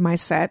up and did my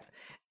set.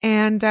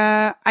 And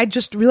I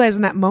just realized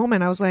in that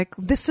moment, I was like,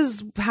 this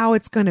is how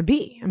it's going to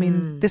be. I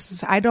mean,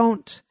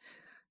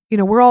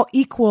 we're all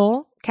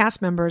equal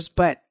cast members,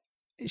 but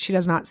she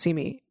does not see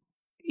me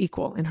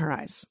equal in her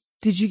eyes.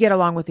 Did you get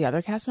along with the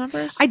other cast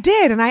members? I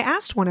did. And I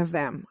asked one of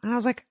them and I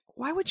was like,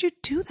 why would you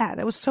do that?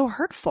 That was so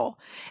hurtful.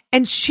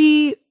 And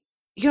she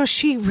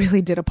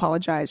really did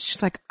apologize.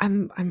 She's like,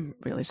 I'm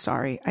really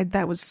sorry.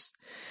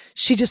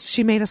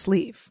 She made us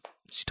leave.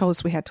 She told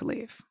us we had to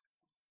leave.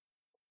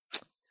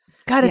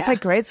 God, it's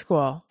like grade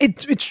school. It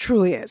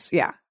truly is.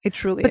 Yeah, it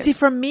truly is. But see,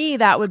 for me,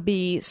 that would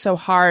be so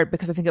hard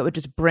because I think it would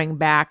just bring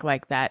back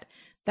like that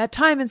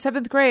time in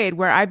seventh grade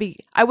where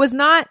I was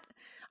not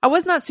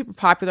super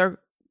popular,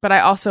 but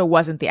I also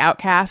wasn't the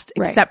outcast,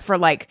 except for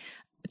like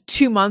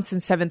 2 months in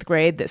seventh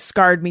grade that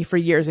scarred me for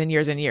years and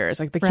years and years.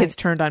 Like the kids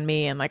turned on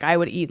me and like I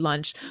would eat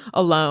lunch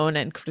alone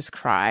and just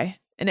cry.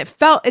 And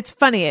it's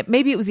funny.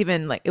 Maybe it was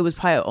even like, it was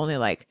probably only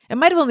like, it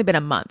might've only been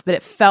a month, but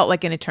it felt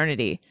like an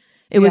eternity.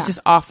 It was just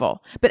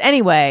awful. But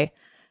anyway,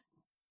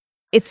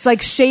 it's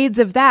like shades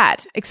of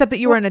that, except that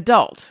you were an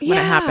adult when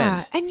it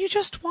happened. And you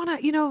just want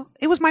to,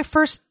 it was my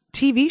first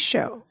TV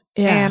show.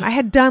 Yeah. And I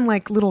had done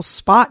like little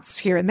spots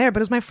here and there, but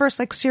it was my first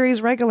like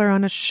series regular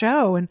on a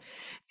show.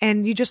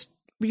 And you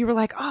were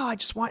like, oh, I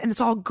just want, and it's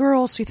all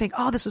girls. So you think,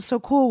 oh, this is so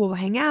cool. We'll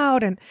hang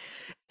out. And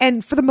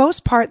And for the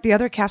most part, the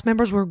other cast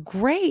members were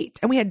great.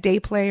 And we had day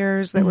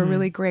players that were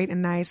really great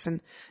and nice.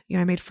 And,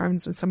 I made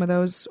friends with some of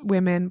those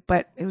women,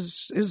 but it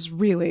was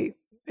really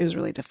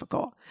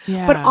difficult.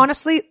 Yeah. But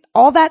honestly,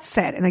 all that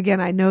said, and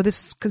again, I know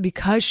this is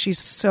because she's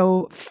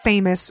so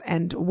famous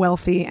and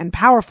wealthy and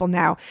powerful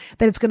now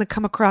that it's going to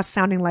come across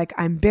sounding like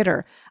I'm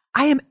bitter.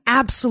 I am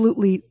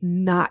absolutely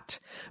not,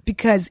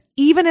 because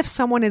even if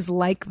someone is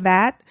like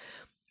that,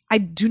 I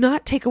do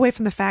not take away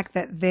from the fact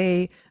that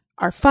they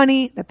are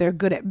funny, that they're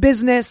good at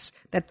business,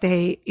 that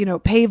they,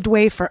 paved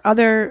way for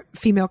other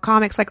female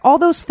comics. Like, all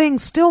those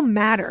things still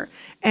matter.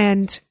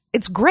 And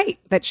it's great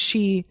that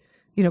she,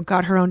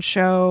 got her own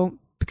show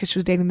because she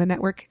was dating the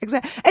network. It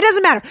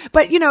doesn't matter.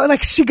 But,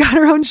 she got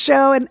her own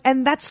show,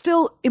 and that's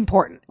still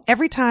important.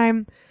 Every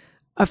time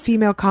a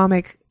female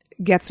comic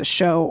gets a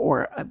show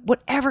or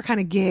whatever kind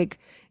of gig,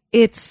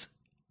 it's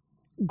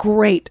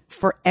great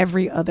for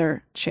every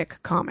other chick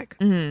comic.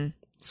 Mm-hmm.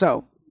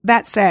 So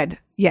that said,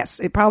 yes,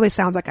 it probably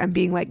sounds like I'm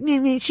being like,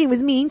 she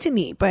was mean to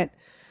me, but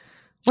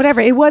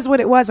whatever. It was what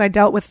it was. I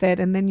dealt with it,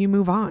 and then you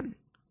move on.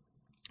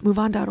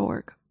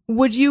 MoveOn.org.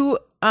 Would you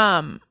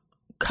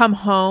come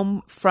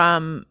home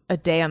from a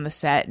day on the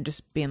set and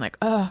just being like,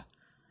 ugh?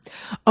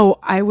 Oh,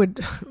 I would.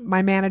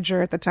 My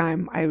manager at the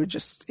time, I would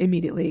just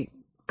immediately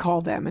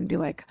call them and be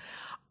like,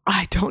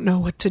 I don't know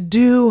what to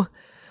do.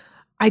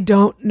 I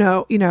don't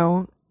know,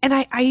 And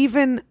I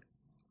even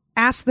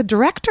asked the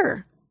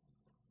director.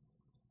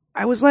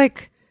 I was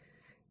like,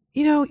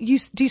 do you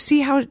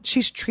see how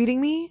she's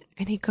treating me?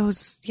 And he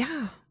goes,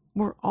 yeah,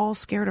 we're all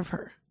scared of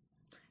her.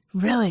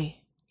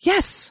 Really?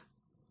 Yes.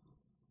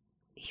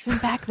 Even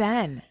back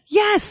then?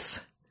 Yes.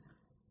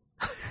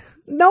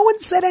 No one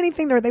said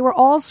anything to her. They were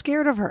all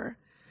scared of her.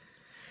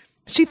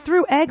 She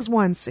threw eggs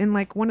once in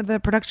like one of the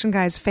production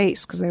guys'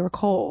 face because they were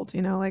cold,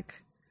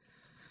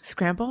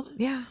 Scrambled?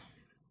 Yeah.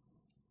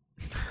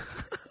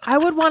 I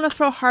would want to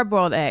throw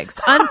hard-boiled eggs,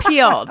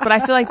 unpeeled, but I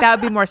feel like that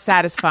would be more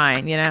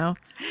satisfying,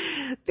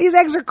 These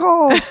eggs are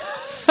cold.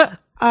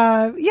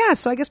 Yeah,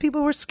 so I guess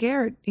people were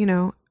scared,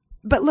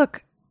 But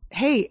look,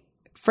 hey,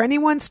 for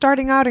anyone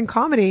starting out in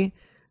comedy,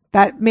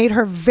 that made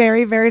her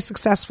very, very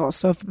successful.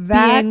 So if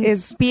that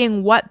is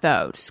being what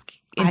though? Just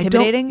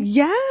intimidating?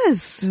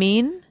 Yes.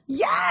 Mean?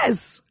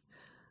 Yes.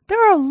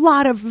 There are a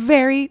lot of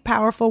very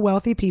powerful,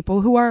 wealthy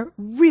people who are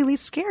really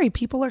scary.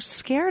 People are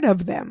scared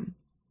of them.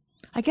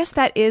 I guess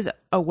that is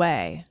a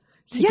way.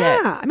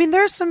 I mean,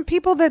 there's some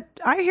people that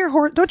I hear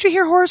don't you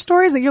hear horror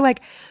stories that you're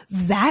like,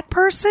 that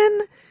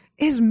person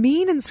is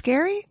mean and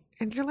scary?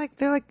 And they're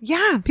like,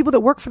 yeah. People that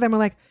work for them are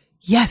like,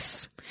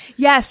 yes.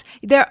 Yes.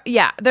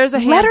 There's a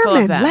handful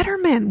of them.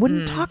 Letterman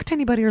wouldn't talk to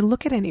anybody or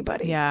look at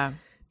anybody. Yeah.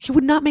 He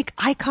would not make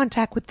eye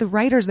contact with the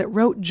writers that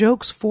wrote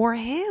jokes for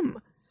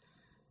him.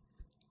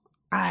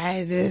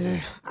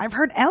 I've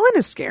heard Ellen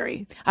is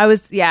scary. I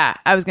was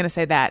going to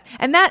say that.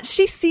 And that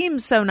she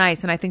seems so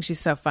nice, and I think she's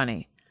so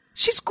funny.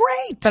 She's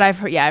great. But I've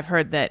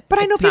heard that. But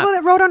I know people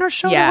that wrote on her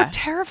show that were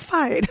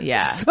terrified.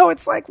 Yeah. So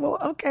it's like, well,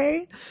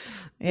 okay.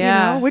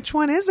 Yeah. Which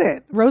one is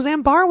it?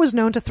 Roseanne Barr was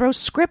known to throw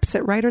scripts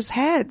at writers'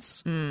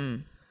 heads.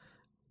 Mm.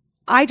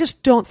 I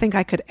just don't think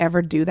I could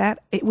ever do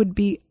that. It would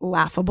be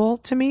laughable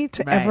to me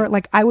to ever,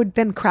 I would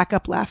then crack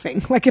up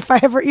laughing. Like if I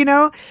ever,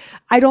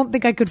 I don't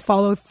think I could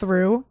follow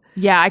through.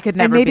 Yeah, I could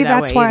never. And maybe be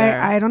that that's way why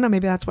either. I don't know.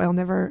 Maybe that's why I'll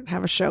never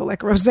have a show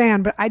like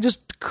Roseanne. But I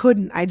just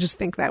couldn't. I just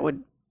think that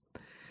would.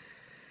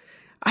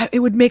 It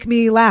would make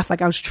me laugh.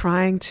 Like I was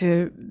trying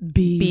to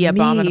be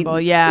abominable.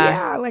 mean. Yeah.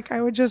 Yeah. Like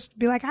I would just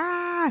be like,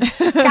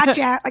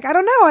 gotcha. Like I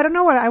don't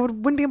know what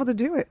wouldn't be able to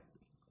do it.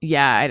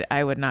 Yeah,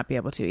 I would not be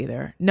able to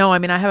either. No, I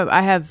mean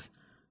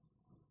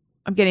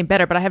I'm getting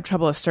better, but I have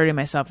trouble asserting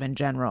myself in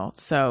general.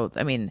 So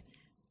I mean,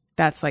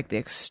 that's like the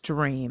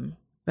extreme.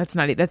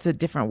 That's a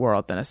different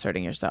world than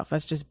asserting yourself.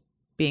 That's just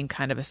being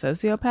kind of a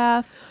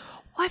sociopath.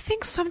 Well, I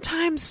think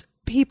sometimes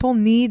people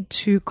need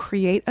to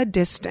create a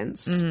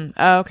distance. Mm-hmm.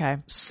 Oh, okay.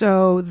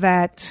 So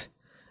that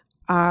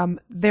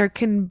there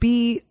can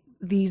be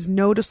these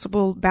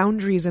noticeable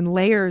boundaries and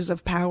layers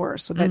of power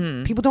so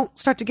that people don't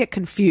start to get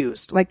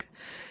confused. Like,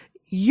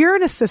 you're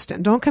an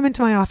assistant. Don't come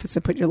into my office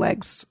and put your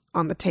legs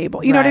on the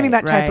table. You know what I mean?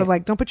 That type of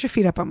like, don't put your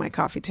feet up on my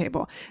coffee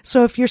table.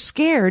 So if you're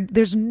scared,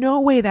 there's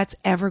no way that's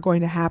ever going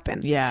to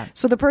happen. Yeah.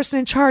 So the person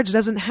in charge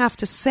doesn't have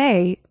to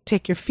say,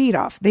 take your feet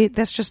off.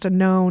 That's just a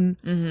known.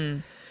 Mm-hmm.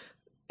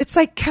 It's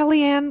like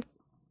Kellyanne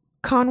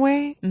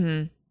Conway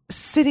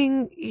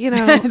sitting,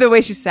 the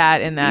way she sat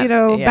in that,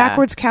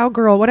 backwards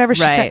cowgirl, whatever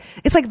she said.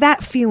 It's like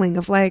that feeling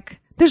of like,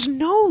 there's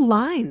no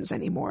lines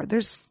anymore.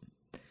 There's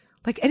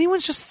like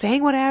anyone's just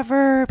saying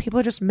whatever. People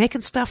are just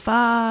making stuff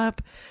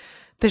up.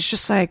 There's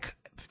just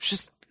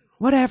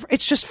whatever.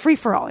 It's just free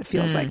for all. It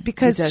feels like,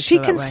 because she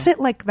can sit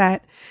like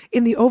that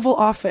in the Oval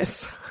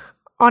Office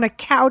on a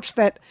couch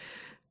that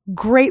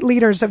great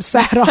leaders have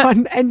sat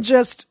on and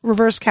just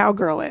reverse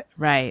cowgirl it.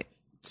 Right.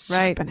 It's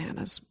just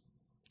bananas.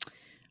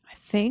 I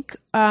think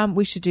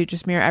we should do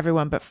Just Mirror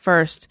Everyone. But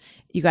first,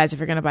 you guys, if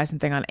you're going to buy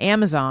something on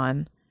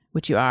Amazon,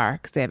 which you are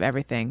because they have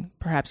everything,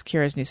 perhaps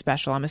Kira's new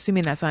special. I'm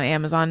assuming that's on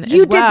Amazon as well.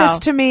 You did this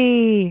to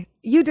me.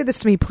 You did this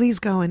to me. Please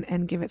go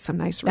and give it some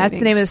nice ratings. That's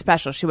the name of the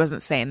special. She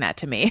wasn't saying that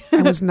to me.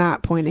 I was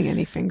not pointing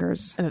any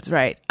fingers. That's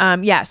right.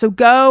 Yeah. So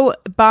go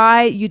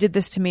buy You Did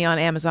This to Me on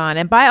Amazon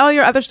and buy all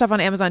your other stuff on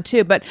Amazon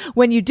too. But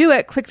when you do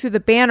it, click through the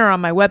banner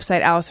on my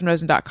website,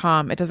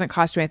 AllisonRosen.com. It doesn't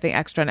cost you anything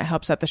extra and it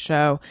helps out the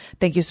show.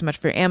 Thank you so much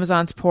for your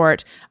Amazon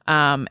support.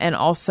 And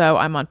also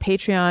I'm on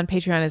Patreon.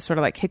 Patreon is sort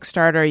of like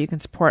Kickstarter. You can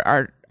support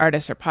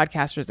artists or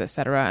podcasters,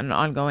 etc., on an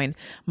ongoing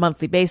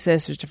monthly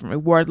basis. There's different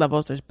reward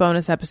levels. There's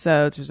bonus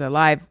episodes. There's a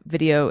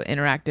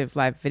interactive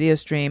live video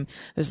stream.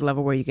 There's a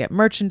level where you get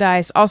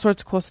merchandise, all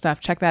sorts of cool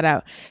stuff. Check that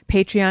out.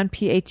 Patreon,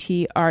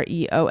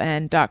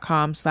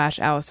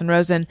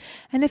 patreon.com/AllisonRosen.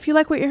 And if you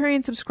like what you're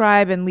hearing,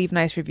 subscribe and leave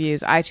nice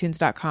reviews.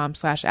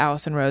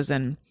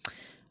 iTunes.com/AllisonRosen.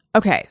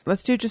 Okay,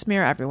 let's do Just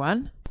Mirror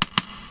Everyone.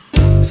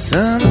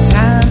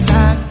 Sometimes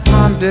I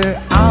ponder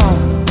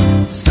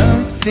on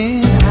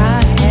something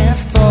I have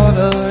thought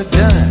or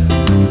done.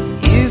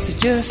 Is it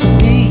just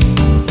me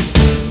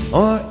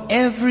or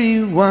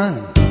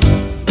everyone?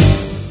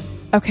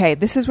 Okay,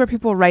 this is where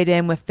people write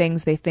in with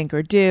things they think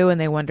or do, and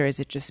they wonder, is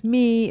it just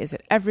me? Is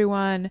it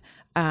everyone?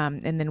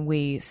 And then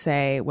we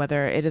say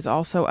whether it is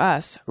also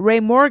us. Ray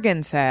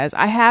Morgan says,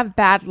 I have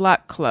bad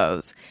luck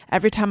clothes.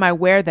 Every time I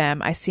wear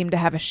them, I seem to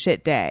have a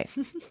shit day.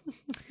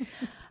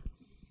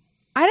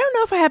 I don't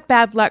know if I have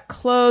bad luck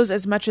clothes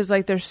as much as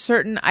like there's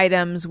certain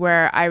items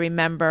where I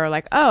remember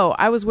like, oh,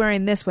 I was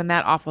wearing this when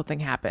that awful thing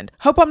happened.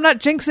 Hope I'm not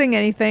jinxing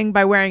anything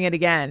by wearing it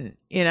again.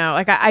 You know,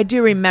 like I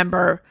do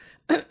remember,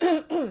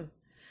 I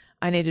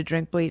need to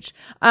drink bleach.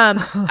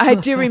 I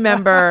do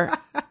remember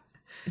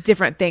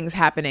different things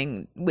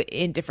happening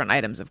in different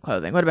items of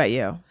clothing. What about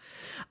you?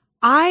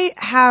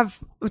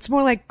 It's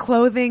more like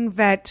clothing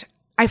that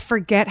I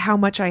forget how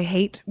much I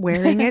hate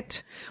wearing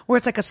it, where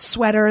it's like a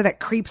sweater that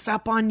creeps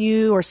up on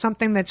you or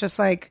something that's just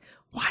like,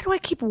 why do I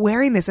keep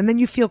wearing this? And then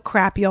you feel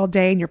crappy all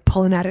day and you're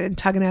pulling at it and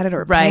tugging at it,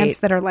 or pants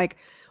that are like,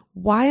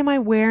 why am I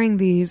wearing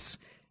these?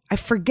 I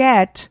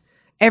forget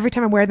every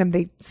time I wear them,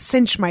 they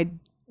cinch my,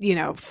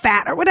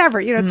 fat or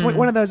whatever, it's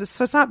one of those.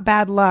 So it's not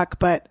bad luck,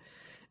 but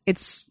I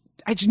just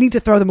need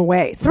to throw them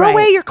away. Throw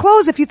away your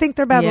clothes if you think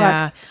they're bad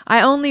luck.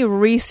 I'm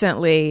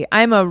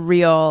a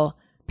real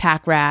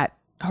pack rat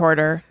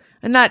hoarder.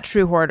 Not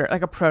true hoarder,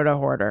 like a proto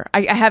hoarder.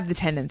 I have the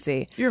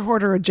tendency. You're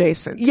hoarder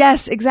adjacent.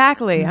 Yes,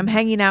 exactly. Mm-hmm. I'm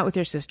hanging out with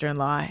your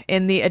sister-in-law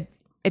in the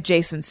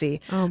adjacency.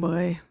 Oh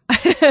boy.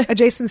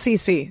 Adjacent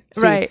CC.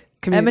 Right.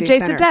 I'm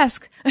adjacent center.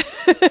 desk.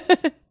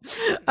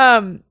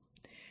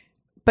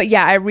 But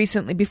yeah, I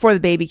recently, before the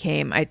baby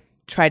came, I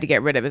tried to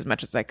get rid of as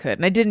much as I could.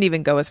 And I didn't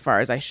even go as far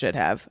as I should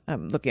have.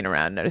 I'm looking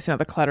around, noticing all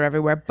the clutter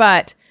everywhere.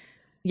 But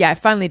yeah, I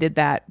finally did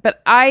that.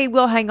 But I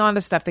will hang on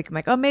to stuff thinking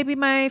like, oh, maybe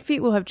my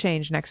feet will have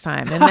changed next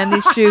time. And then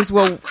these shoes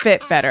will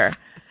fit better.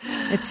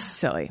 It's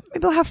silly. Maybe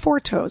they'll have 4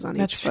 toes on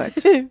each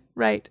foot.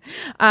 Right.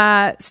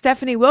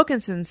 Stephanie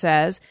Wilkinson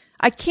says,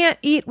 I can't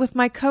eat with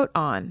my coat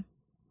on.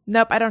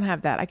 Nope, I don't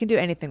have that. I can do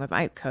anything with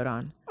my coat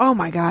on. Oh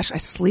my gosh, I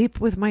sleep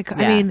with my coat.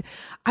 Yeah. I mean,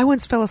 I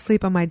once fell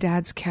asleep on my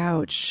dad's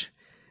couch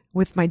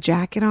with my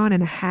jacket on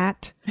and a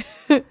hat.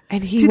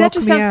 And he that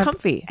just sounds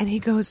comfy. And he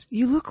goes,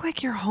 you look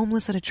like you're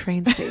homeless at a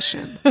train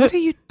station. What are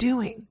you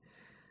doing?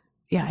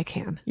 Yeah, I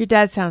can. Your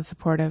dad sounds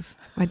supportive.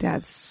 My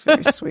dad's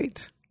very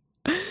sweet.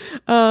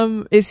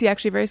 Is he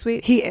actually very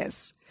sweet? He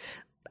is.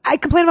 I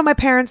complain about my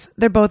parents.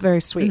 They're both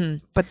very sweet,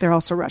 but they're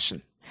also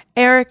Russian.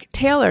 Eric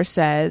Taylor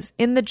says,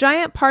 in the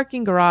giant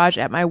parking garage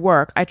at my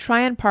work, I try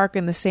and park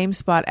in the same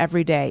spot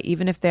every day,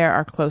 even if there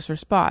are closer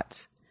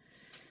spots.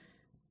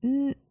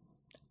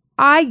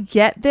 I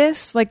get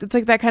this. Like, it's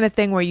like that kind of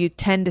thing where you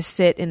tend to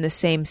sit in the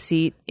same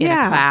seat in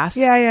a class.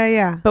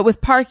 Yeah. But with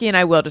parking,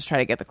 I will just try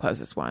to get the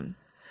closest one.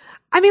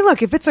 I mean,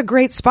 look, if it's a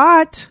great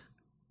spot,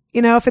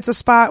 if it's a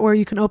spot where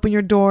you can open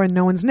your door and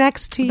no one's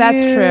next to you.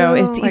 That's true.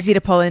 It's easy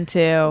to pull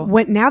into.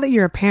 Now that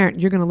you're a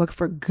parent, you're going to look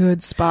for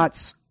good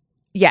spots.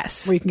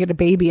 Yes. Where you can get a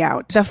baby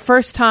out. The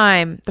first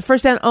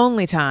and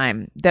only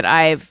time that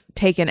I've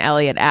taken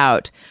Elliot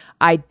out,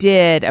 I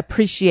did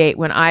appreciate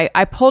when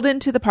I pulled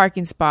into the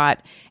parking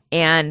spot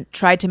and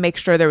tried to make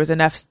sure there was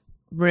enough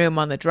room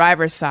on the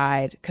driver's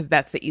side, because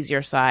that's the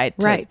easier side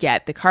to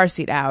get the car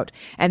seat out.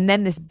 And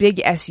then this big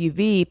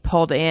SUV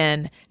pulled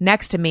in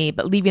next to me,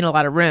 but leaving a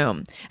lot of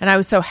room. And I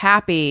was so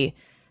happy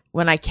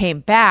when I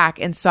came back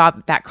and saw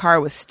that car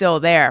was still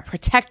there,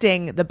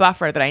 protecting the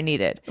buffer that I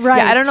needed. Right.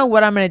 Yeah, I don't know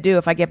what I'm going to do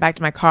if I get back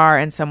to my car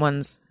and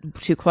someone's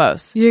too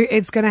close.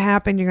 It's going to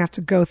happen. You're going to have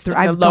to go through.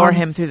 I've lower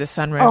him through the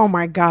sunroof. Oh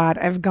my God.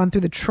 I've gone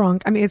through the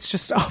trunk. I mean, it's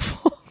just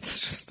awful. It's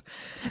just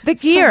the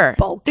gear. So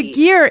bulky. The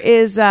gear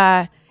is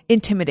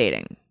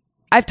intimidating.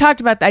 I just talked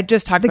about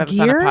this on a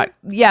pod.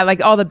 Yeah, like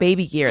all the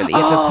baby gear that you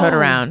have to tote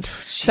around. Geez.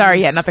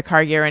 Sorry, not the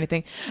car gear or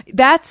anything.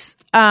 That's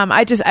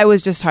I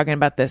was just talking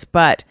about this,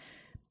 but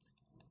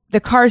the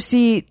car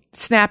seat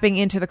snapping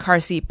into the car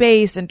seat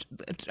base, and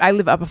I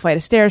live up a flight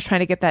of stairs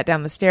trying to get that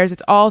down the stairs.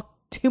 It's all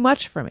too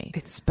much for me.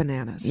 It's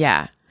bananas.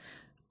 Yeah.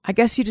 I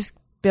guess you just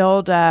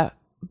build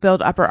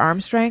upper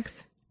arm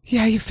strength.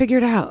 Yeah, you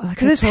figured out.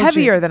 Because it's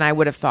heavier than I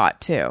would have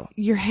thought, too.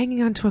 You're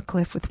hanging onto a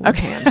cliff with one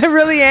hand. I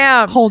really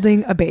am.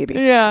 Holding a baby.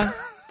 Yeah.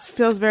 It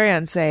feels very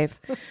unsafe.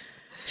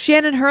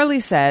 Shannon Hurley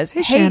says,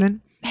 Hey,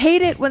 Shannon.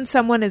 Hate it when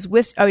someone is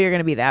oh, you're going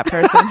to be that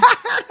person.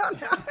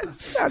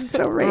 Sounds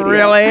so radio.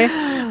 Really?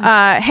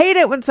 Hate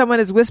it when someone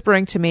is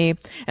whispering to me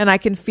and I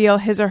can feel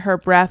his or her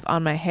breath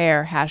on my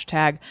hair.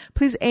 Hashtag,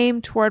 please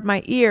aim toward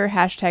my ear.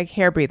 Hashtag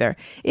hair breather.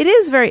 It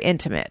is very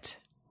intimate.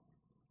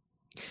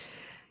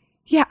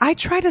 Yeah, I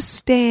try to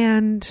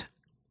stand,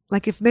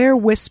 like if they're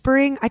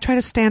whispering, I try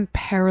to stand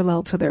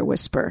parallel to their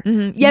whisper.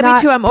 Mm-hmm. Yeah,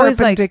 me too. I'm always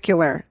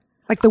perpendicular.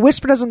 Like the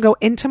whisper doesn't go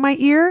into my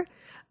ear.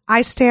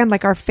 I stand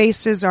like our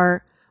faces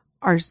are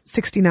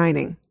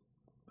 69ing.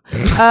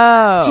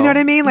 Oh. Do you know what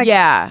I mean? Like,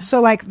 yeah.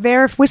 So like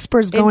their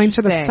whispers going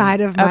to the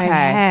side of my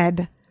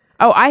head.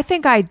 Oh, I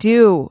think I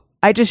do.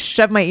 I just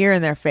shove my ear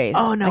in their face.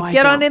 Oh, no, like, I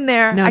get don't. on in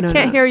there. No, I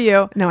can't hear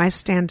you. No, I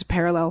stand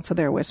parallel to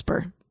their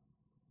whisper.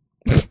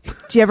 Do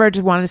you ever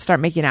just want to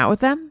start making out with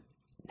them?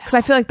 Because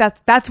I feel like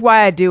that's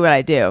why I do what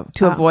I do,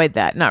 to avoid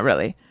that. Not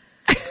really.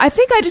 I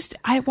think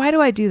why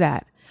do I do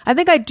that? I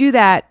think I do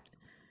that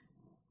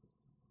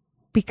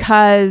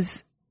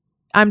because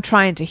I'm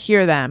trying to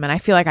hear them, and I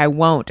feel like I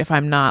won't if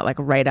I'm not like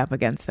right up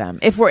against them,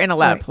 if we're in a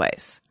loud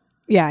place.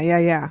 Yeah.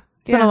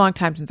 It's been a long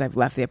time since I've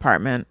left the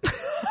apartment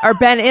or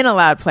been in a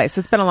loud place.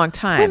 It's been a long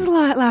time. When's the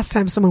last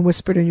time someone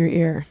whispered in your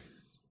ear?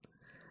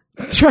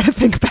 Try to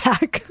think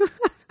back.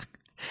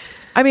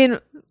 I mean,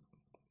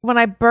 when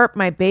I burp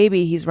my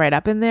baby, he's right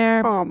up in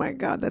there. Oh my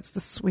God, that's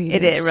the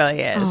sweetest. It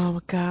really is.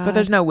 Oh God. But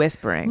there's no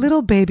whispering.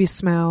 Little baby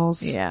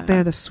smells. Yeah.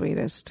 They're the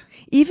sweetest.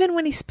 Even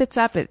when he spits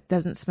up, it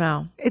doesn't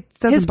smell. It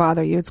doesn't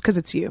bother you. It's because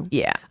it's you.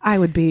 Yeah. I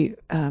would be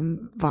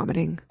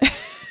vomiting.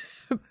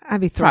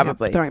 I'd be throwing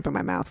up in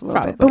my mouth a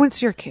little bit. But when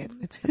it's your kid,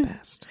 it's the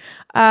best.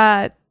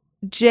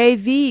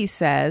 JV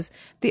says,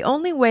 the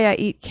only way I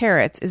eat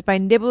carrots is by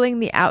nibbling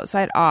the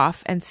outside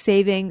off and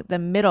saving the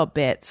middle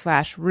bit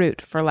 /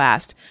 root for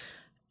last.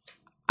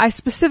 I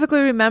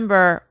specifically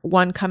remember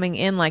one coming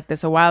in like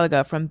this a while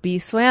ago from B.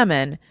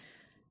 Slammin.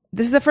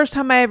 This is the first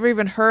time I ever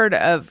even heard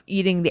of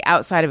eating the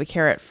outside of a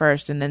carrot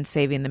first and then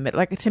saving the middle.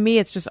 Like, to me,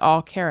 it's just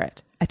all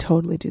carrot. I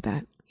totally do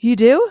that. You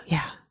do?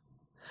 Yeah.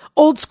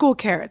 Old school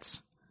carrots.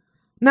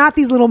 Not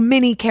these little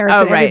mini carrots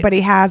that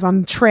everybody has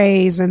on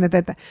trays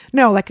and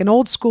no, like an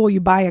old school.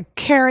 You buy a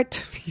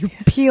carrot, you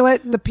peel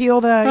it, the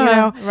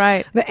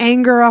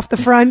anger off the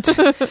front,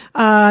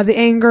 the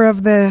anger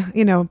of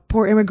the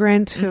poor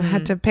immigrant who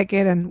had to pick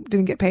it and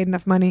didn't get paid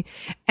enough money,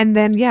 and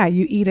then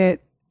you eat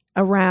it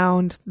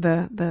around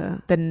the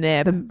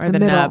nib or the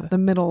middle, nub, the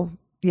middle.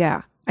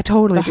 Yeah, I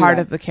totally the heart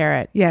of the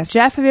carrot. Yes,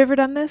 Jeff, have you ever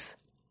done this?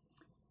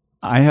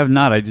 I have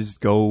not. I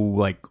just go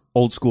like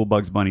old school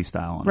Bugs Bunny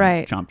style,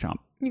 and chomp chomp.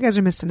 You guys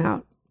are missing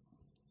out.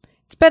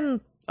 It's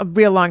been a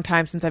real long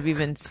time since I've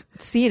even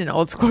seen an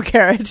old school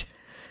carrot.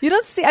 You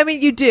don't see, I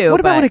mean, you do. What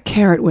about when a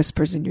carrot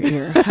whispers in your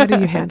ear? How do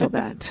you handle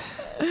that?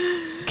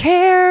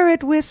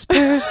 Carrot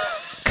whispers.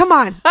 Come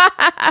on.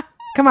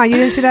 Come on. You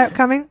didn't see that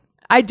coming?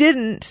 I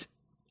didn't.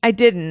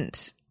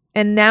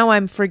 And now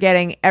I'm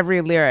forgetting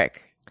every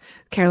lyric.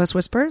 Careless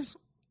Whispers?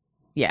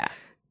 Yeah.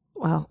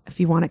 Well, if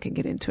you want, I can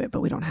get into it,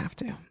 but we don't have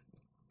to.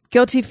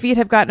 Guilty Feet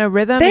Have Got No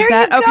Rhythm. There you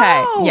go.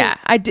 Okay. Yeah.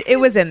 It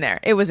was in there.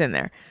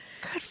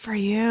 Good for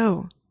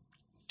you.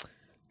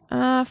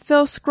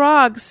 Phil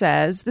Scroggs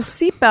says, the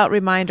seatbelt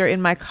reminder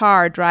in my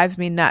car drives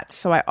me nuts,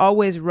 so I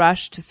always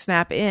rush to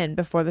snap in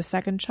before the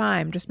second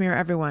chime. Just mirror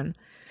everyone.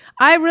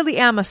 I really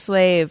am a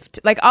slave.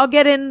 I'll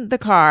get in the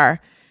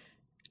car,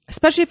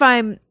 especially if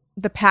I'm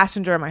the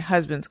passenger in my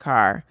husband's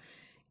car,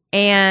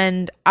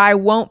 and I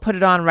won't put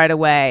it on right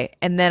away.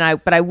 And then I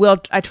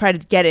try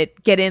to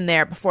get in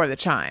there before the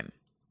chime.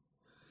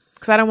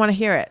 Because I don't want to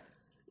hear it.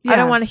 Yeah. I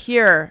don't want to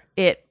hear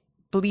it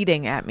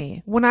bleeding at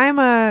me. When I'm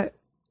a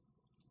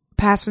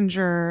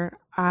passenger,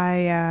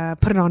 I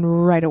put it on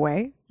right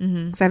away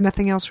because I have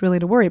nothing else really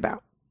to worry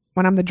about.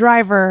 When I'm the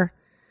driver,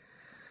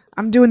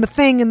 I'm doing the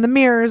thing in the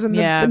mirrors and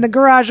the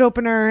garage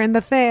opener and the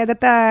thing,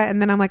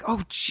 and then I'm like,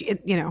 oh, gee,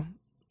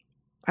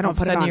 I don't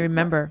put it on. You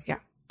remember. Yeah.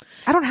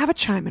 I don't have a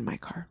chime in my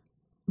car.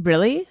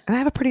 Really? And I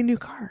have a pretty new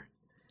car.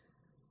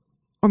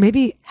 Or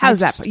maybe... How's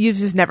that? You've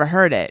just never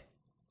heard it.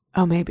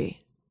 Oh, maybe.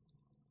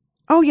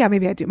 Oh, yeah,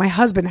 maybe I do. My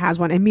husband has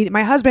one.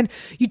 My husband,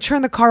 you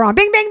turn the car on.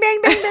 Bing, bang,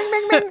 bang, bang, bang,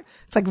 bang, bang.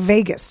 It's like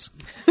Vegas.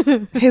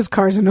 His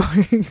car's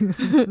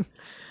annoying.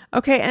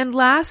 Okay, and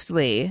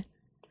lastly,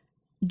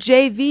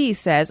 JV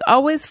says,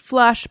 always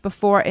flush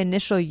before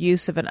initial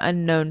use of an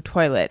unknown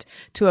toilet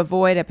to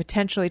avoid a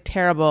potentially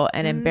terrible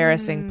and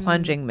embarrassing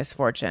plunging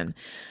misfortune.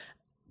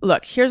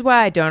 Look, here's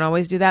why I don't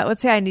always do that.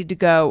 Let's say I need to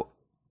go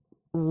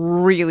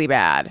really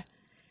bad.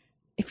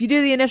 If you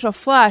do the initial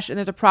flush and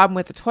there's a problem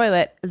with the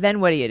toilet, then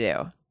what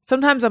do?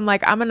 Sometimes I'm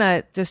like, I'm going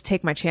to just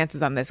take my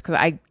chances on this because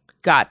I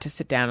got to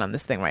sit down on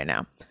this thing right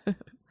now.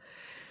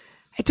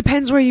 It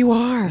depends where you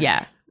are.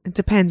 Yeah. It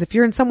depends. If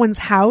you're in someone's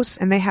house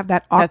and they have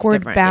that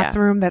awkward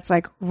bathroom that's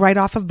like right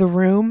off of the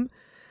room,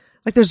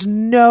 like there's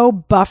no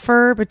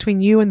buffer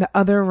between you and the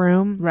other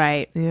room.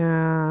 Right.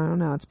 Yeah, I don't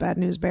know. It's bad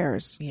news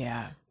bears.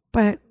 Yeah.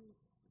 but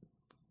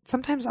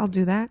sometimes I'll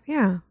do that.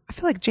 Yeah. I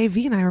feel like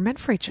JV and I are meant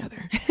for each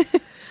other.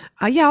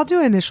 Yeah, I'll do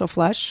an initial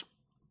flush.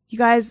 You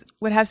guys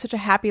would have such a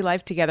happy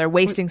life together,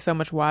 wasting so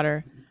much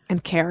water.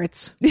 And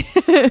carrots.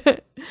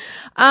 The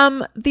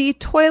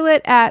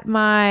toilet at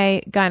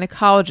my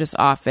gynecologist's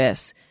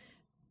office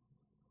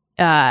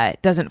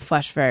doesn't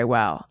flush very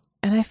well.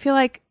 And I feel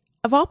like,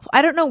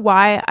 I don't know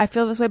why I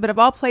feel this way, but of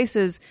all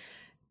places,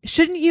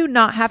 shouldn't you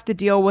not have to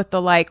deal with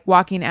the like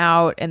walking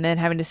out and then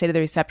having to say to the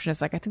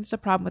receptionist, like, I think there's a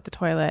problem with the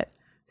toilet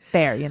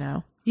there, you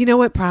know? You know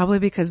what? Probably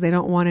because they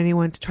don't want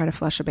anyone to try to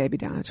flush a baby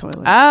down a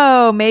toilet.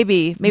 Oh,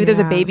 maybe there's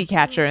a baby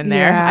catcher in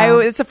there. Yeah.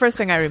 It's the first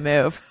thing I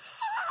remove.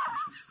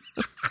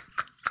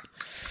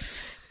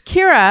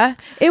 Kira,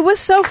 it was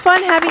so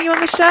fun having you on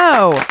the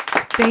show.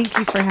 Thank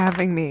you for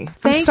having me.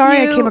 I'm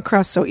sorry I came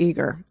across so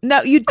eager.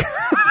 No, you...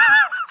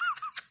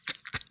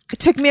 It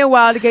took me a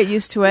while to get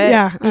used to it.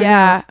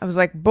 Yeah. I was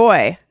like,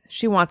 boy,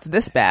 she wants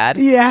this bad.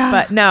 Yeah.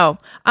 But no,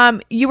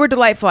 you were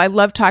delightful. I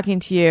loved talking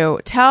to you.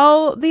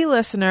 Tell the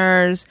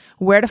listeners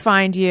where to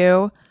find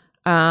you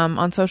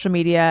on social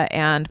media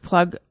and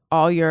plug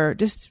all your...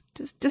 Just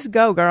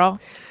go, girl.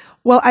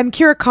 Well, I'm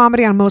Kira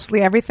Comedy on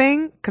mostly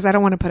everything because I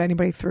don't want to put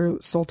anybody through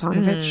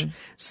Soltanovich.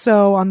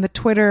 So on the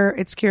Twitter,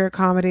 it's Kira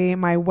Comedy.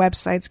 My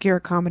website's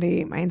Kira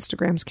Comedy. My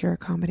Instagram's Kira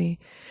Comedy.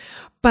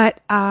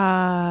 But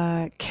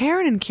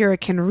Karen and Kira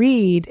Can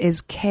Read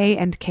is K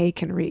and K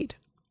Can Read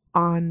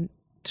on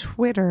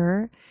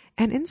Twitter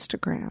and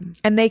Instagram.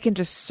 And they can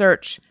just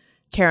search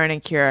Karen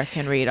and Kira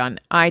Can Read on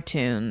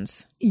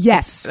iTunes.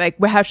 Yes.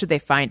 Like, how should they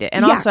find it?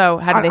 And also,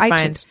 how do they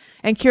find...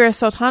 And Kira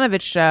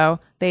Soltanovich show,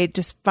 they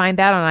just find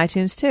that on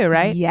iTunes too,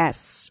 right?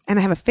 Yes. And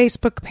I have a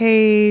Facebook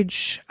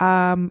page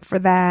for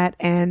that.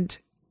 And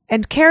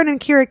Karen and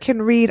Kira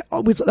Can Read,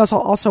 that's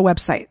also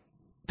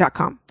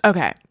website.com.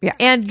 Okay. Yeah.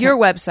 And your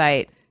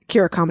website...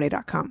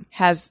 KiraComedy.com.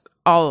 Has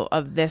all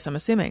of this, I'm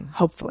assuming.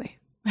 Hopefully.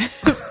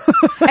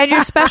 And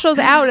your special's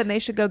out and they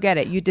should go get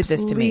it. You did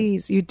this to me.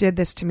 Please, you did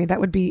this to me. That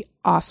would be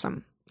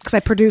awesome. Because I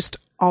produced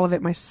all of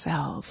it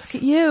myself. Look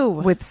at you.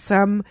 With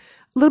a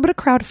little bit of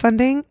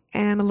crowdfunding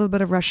and a little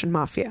bit of Russian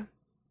mafia.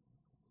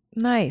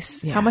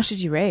 Nice. Yeah. How much did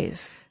you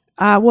raise?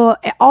 Well,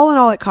 all in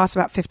all, it cost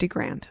about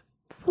 $50,000.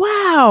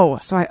 Wow.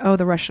 So I owe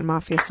the Russian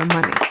mafia some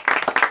money.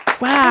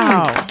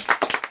 Wow. Thanks.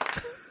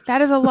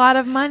 That is a lot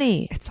of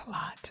money. It's a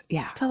lot.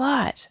 Yeah. It's a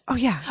lot. Oh,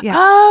 yeah.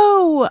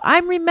 Oh,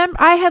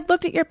 I had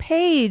looked at your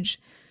page.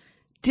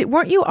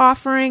 Weren't you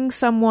offering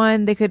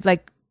someone they could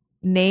like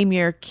name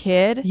your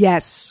kid?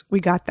 Yes, we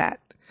got that.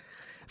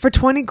 For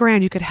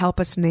 $20,000, you could help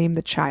us name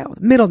the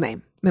child. Middle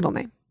name.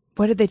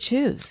 What did they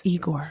choose?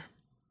 Igor.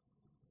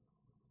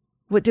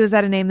 Was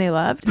that a name they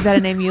loved? Is that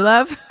a name you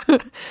love?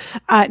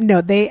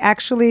 No, they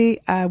actually,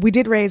 we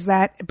did raise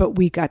that, but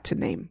we got to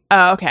name.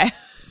 Oh, okay.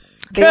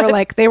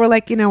 They were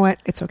like, you know what?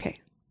 It's okay.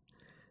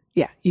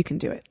 Yeah, you can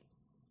do it.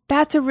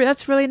 That's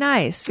really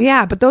nice.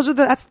 Yeah, but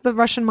that's the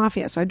Russian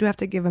mafia, so I do have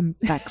to give them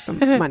back some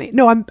money.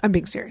 No, I'm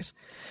being serious.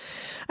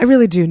 I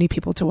really do need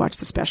people to watch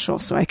the special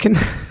so I can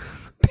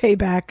pay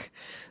back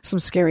some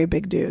scary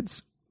big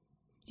dudes.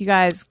 You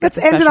guys, let's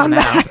end it on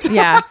that.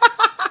 Yeah.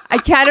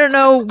 I don't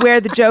know where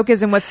the joke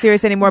is and what's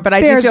serious anymore, but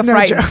I do feel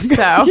frightened. Joke.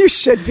 So you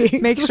should be.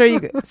 Make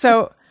sure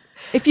so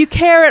if you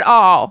care at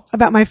all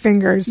about my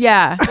fingers,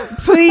 yeah,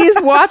 please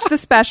watch the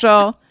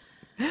special.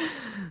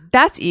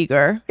 That's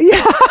eager.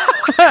 Yeah.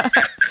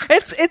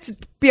 It's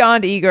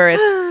beyond eager.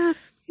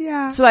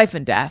 It's life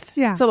and death.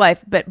 Yeah. It's a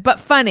life, but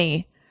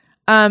funny.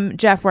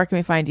 Jeff, where can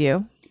we find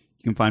you?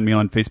 You can find me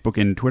on Facebook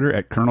and Twitter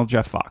at Colonel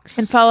Jeff Fox.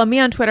 And follow me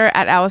on Twitter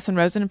at Allison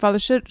Rosen and follow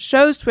the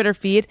show's Twitter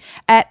feed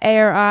at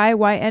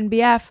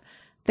ARIYNBF.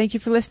 Thank you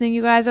for listening,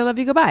 you guys. I love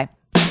you. Goodbye.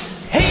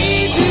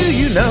 Hey, do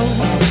you know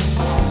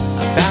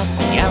about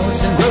the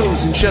Allison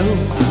Rosen Show?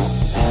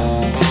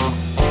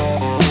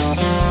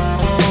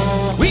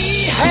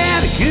 We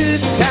had a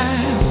good time